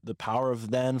 You got The Power of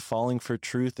Then, Falling for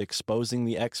Truth, Exposing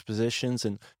the Expositions,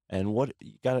 and what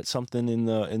you got something in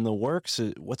the works.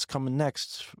 What's coming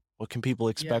next? What can people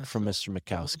expect from Mr.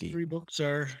 Mikowski? 3 books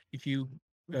are, if you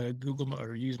Google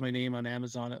or use my name on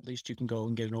Amazon, at least you can go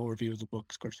and get an overview of the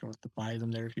books. Of course, you don't have to buy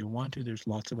them there if you don't want to. There's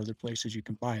lots of other places you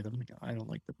can buy them. I don't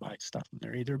like to buy stuff in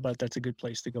there either, but that's a good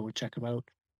place to go and check them out.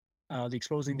 The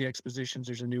Exposing the Expositions,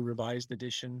 there's a new revised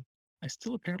edition. I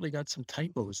still apparently got some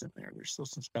typos in there. There's still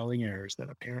some spelling errors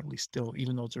that apparently still,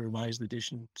 even though it's a revised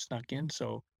edition, snuck in.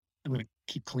 So I'm going to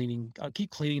keep cleaning. I'll keep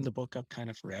cleaning the book up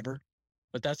kind of forever.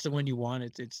 But that's the one you want.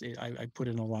 I put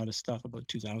in a lot of stuff about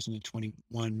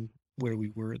 2021, where we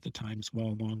were at the time as well,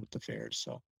 along with the fairs.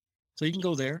 So you can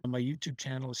go there. My YouTube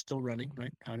channel is still running,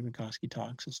 right? Howdy Mikowski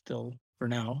Talks is still, for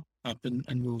now, up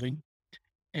and moving.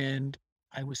 And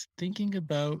I was thinking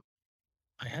about,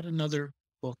 I had another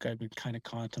book I've been kind of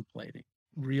contemplating.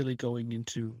 really going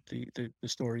into the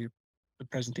story, the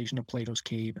presentation of Plato's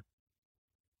cave,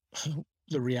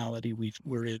 the reality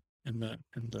we're in, and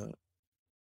the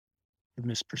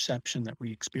misperception that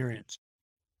we experience.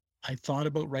 I thought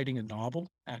about writing a novel,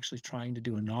 actually trying to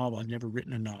do a novel. I've never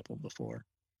written a novel before.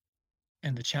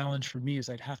 And the challenge for me is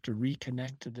I'd have to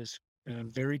reconnect to this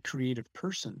very creative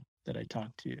person that I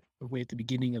talked to way at the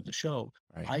beginning of the show.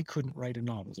 Right. I couldn't write a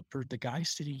novel. The guy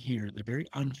sitting here, the very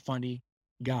unfunny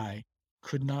guy,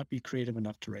 could not be creative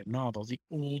enough to write a novel. The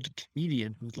old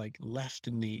comedian who's like left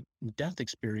in the death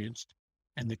experience,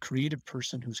 and the creative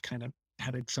person who's kind of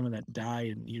had some of that die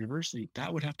in university,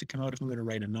 that would have to come out if I'm going to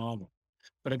write a novel.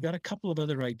 But I've got a couple of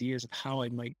other ideas of how I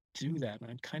might do that.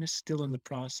 And I'm kind of still in the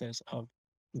process of,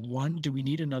 one, do we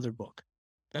need another book?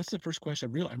 That's the first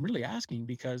question I'm really asking,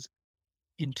 because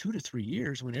in 2 to 3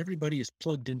 years, when everybody is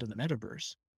plugged into the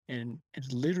metaverse and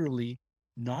it's literally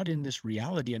not in this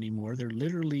reality anymore, they're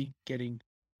literally getting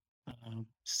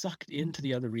sucked into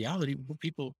the other reality. Will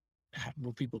people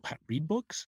read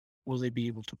books? Will they be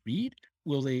able to read?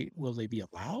 Will they be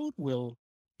allowed?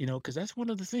 Because that's one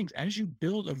of the things, as you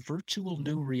build a virtual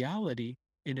new reality,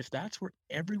 and if that's where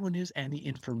everyone is and the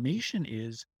information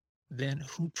is, then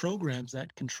who programs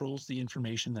that controls the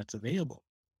information that's available?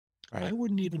 Right. I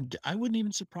wouldn't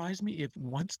even surprise me if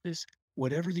once this,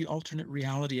 whatever the alternate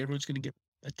reality everyone's going to get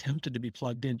attempted to be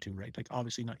plugged into, right? Like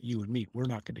obviously not you and me, we're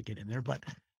not going to get in there, but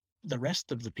the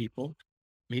rest of the people,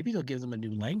 maybe they'll give them a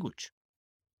new language,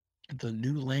 the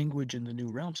new language in the new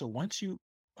realm. So once you,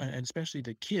 and especially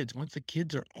the kids, once the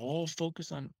kids are all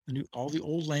focused on all the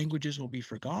old languages will be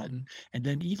forgotten. And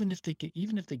then even if they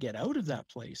get out of that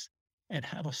place and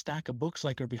have a stack of books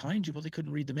like are behind you, well, they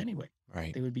couldn't read them anyway.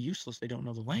 Right. They would be useless. They don't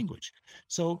know the language.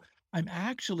 So I'm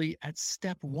actually at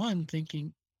step one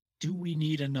thinking, do we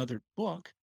need another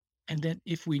book? And then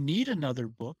if we need another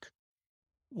book,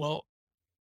 well,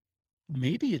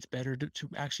 maybe it's better to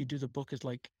actually do the book as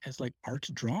like art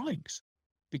drawings,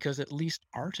 because at least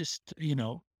artists,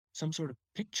 some sort of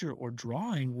picture or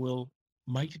drawing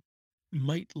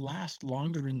might last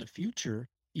longer in the future,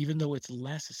 even though it's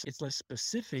less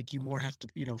specific. You more have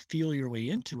to, feel your way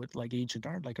into it, like ancient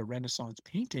art, like a Renaissance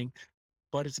painting,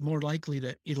 but it's more likely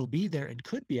that it'll be there and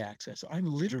could be accessed. So I'm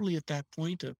literally at that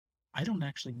point of, I don't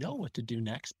actually know what to do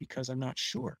next because I'm not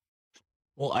sure.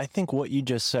 Well, I think what you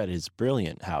just said is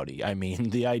brilliant, Howdy. I mean,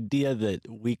 the idea that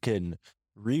we can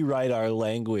rewrite our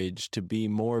language to be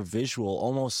more visual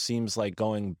almost seems like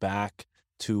going back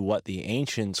to what the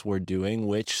ancients were doing,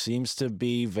 which seems to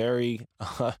be very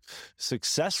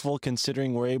successful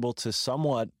considering we're able to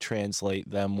somewhat translate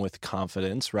them with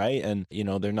confidence, right? And,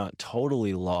 they're not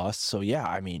totally lost. So, yeah,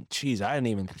 I mean, geez, I hadn't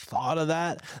even thought of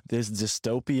that, this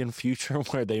dystopian future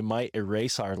where they might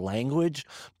erase our language.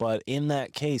 But in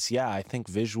that case, yeah, I think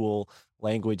visual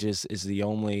language is the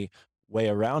only way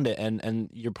around it. And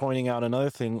you're pointing out another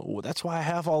thing. That's why I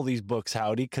have all these books,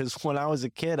 Howdy, because when I was a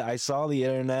kid, I saw the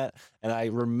internet and I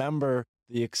remember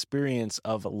the experience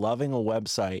of loving a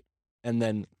website and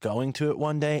then going to it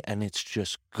one day and it's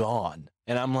just gone.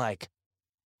 And I'm like,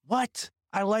 what?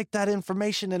 I like that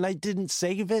information and I didn't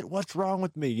save it. What's wrong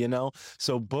with me?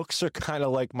 So books are kind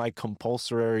of like my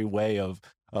compulsory way of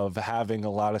having a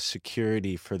lot of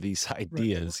security for these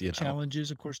ideas. Right.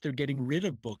 Challenges, of course, they're getting rid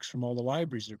of books from all the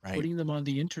libraries. They're putting them on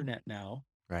the internet now,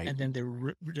 right? And then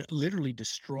they're literally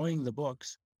destroying the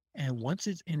books. And once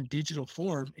it's in digital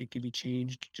form, it can be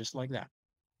changed just like that.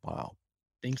 Wow.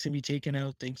 Things can be taken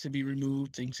out, things can be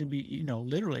removed, things can be,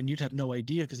 literally, and you'd have no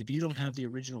idea, because if you don't have the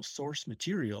original source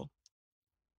material,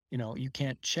 you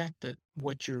can't check that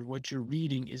what you're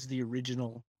reading is the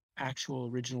actual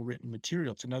original written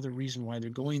material. It's another reason why they're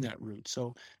going that route.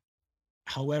 So,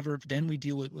 however, then we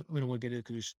deal with, we'll get it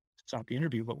because stop the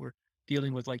interview, but we're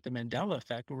dealing with like the Mandela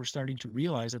effect, where we're starting to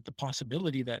realize that the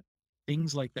possibility that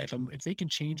things like that, if they can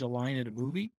change a line in a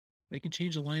movie, they can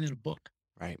change a line in a book.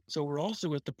 Right. So we're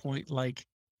also at the point, like,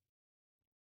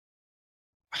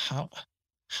 how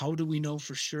do we know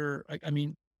for sure? I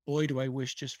mean, boy, do I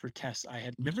wish just for tests.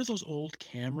 Remember those old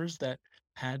cameras that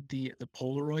had the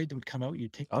Polaroid that would come out,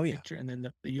 you'd take the picture and then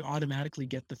you automatically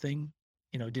get the thing,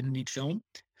 didn't need film.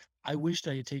 I wished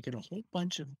I had taken a whole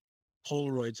bunch of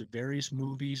Polaroids of various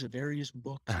movies, of various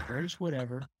books, of various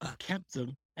whatever, kept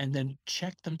them, and then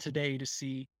checked them today to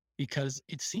see, because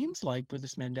it seems like with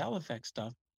this Mandela effect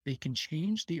stuff, they can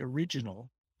change the original,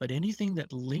 but anything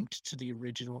that linked to the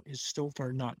original is so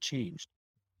far not changed.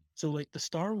 So like the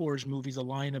Star Wars movies, a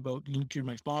line about Luke, you're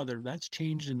my father, that's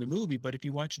changed in the movie. But if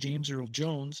you watch James Earl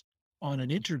Jones on an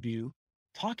interview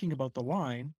talking about the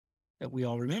line that we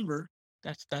all remember,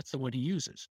 that's the one he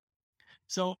uses.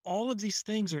 So all of these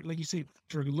things are, like you say,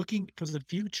 for looking for the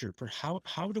future, for how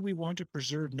do we want to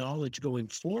preserve knowledge going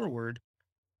forward?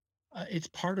 It's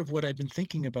part of what I've been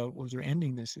thinking about as we're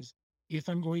ending this is if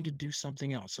I'm going to do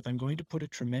something else, if I'm going to put a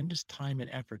tremendous time and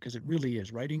effort, because it really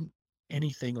is writing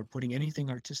anything or putting anything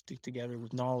artistic together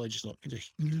with knowledge is a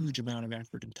huge amount of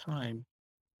effort and time.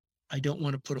 I don't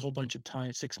want to put a whole bunch of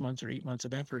time, 6 months or 8 months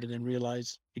of effort, and then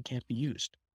realize it can't be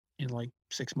used. In like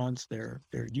 6 months, they're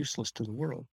useless to the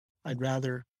world. I'd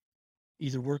rather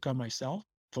either work on myself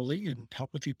fully and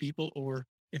help a few people, or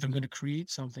if I'm going to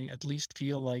create something, at least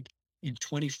feel like in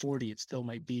 2040 it still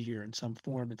might be here in some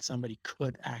form and somebody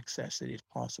could access it if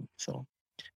possible. So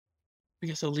I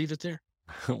guess I'll leave it there.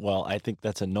 Well, I think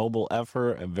that's a noble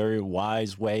effort, a very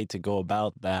wise way to go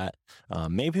about that.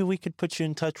 Maybe we could put you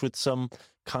in touch with some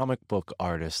comic book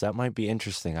artists. That might be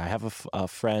interesting. I have a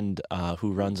friend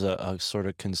who runs a sort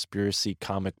of conspiracy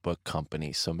comic book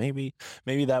company. So maybe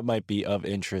that might be of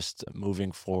interest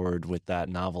moving forward with that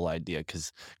novel idea,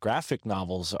 because graphic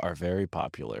novels are very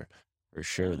popular for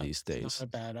sure these It's days. not a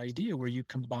bad idea where you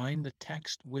combine the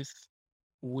text with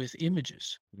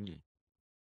images.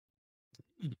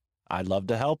 I'd love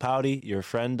to help, Howdy. You're a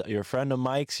friend of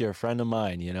Mike's, you're a friend of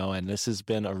mine, and this has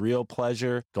been a real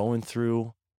pleasure going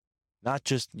through not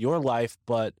just your life,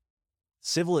 but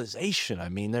civilization. I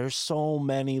mean, there's so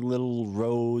many little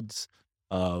roads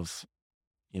of,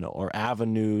 or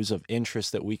avenues of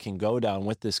interest that we can go down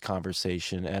with this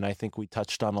conversation. And I think we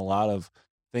touched on a lot of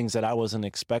things that I wasn't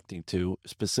expecting to,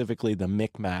 specifically the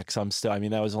Micmacs.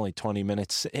 That was only 20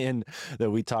 minutes in that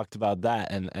we talked about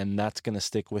that, and that's going to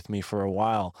stick with me for a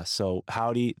while. So,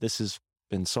 Howdy, this has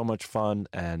been so much fun,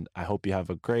 and I hope you have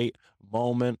a great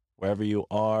moment wherever you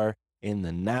are in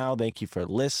the now. Thank you for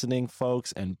listening,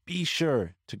 folks, and be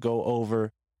sure to go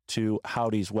over to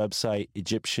Howdy's website,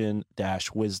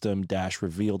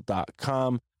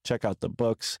 Egyptian-wisdom-revealed.com. Check out the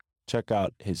books, check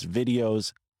out his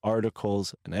videos,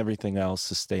 articles, and everything else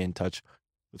to stay in touch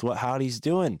with what Howdy's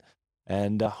doing.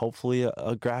 And hopefully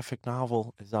a graphic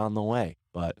novel is on the way.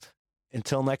 But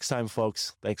until next time,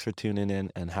 folks, thanks for tuning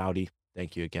in. And Howdy,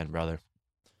 thank you again, brother.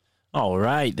 All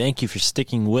right. Thank you for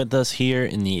sticking with us here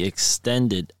in the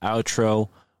extended outro.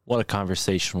 What a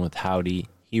conversation with Howdy.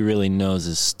 He really knows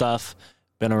his stuff,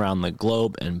 been around the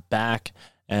globe and back.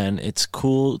 And it's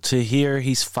cool to hear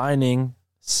he's finding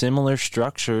similar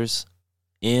structures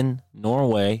in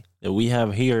Norway that we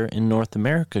have here in North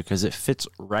America, because it fits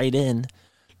right in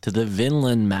to the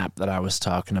Vinland map that I was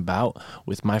talking about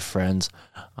with my friends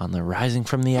on the Rising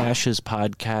from the Ashes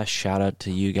podcast. Shout out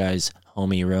to you guys,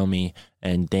 Homie Romy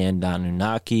and Dan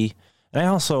Donunaki. And I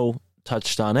also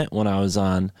touched on it when I was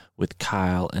on with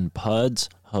Kyle and Puds,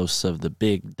 hosts of the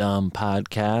Big Dumb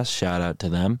podcast. Shout out to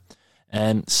them.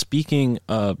 And speaking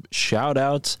of shout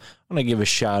outs, I want to give a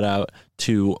shout out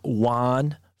to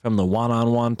Juan from the One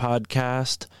on One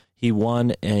podcast. He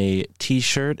won a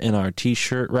t-shirt in our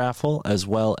t-shirt raffle, as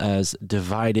well as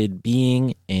Divided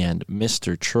Being and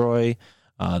Mr. Troy.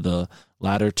 The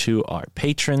latter two are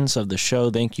patrons of the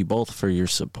show. Thank you both for your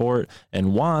support.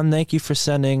 And Juan, thank you for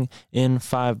sending in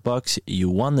 $5. You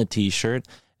won the t-shirt.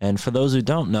 And for those who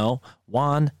don't know,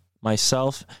 Juan,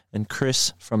 myself, and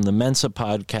Chris from the Mensa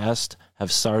podcast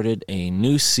have started a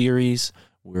new series.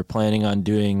 We're planning on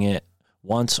doing it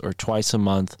once or twice a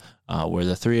month, where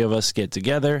the three of us get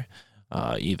together,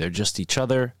 either just each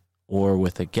other or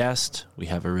with a guest. We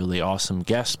have a really awesome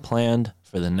guest planned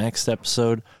for the next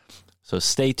episode, so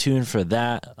stay tuned for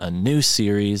that, a new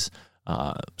series.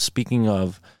 Speaking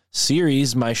of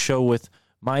series, my show with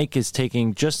Mike is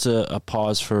taking just a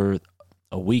pause for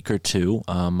a week or two.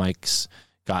 Mike's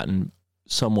gotten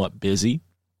somewhat busy,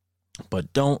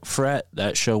 but don't fret,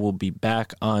 that show will be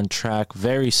back on track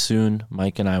very soon.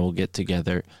 Mike and I will get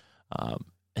together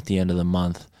at the end of the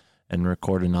month and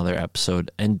record another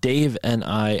episode. And Dave and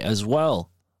I as well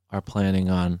are planning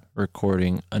on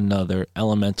recording another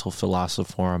Elemental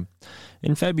Philosophorum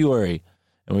in February.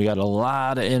 And we got a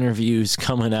lot of interviews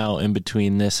coming out in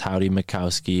between this Howdy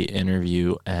Mikowski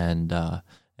interview and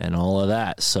all of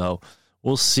that. So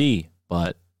we'll see.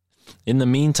 But in the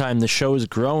meantime, the show is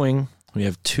growing. We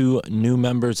have 2 new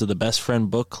members of the Best Friend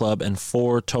Book Club and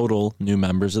 4 total new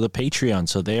members of the Patreon.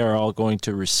 So they are all going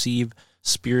to receive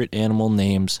spirit animal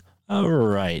names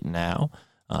right now.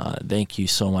 Thank you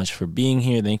so much for being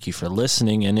here. Thank you for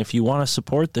listening. And if you want to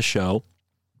support the show,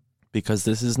 because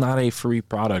this is not a free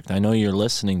product, I know you're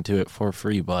listening to it for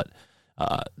free, but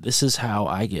this is how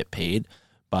I get paid,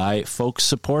 by folks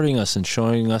supporting us and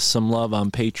showing us some love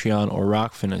on Patreon or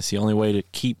Rockfin. It's the only way to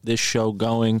keep this show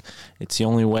going. It's the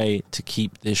only way to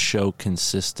keep this show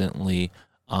consistently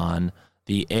on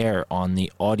the air on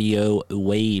the audio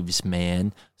waves,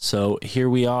 man. So here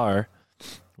we are.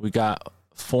 We got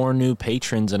 4 new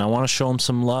patrons, and I want to show them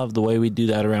some love. The way we do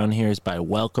that around here is by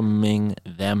welcoming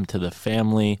them to the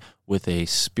family with a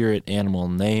spirit animal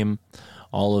name.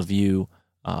 All of you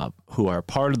who are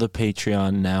part of the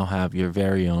Patreon now have your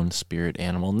very own spirit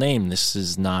animal name. This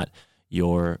is not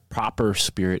your proper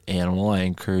spirit animal. I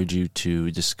encourage you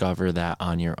to discover that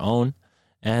on your own.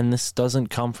 And this doesn't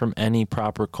come from any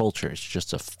proper culture. It's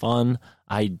just a fun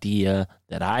idea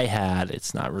that I had.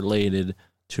 It's not related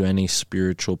to any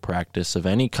spiritual practice of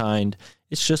any kind.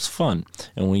 It's just fun.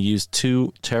 And we use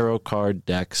 2 tarot card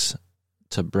decks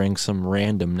to bring some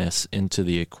randomness into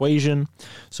the equation.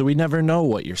 So we never know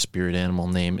what your spirit animal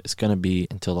name is going to be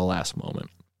until the last moment.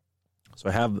 So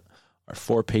I have our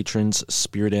 4 patrons'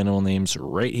 spirit animal names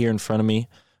right here in front of me.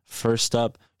 First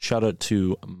up, shout out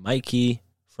to Mikey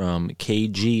from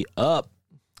KG Up.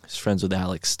 He's friends with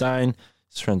Alex Stein.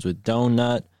 He's friends with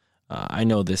Donut. I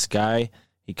know this guy.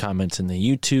 He comments in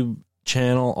the YouTube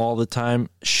channel all the time.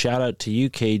 Shout out to you,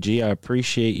 KG. I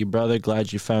appreciate you, brother.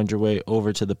 Glad you found your way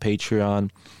over to the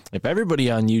Patreon. If everybody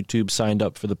on YouTube signed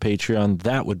up for the Patreon,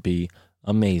 that would be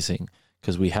amazing,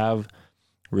 because we have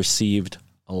received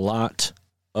a lot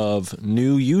of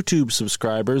new YouTube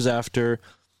subscribers after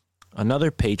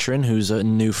another patron who's a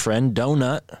new friend,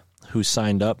 Donut, who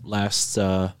signed up last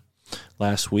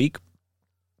week.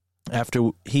 After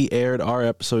he aired our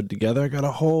episode together, I got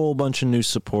a whole bunch of new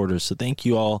supporters. So thank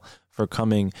you all for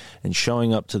coming and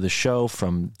showing up to the show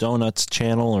from Donut's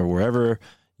channel or wherever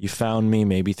you found me,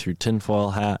 maybe through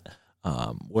Tinfoil Hat.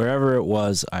 Wherever it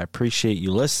was, I appreciate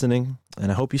you listening, and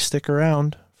I hope you stick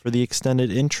around for the extended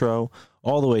intro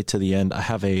all the way to the end. I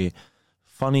have a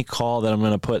funny call that I'm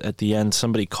going to put at the end.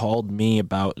 Somebody called me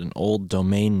about an old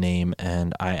domain name,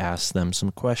 and I asked them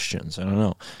some questions. I don't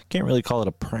know. Can't really call it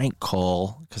a prank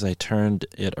call because I turned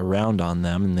it around on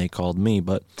them and they called me.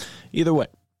 But either way,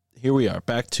 here we are.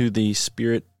 Back to the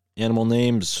spirit animal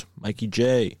names. Mikey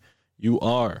J, you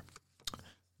are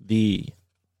the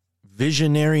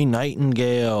Visionary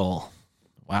Nightingale.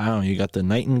 Wow, you got the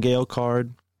Nightingale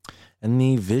card and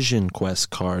the Vision Quest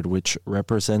card, which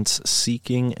represents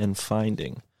seeking and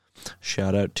finding.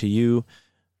 Shout out to you,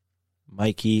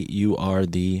 Mikey. You are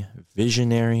the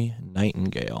Visionary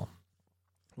Nightingale.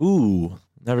 Ooh,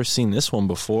 never seen this one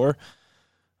before.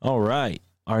 All right.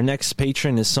 Our next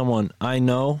patron is someone I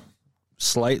know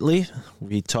slightly.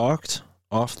 We talked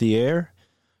off the air.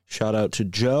 Shout out to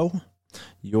Joe.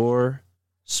 Your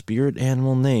spirit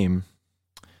animal name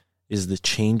is the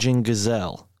Changing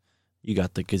Gazelle. You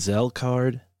got the Gazelle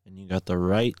card, and you got the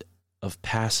Rite of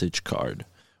Passage card,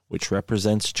 which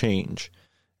represents change.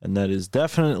 And that is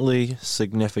definitely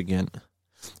significant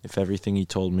if everything he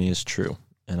told me is true.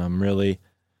 And I'm really,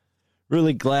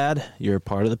 really glad you're a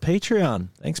part of the Patreon.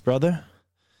 Thanks, brother.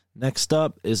 Next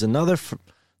up is another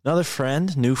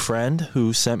friend, new friend,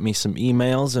 who sent me some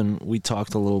emails, and we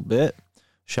talked a little bit.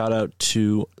 Shout out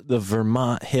to the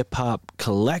Vermont Hip Hop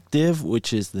Collective,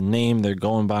 which is the name they're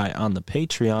going by on the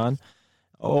Patreon.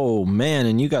 Oh, man,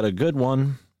 and you got a good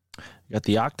one. You got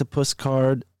the Octopus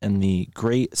card and the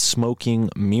Great Smoking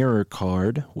Mirror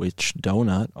card, which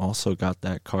Donut also got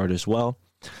that card as well.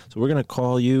 So we're going to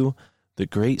call you the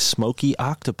Great Smoky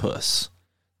Octopus.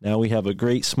 Now we have a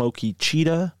Great Smoky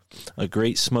Cheetah, a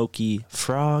Great Smoky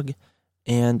Frog,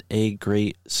 and a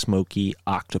Great Smoky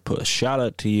Octopus. Shout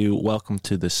out to you. Welcome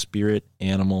to the Spirit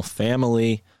Animal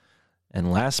family.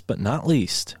 And last but not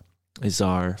least is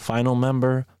our final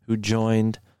member who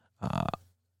joined,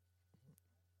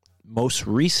 most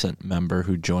recent member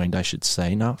who joined, I should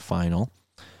say, not final.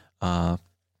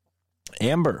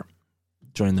 Amber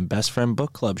joined the Best Friend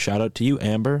Book Club. Shout out to you,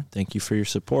 Amber. Thank you for your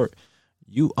support.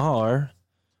 You are,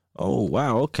 oh,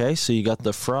 wow, okay, so you got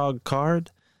the Frog card,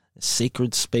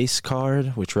 Sacred Space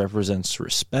card, which represents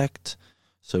respect.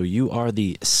 So you are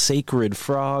the Sacred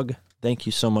Frog. Thank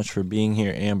you so much for being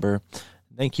here, Amber.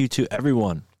 Thank you to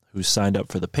everyone who signed up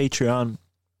for the Patreon.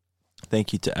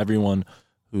 Thank you to everyone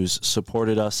who's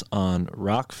supported us on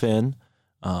Rockfin.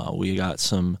 We got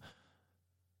some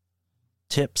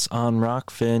tips on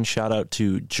Rockfin. Shout out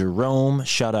to Jerome.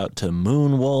 Shout out to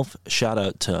Moonwolf. Shout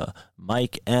out to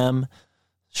Mike M.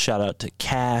 Shout out to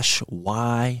Cash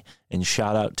Y, and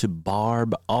shout out to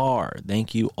Barb R.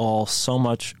 Thank you all so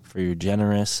much for your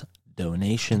generous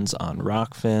donations on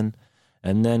Rockfin.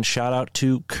 And then shout out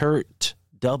to Kurt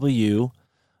W.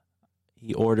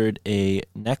 He ordered a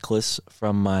necklace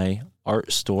from my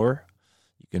art store.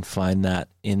 You can find that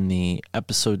in the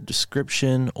episode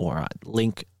description or at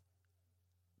link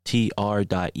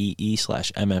tr.ee/mftic.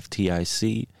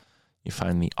 You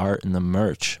find the art and the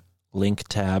merch link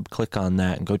tab. Click on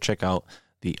that and go check out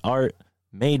the art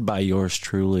made by yours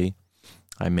truly.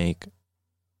 I make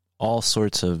all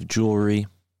sorts of jewelry,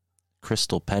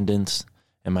 crystal pendants,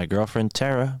 and my girlfriend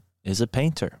Tara is a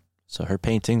painter, so her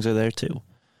paintings are there too.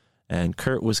 And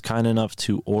Kurt was kind enough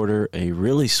to order a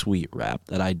really sweet wrap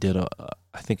that I did,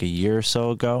 I think, a year or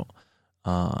so ago,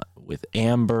 with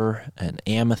amber and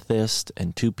amethyst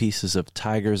and 2 pieces of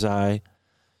tiger's eye,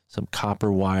 some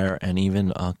copper wire, and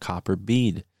even a copper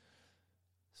bead.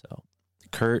 So,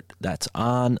 Kurt, that's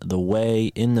on the way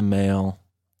in the mail,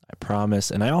 I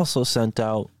promise. And I also sent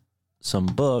out some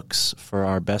books for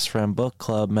our Best Friend Book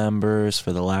Club members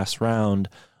for the last round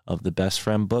of the Best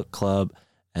Friend Book Club.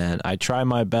 And I try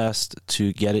my best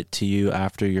to get it to you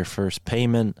after your first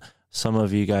payment. Some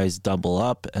of you guys double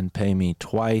up and pay me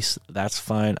twice. That's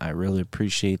fine. I really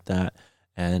appreciate that.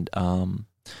 And,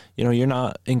 you're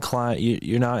not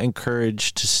you're not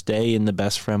encouraged to stay in the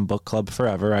Best Friend Book Club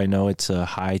forever. I know it's a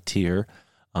high tier,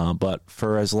 but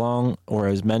for as long or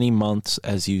as many months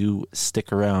as you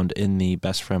stick around in the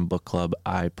Best Friend Book Club,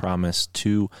 I promise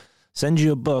to send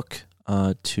you a book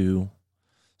to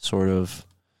sort of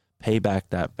pay back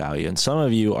that value. And some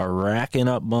of you are racking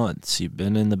up months. You've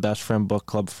been in the Best Friend Book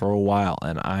Club for a while,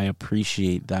 and I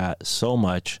appreciate that so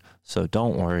much. So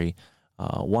don't worry.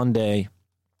 One day,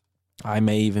 I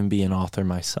may even be an author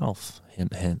myself,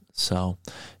 hint, hint. So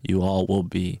you all will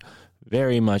be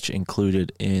very much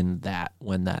included in that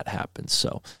when that happens.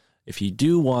 So if you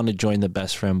do want to join the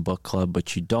Best Friend Book Club,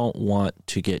 but you don't want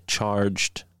to get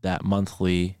charged that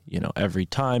monthly, every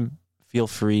time, feel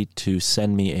free to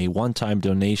send me a one-time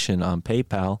donation on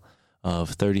PayPal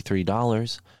of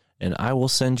 $33, and I will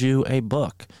send you a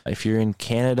book. If you're in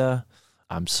Canada,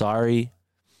 I'm sorry.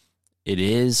 It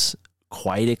is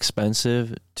quite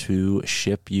expensive to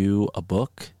ship you a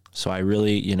book. So I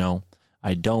really,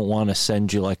 I don't want to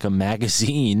send you like a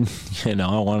magazine. I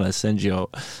want to send you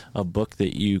a book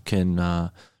that you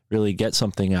can really get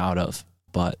something out of.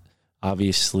 But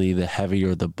obviously, the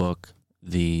heavier the book,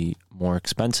 the more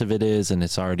expensive it is, and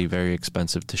it's already very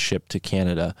expensive to ship to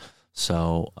Canada.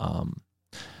 So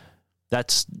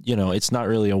that's, it's not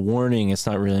really a warning, it's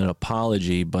not really an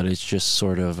apology, but it's just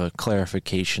sort of a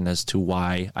clarification as to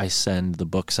why I send the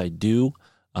books I do.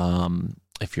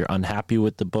 If you're unhappy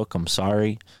with the book, I'm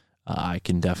sorry. I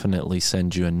can definitely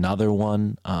send you another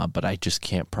one, but I just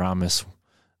can't promise,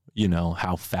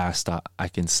 how fast I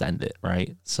can send it,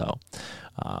 right? So,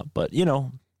 but,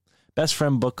 Best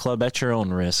Friend Book Club at your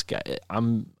own risk.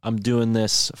 I'm doing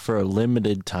this for a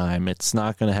limited time. It's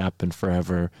not going to happen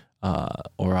forever,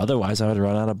 or otherwise I would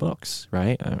run out of books,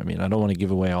 right? I mean, I don't want to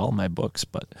give away all my books,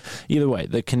 but either way,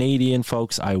 the Canadian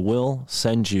folks, I will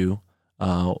send you.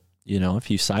 If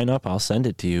you sign up, I'll send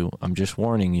it to you. I'm just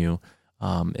warning you.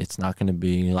 It's not going to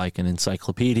be like an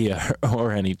encyclopedia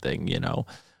or anything.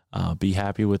 Be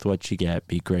happy with what you get.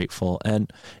 Be grateful.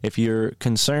 And if you're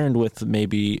concerned with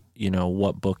maybe,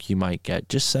 what book you might get,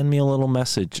 just send me a little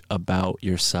message about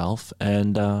yourself,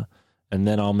 and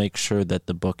then I'll make sure that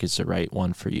the book is the right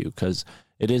one for you, because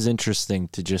it is interesting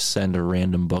to just send a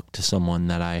random book to someone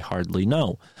that I hardly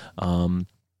know.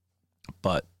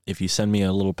 But if you send me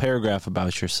a little paragraph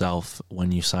about yourself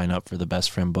when you sign up for the Best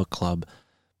Friend Book Club,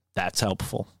 that's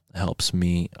helpful. Helps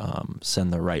me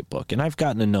send the right book. And I've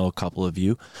gotten to know a couple of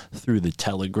you through the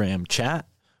Telegram chat,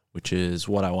 which is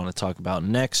what I want to talk about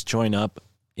next. Join up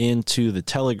into the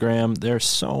Telegram. There's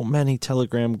so many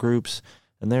Telegram groups,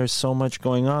 and there's so much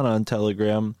going on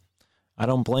Telegram. I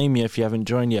don't blame you if you haven't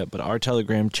joined yet, but our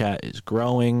Telegram chat is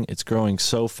growing. It's growing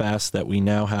so fast that we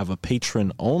now have a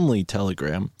patron-only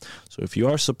Telegram. So if you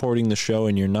are supporting the show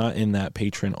and you're not in that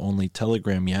patron-only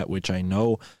Telegram yet, which I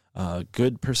know a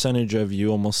good percentage of you,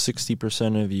 almost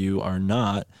 60% of you, are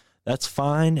not. That's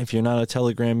fine if you're not a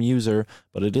Telegram user,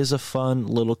 but it is a fun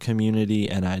little community,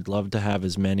 and I'd love to have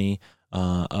as many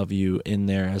of you in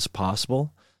there as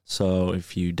possible. So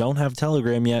if you don't have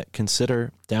Telegram yet,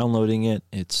 consider downloading it.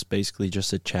 It's basically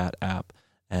just a chat app,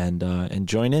 and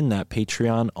join in that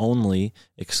Patreon-only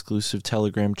exclusive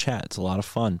Telegram chat. It's a lot of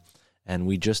fun, and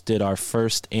we just did our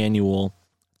first annual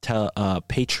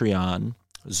Patreon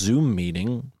Zoom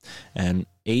meeting, and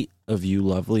 8 of you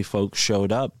lovely folks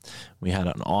showed up. We had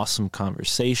an awesome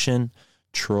conversation.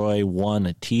 Troy won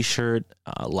a t-shirt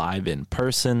live in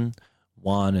person.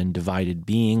 Juan and Divided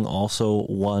Being also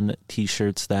won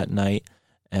t-shirts that night,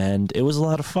 and it was a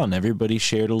lot of fun. Everybody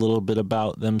shared a little bit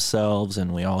about themselves,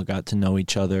 and we all got to know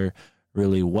each other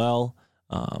really well,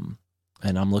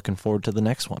 and I'm looking forward to the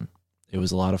next one. It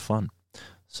was a lot of fun.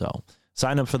 So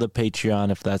sign up for the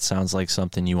Patreon if that sounds like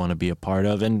something you want to be a part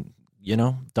of. And,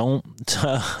 don't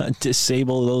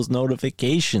disable those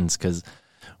notifications, because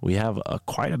we have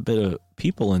quite a bit of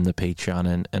people in the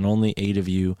Patreon, and only 8 of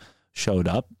you showed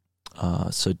up.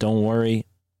 So don't worry.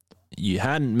 You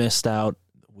hadn't missed out.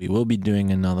 We will be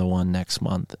doing another one next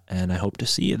month, and I hope to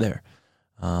see you there.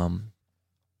 I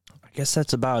guess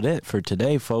that's about it for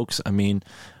today, folks. I mean,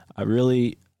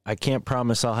 I can't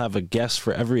promise I'll have a guest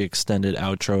for every extended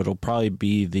outro. It'll probably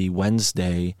be the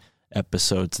Wednesday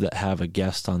episodes that have a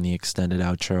guest on the extended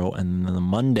outro, and then the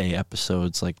Monday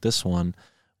episodes like this one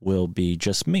will be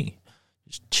just me.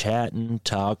 Just chatting,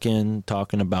 talking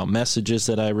about messages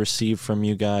that I receive from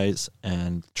you guys,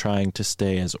 and trying to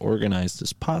stay as organized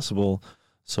as possible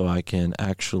so I can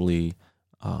actually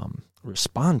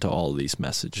respond to all these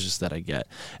messages that I get.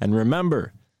 And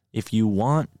remember, if you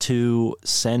want to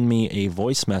send me a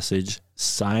voice message,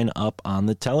 sign up on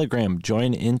the Telegram.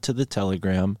 Join into the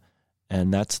Telegram,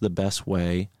 and that's the best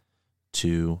way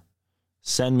to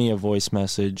send me a voice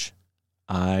message.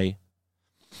 I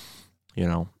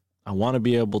want to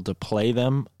be able to play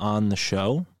them on the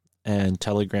show, and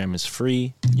Telegram is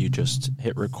free. You just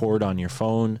hit record on your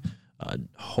phone.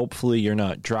 Hopefully you're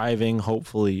not driving.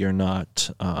 Hopefully you're not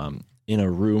in a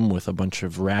room with a bunch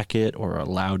of racket or a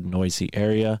loud, noisy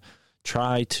area.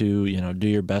 Try to, do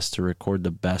your best to record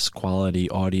the best quality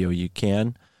audio you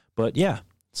can. But yeah,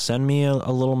 send me a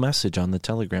little message on the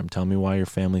Telegram. Tell me why your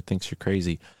family thinks you're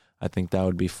crazy. I think that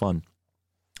would be fun.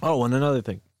 Oh, and another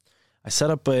thing. I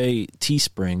set up a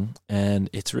Teespring, and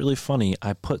it's really funny.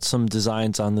 I put some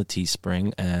designs on the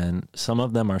Teespring, and some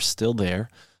of them are still there.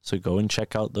 So go and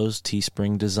check out those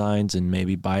Teespring designs and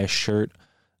maybe buy a shirt.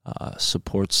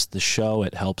 Supports the show.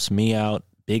 It helps me out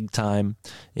big time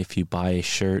if you buy a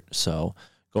shirt. So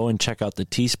go and check out the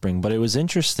Teespring. But it was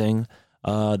interesting.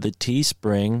 The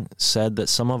Teespring said that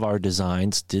some of our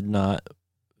designs did not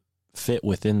fit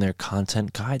within their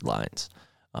content guidelines.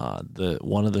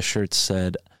 One of the shirts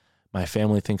said, "My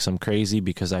family thinks I'm crazy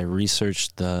because I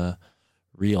researched the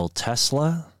real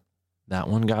Tesla." That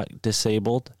one got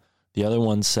disabled. The other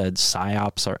one said,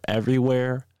 "Psyops are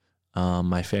everywhere.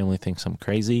 My family thinks I'm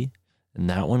crazy," and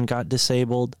that one got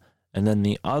disabled. And then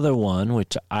the other one,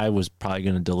 which I was probably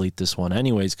going to delete this one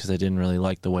anyways because I didn't really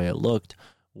like the way it looked,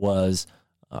 was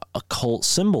occult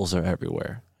symbols are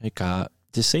everywhere. It got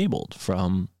disabled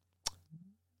from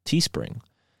Teespring.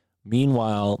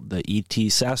 Meanwhile, the E.T.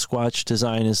 Sasquatch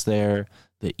design is there.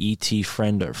 The E.T.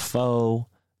 Friend or Foe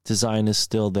design is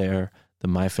still there. The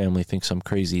My Family Thinks I'm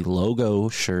Crazy logo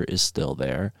shirt is still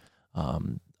there.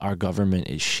 Our Government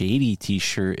is Shady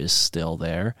t-shirt is still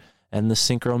there. And the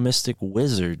Synchro Mystic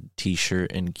Wizard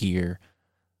t-shirt and gear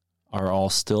are all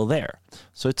still there.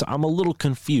 So I'm a little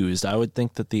confused. I would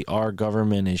think that the Our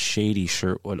Government is Shady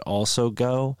shirt would also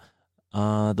go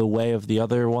the way of the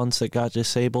other ones that got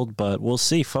disabled, but we'll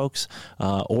see, folks.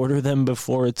 Order them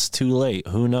before it's too late.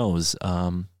 Who knows?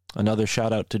 Another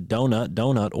shout out to Donut.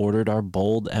 Donut ordered our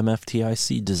bold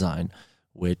MFTIC design,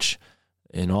 which,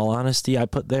 in all honesty, I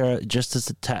put there just as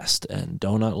a test, and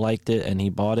Donut liked it, and he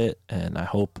bought it, and I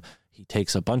hope he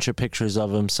takes a bunch of pictures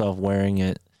of himself wearing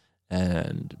it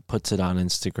and puts it on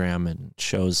Instagram and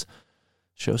shows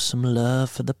some love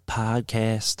for the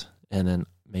podcast, and then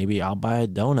maybe I'll buy a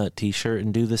Donut t-shirt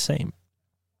and do the same.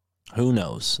 Who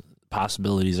knows?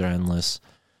 Possibilities are endless.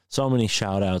 So many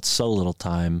shout outs, so little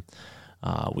time.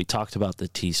 We talked about the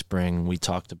Teespring. We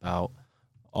talked about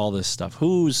all this stuff.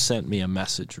 Who's sent me a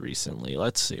message recently?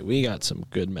 Let's see. We got some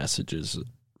good messages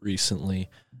recently.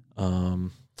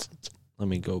 Let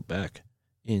me go back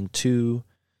into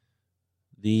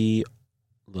the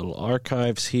little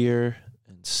archives here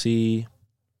and see.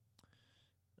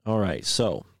 All right,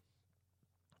 so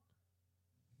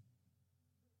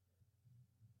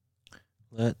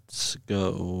let's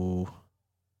go.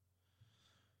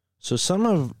 So some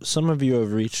of you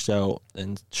have reached out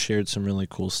and shared some really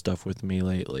cool stuff with me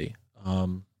lately.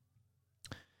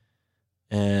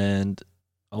 And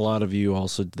a lot of you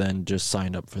also then just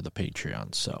signed up for the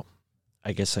Patreon. So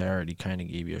I guess I already kind of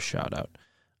gave you a shout out.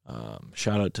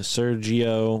 Shout out to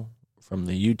Sergio from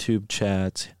the YouTube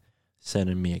chat,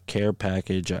 sending me a care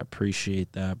package. I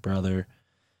appreciate that, brother.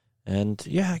 And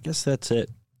yeah, I guess that's it.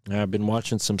 I've been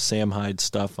watching some Sam Hyde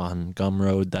stuff on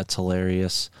Gumroad. That's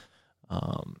hilarious.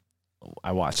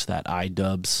 I watched that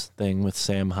iDubbbz thing with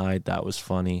Sam Hyde. That was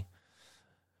funny.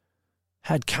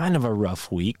 Had kind of a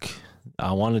rough week.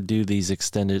 I want to do these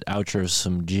extended outros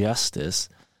some justice,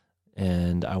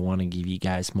 and I want to give you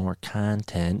guys more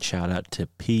content. Shout out to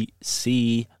Pete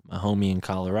C., my homie in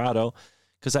Colorado,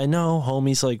 because I know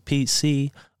homies like Pete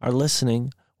C. are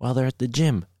listening while they're at the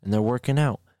gym and they're working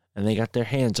out, and they got their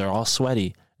hands are all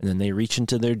sweaty, and then they reach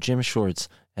into their gym shorts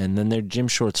and then their gym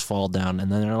shorts fall down,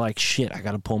 and then they're like, shit, I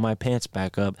got to pull my pants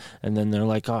back up. And then they're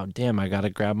like, oh, damn, I got to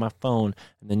grab my phone.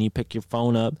 And then you pick your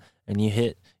phone up and you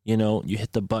hit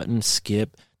the button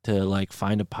skip to like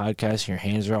find a podcast. Your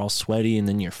hands are all sweaty, and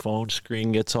then your phone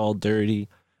screen gets all dirty.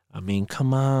 I mean,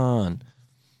 come on.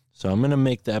 So I'm going to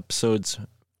make the episodes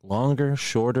longer,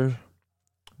 shorter,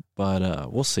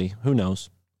 but we'll see. Who knows?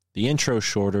 The intro's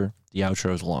shorter, the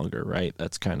outro's longer, right?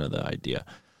 That's kind of the idea.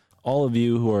 All of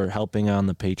you who are helping on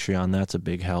the Patreon, that's a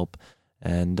big help.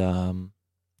 And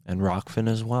Rokfin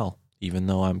as well. Even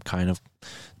though I'm kind of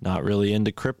not really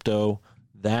into crypto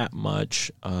that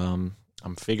much, I'm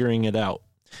figuring it out.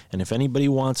 And if anybody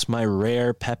wants my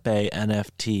rare Pepe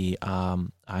NFT,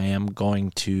 I am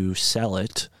going to sell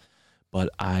it, but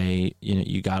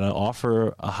you got to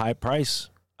offer a high price.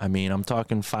 I mean, I'm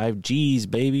talking 5 G's,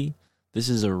 baby. This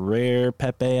is a rare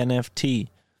Pepe NFT.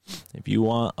 If you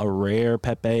want a rare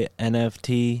Pepe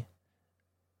NFT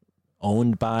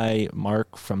owned by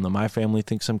Mark from the My Family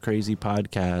Thinks I'm Crazy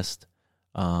podcast,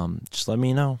 just let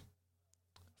me know.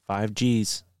 5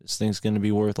 G's. This thing's going to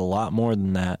be worth a lot more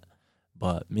than that.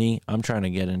 But I'm trying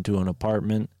to get into an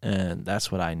apartment, and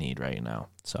that's what I need right now.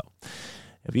 So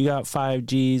if you got 5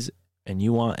 G's and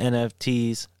you want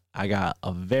NFTs, I got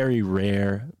a very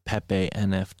rare Pepe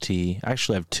NFT. I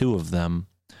actually have 2 of them.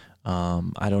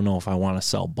 I don't know if I want to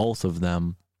sell both of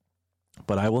them,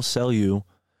 but I will sell you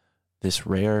this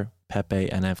rare Pepe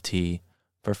NFT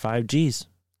for 5 G's.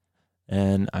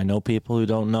 And I know people who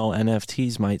don't know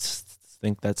NFTs might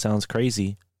think that sounds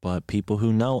crazy, but people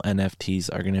who know NFTs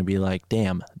are going to be like,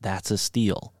 damn, that's a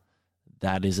steal.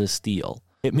 That is a steal.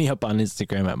 Hit me up on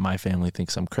Instagram at My Family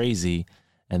Thinks I'm Crazy,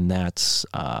 and that's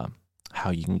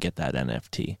how you can get that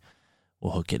NFT.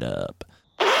 We'll hook it up.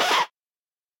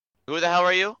 Who the hell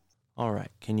are you? All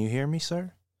right. Can you hear me,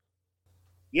 sir?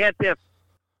 Yes. Oh,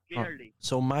 Clearly.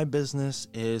 so my business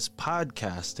is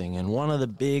podcasting, and one of the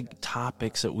big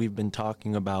topics that we've been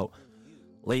talking about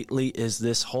lately is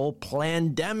this whole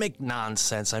pandemic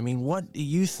nonsense. I mean, what do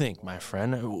you think, my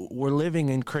friend? We're living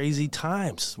in crazy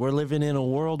times. We're living in a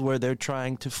world where they're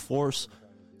trying to force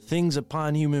things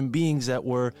upon human beings that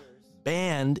were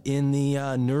banned in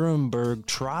the Nuremberg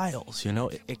trials,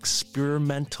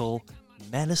 experimental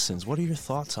medicines. What are your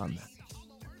thoughts on that?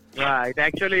 Right.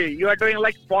 Actually, you are doing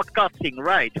like podcasting,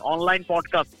 right? Online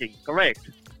podcasting, correct?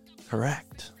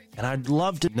 Correct. And I'd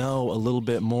love to know a little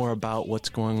bit more about what's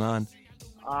going on.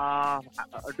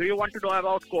 Do you want to know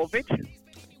about COVID?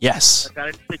 Yes. The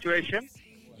current situation?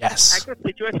 Yes. Actually, the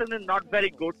situation is not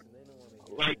very good.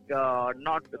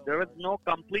 There is no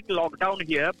complete lockdown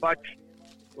here, but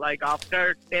like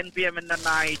after 10 p.m. in the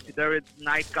night, there is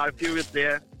night curfew is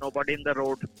there, nobody in the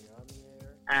road.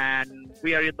 And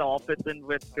we are in the office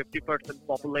with 50%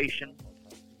 population.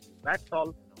 That's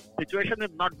all. Situation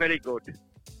is not very good.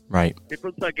 Right.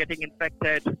 People are getting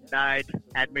infected, died,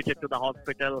 admitted to the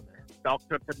hospital.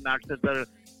 Doctors and nurses are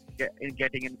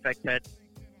getting infected.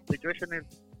 Situation is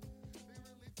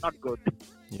not good.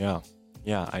 Yeah,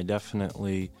 I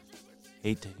definitely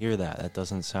hate to hear that. That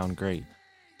doesn't sound great.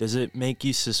 Does it make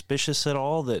you suspicious at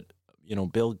all that,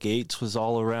 Bill Gates was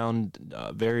all around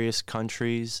various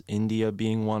countries, India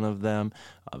being one of them,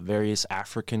 various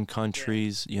African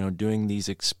countries, doing these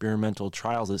experimental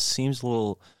trials? It seems a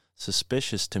little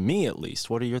suspicious to me, at least.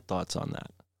 What are your thoughts on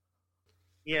that?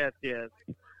 Yes.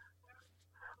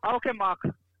 Okay, Mark.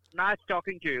 Nice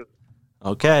talking to you.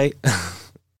 Okay.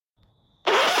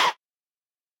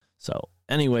 So,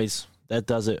 anyways, that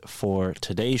does it for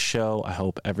today's show. I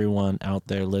hope everyone out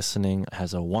there listening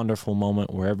has a wonderful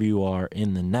moment wherever you are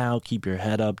in the now. Keep your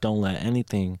head up. Don't let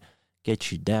anything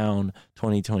get you down.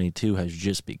 2022 has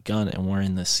just begun, and we're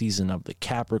in the season of the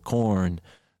Capricorn.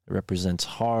 It represents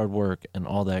hard work and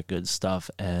all that good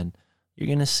stuff, and you're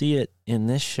going to see it in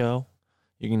this show.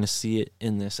 You're going to see it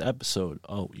in this episode.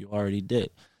 Oh, you already did.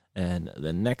 And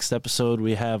the next episode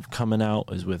we have coming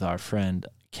out is with our friend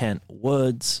Kent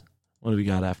Woods. What do we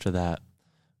got after that?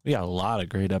 We got a lot of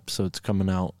great episodes coming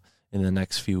out in the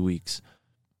next few weeks.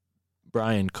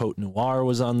 Brian Cote Noir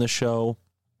was on the show.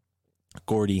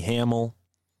 Gordy Hamill.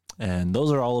 And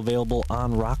those are all available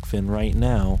on Rokfin right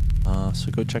now.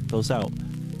 So go check those out.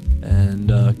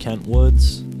 And Kent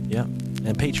Woods. Yeah.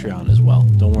 And Patreon as well.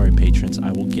 Don't worry, patrons.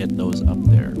 I will get those up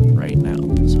there right now.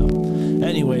 So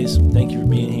anyways, thank you for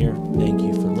being here. Thank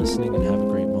you for listening, and have a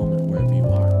great